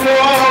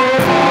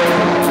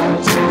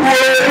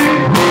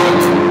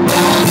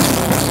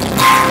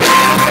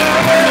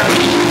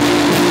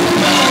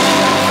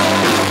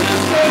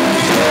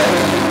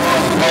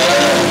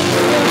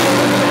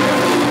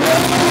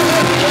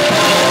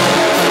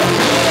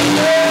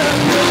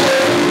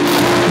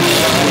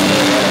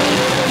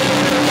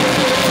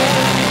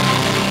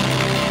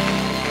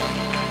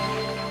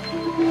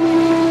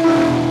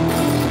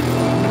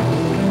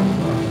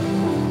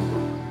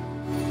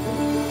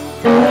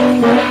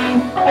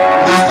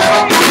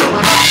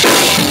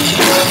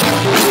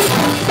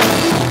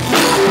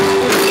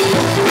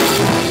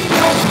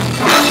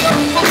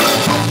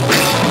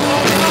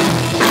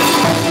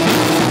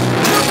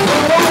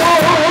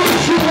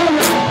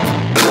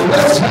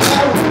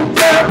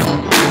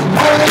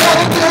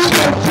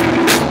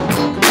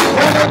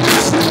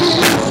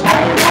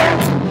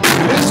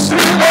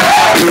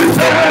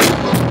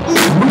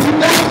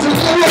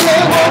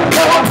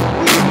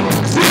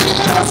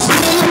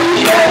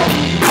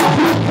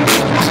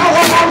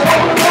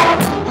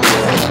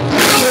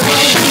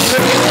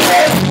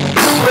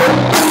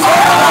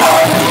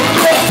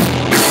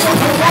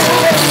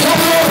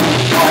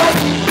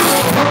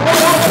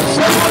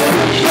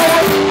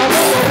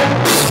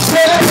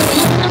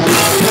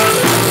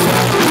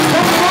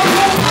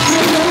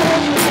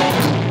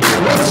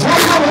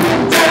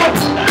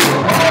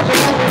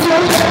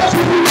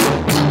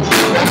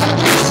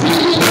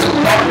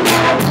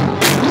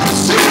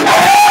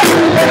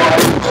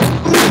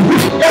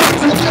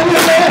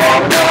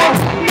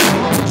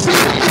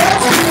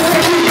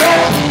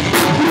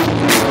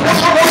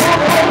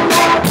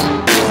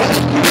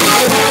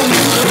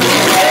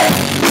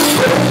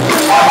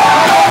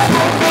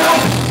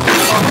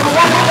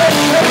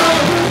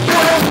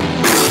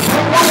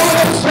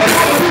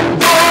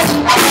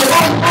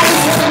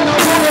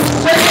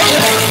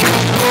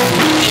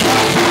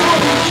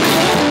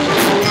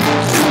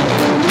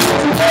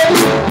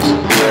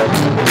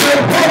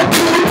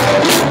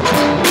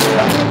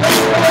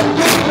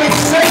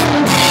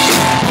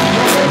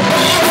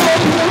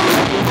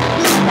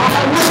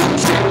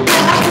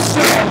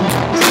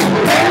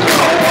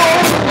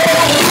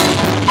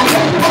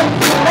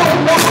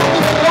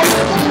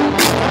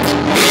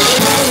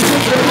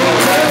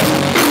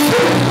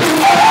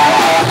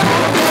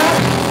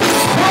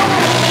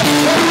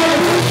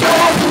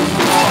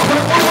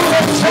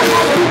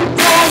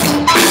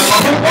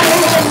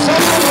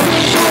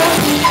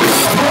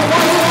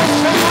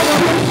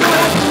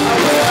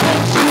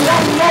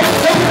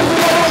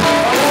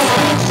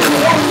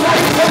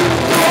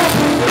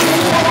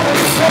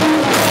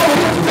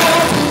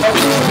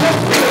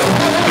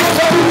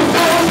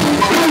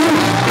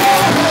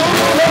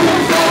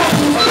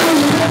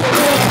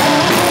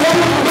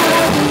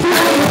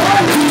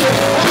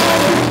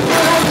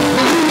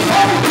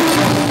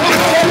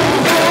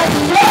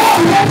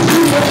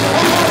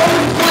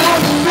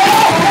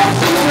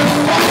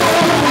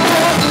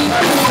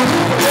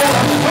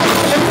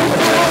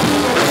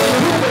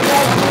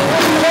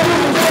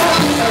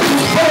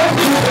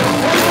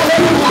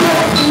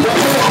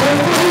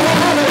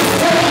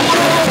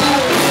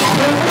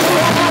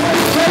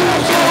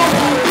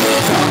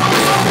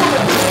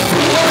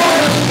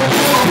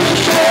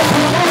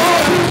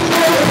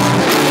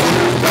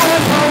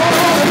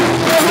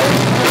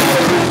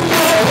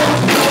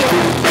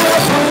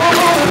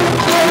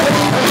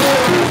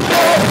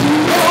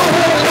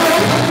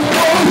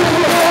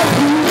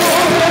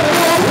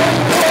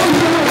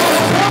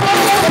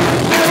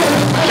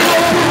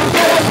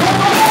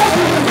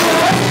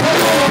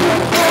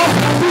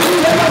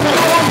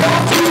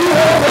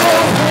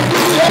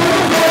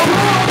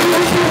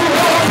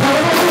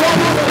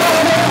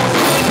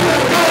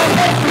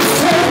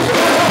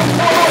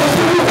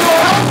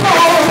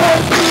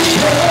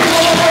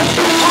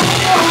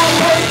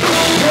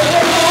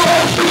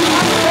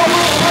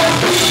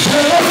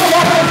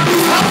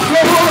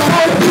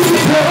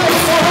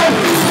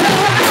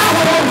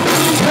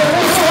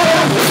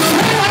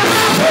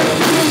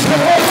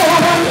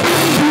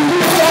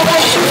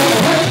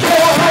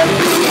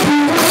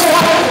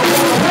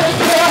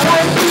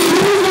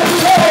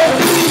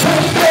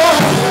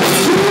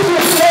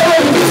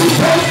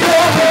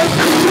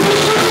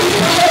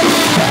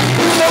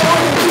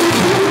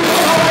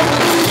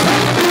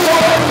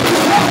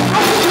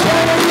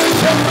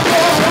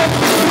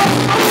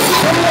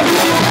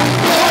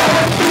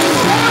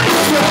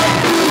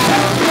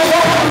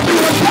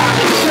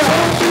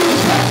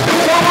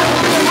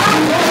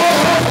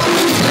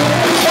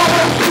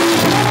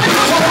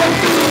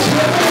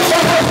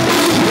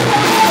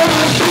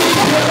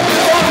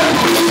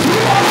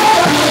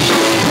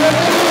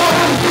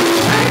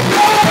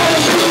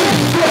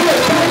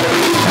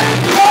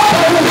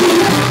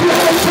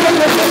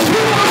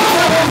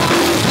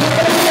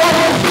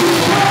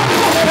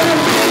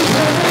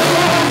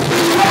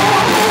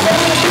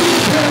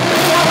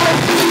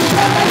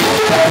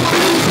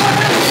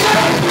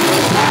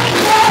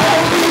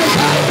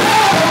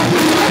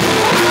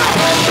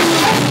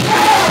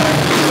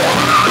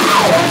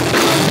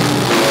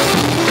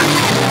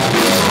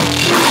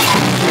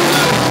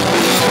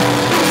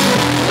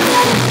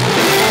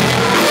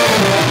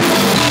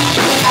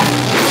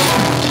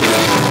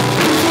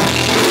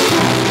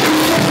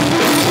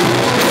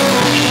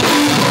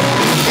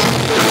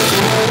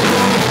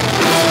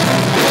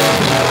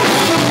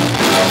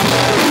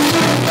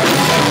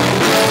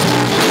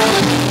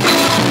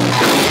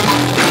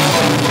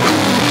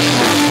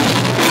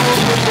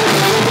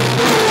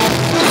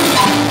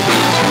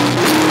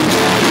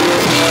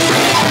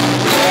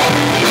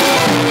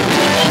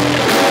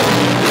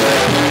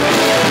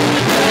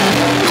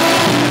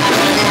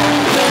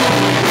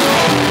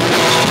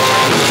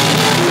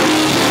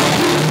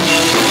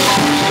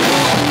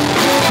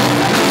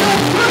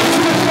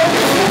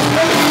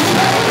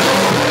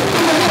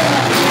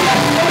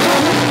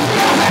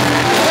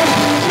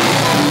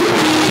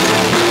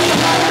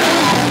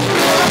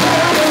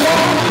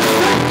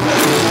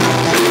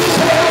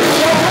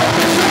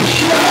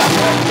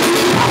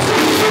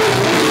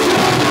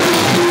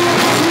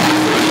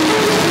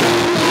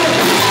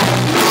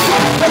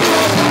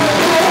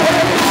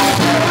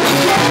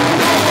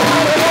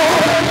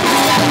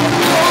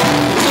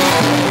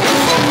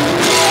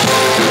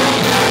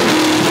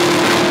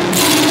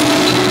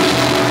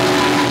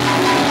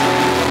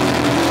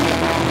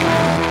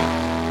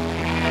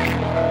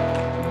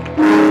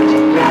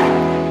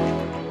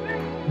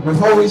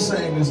 Before we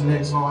sing this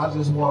next song, I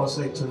just want to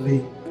say to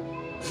Lee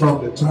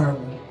from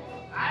Determined,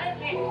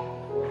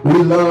 we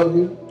love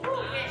you.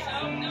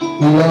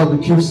 We love the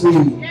QC,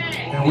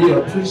 and we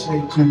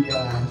appreciate you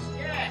guys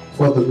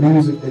for the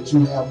music that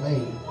you have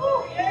made.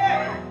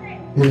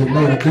 It has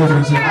made a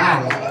difference in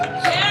our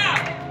lives.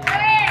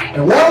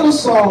 And one of the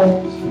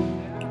songs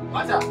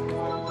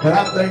that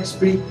I think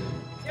speak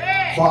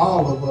for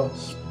all of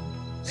us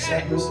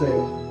simply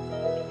says,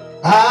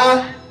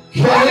 I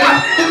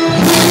can't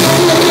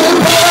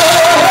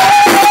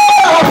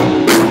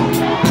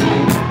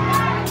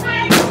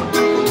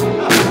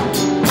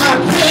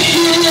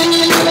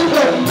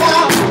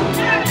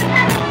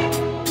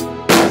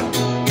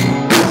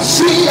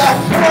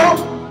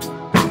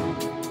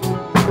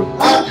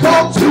I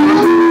come too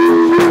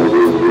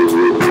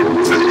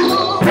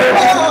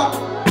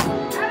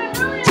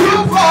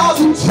far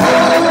to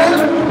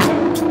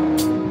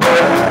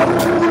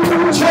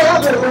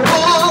turn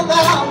around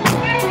now.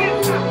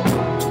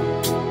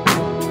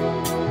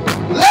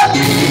 Let me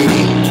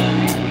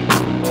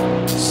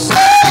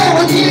say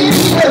again,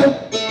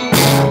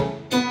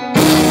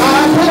 I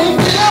can't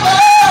give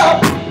up.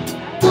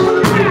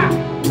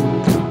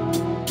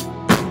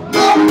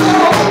 No,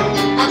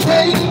 I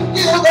can't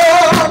give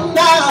up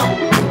now.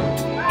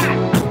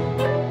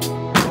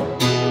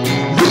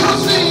 You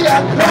see, I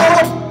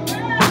come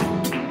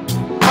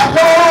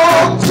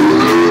too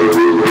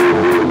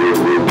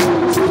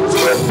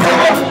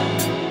far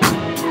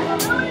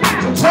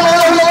to turn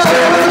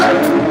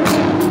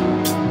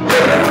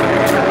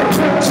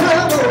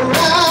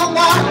around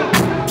now.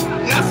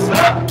 Yes,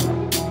 sir.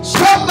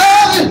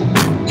 Somebody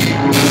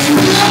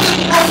really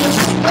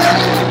understand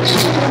me.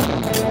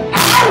 I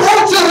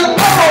want you to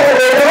know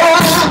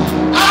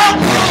I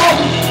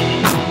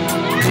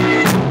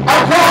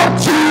come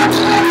to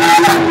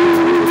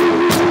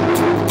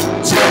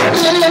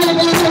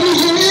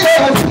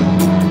years.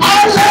 I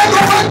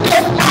never went to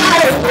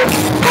fight.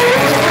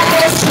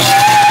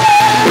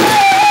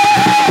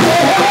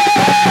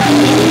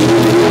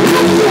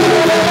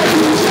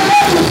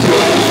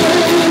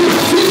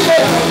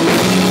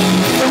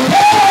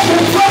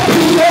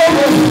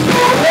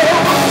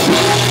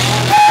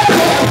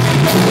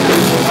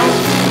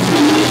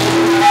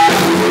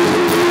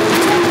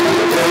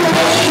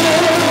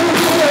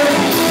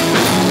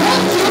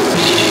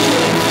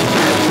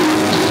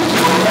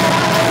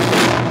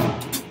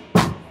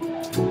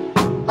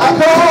 I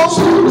go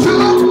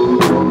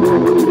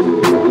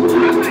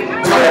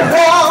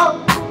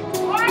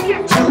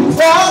too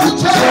far to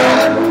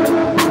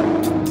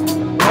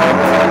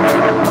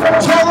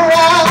turn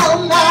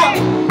around now.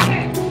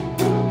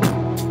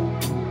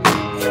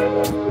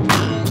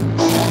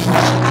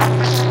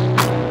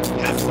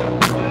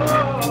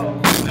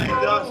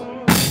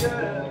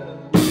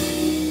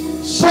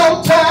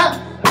 Sometimes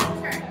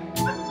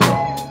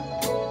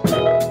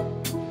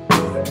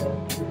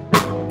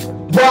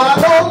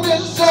while on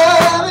this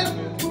journey,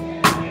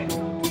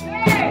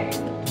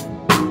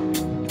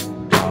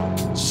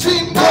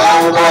 see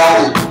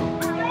nobody.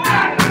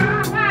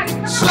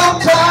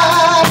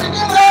 Sometimes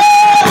you know,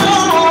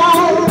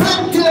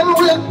 reckon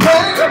with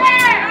pain.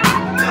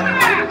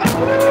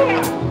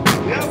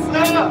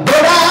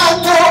 But I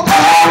know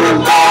all of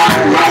my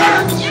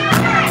words,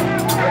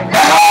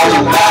 all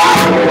of my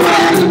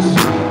words,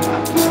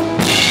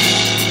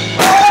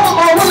 all of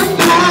my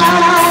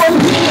down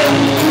here.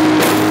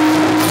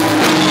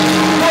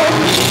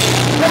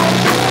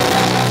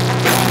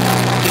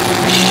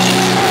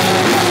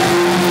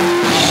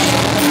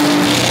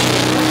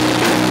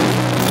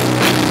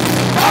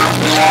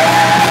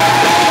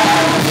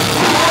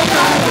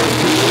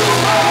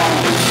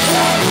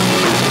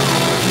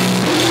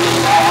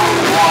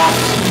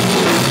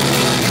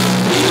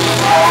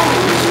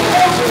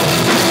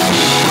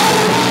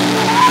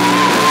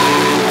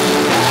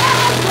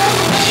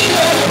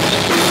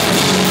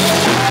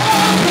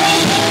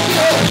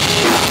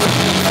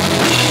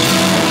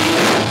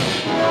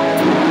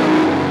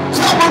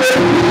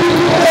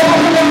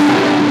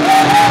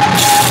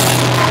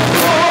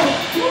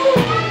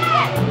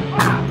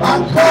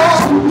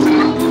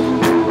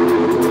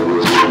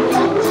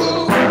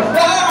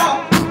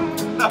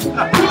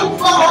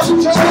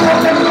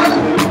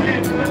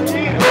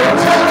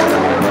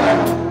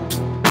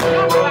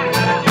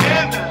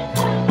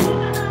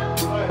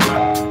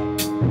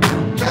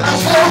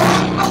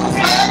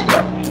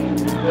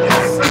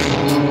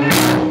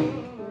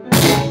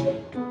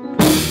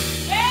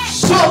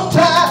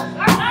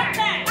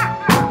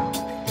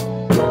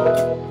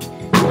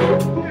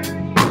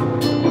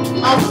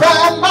 I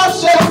find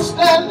myself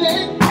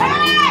standing.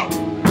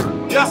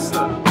 Yes,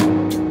 sir.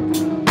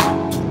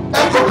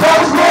 At the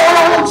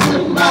crossroads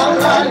in my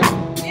life.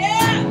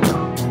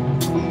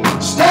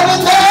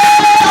 Standing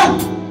there,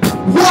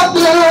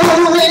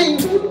 wondering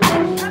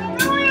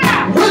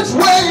which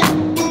way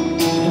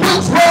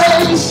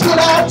should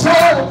I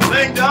turn?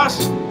 Thank gosh.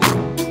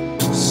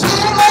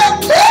 Seems like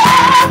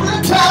every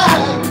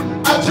time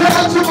I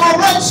turn to my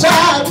right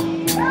side,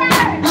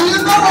 you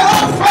know what I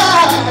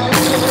find?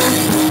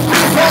 I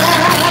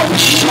find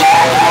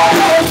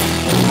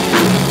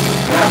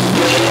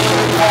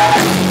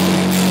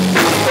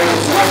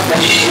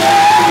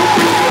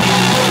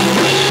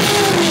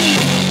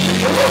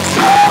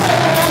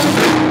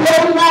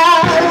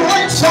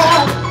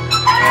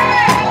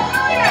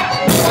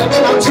And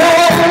then I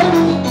turn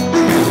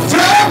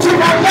to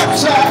my left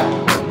side.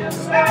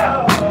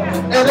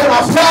 And then I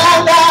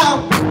found out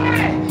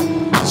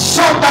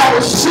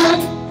somebody sick,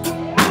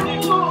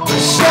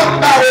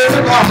 somebody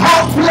in the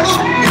hospital,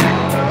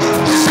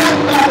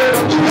 somebody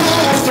that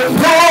has to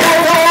go.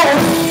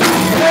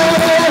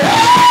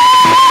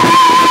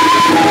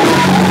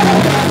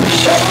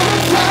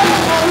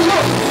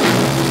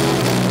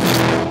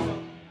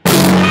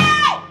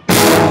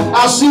 I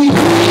see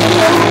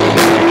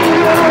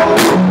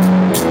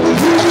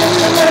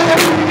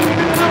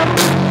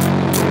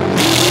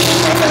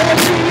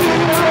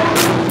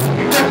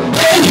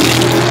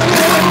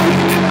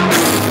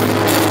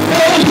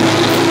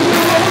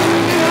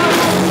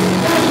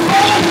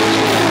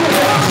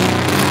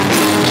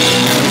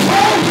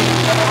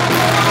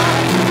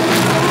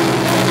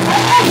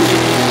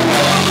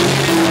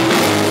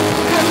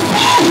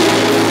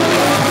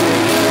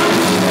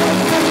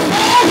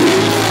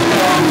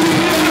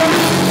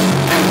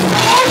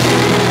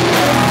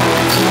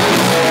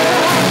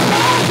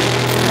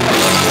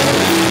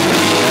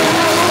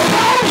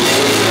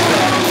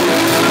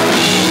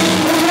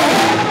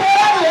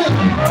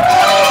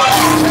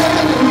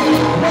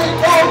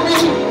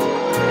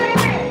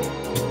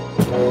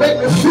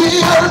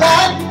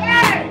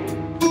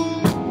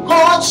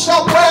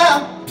somewhere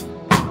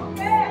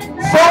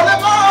for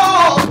them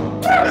all.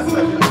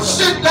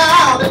 Sit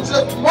down and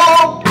just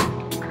walk.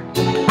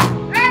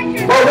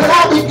 But when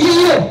I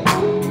begin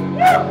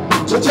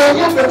to take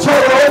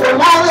inventory over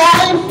my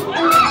life,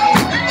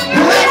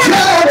 when I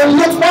turn and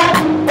look back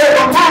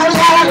over my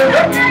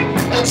life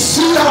and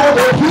see all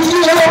the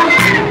hills,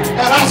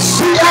 and I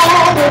see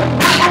all the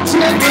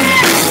mountains,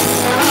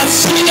 and I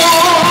see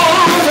all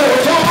the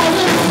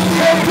valleys,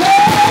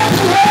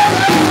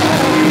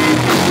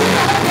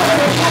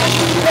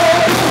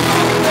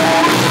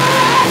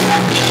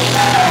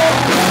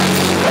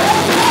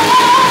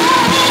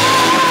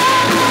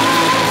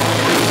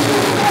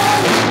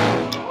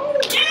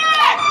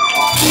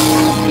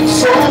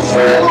 so I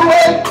feel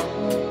away.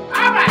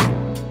 All right.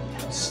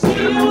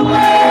 Still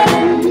away.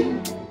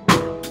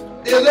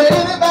 Is there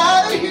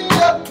anybody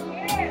here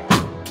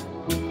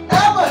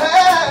ever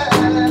had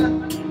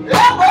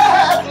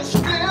to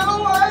steal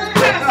away?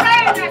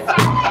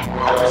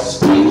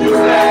 Steal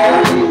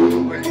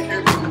away.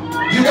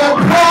 You got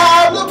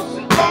problems.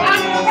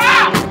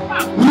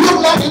 Look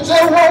like it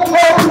just won't go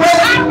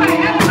away.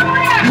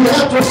 You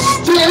have to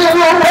steal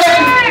away.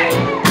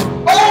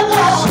 Oh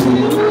Lord.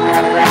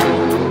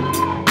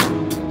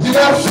 You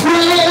got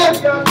friends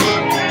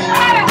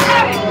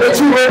that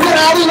you were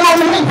without your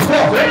link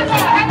for.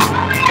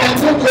 And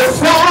then you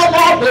find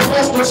out they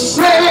must have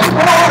said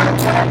more.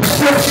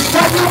 So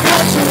stop your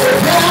back to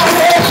the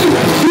highway.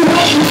 You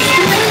have to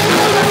steal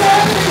away.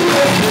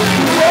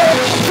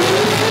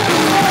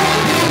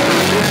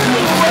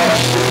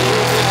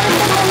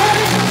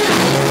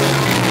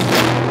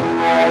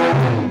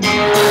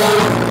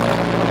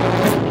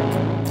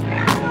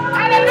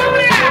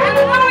 Hallelujah!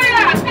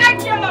 Thank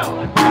you,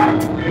 Lord.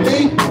 Me,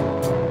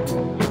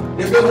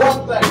 if there's one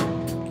thing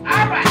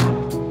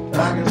that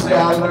I can say I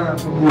learned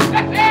from you,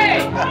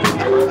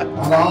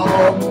 out of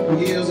all the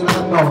years that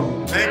I've known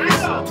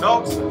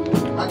you,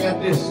 I got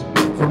this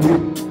from you.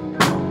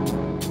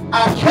 I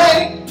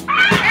can't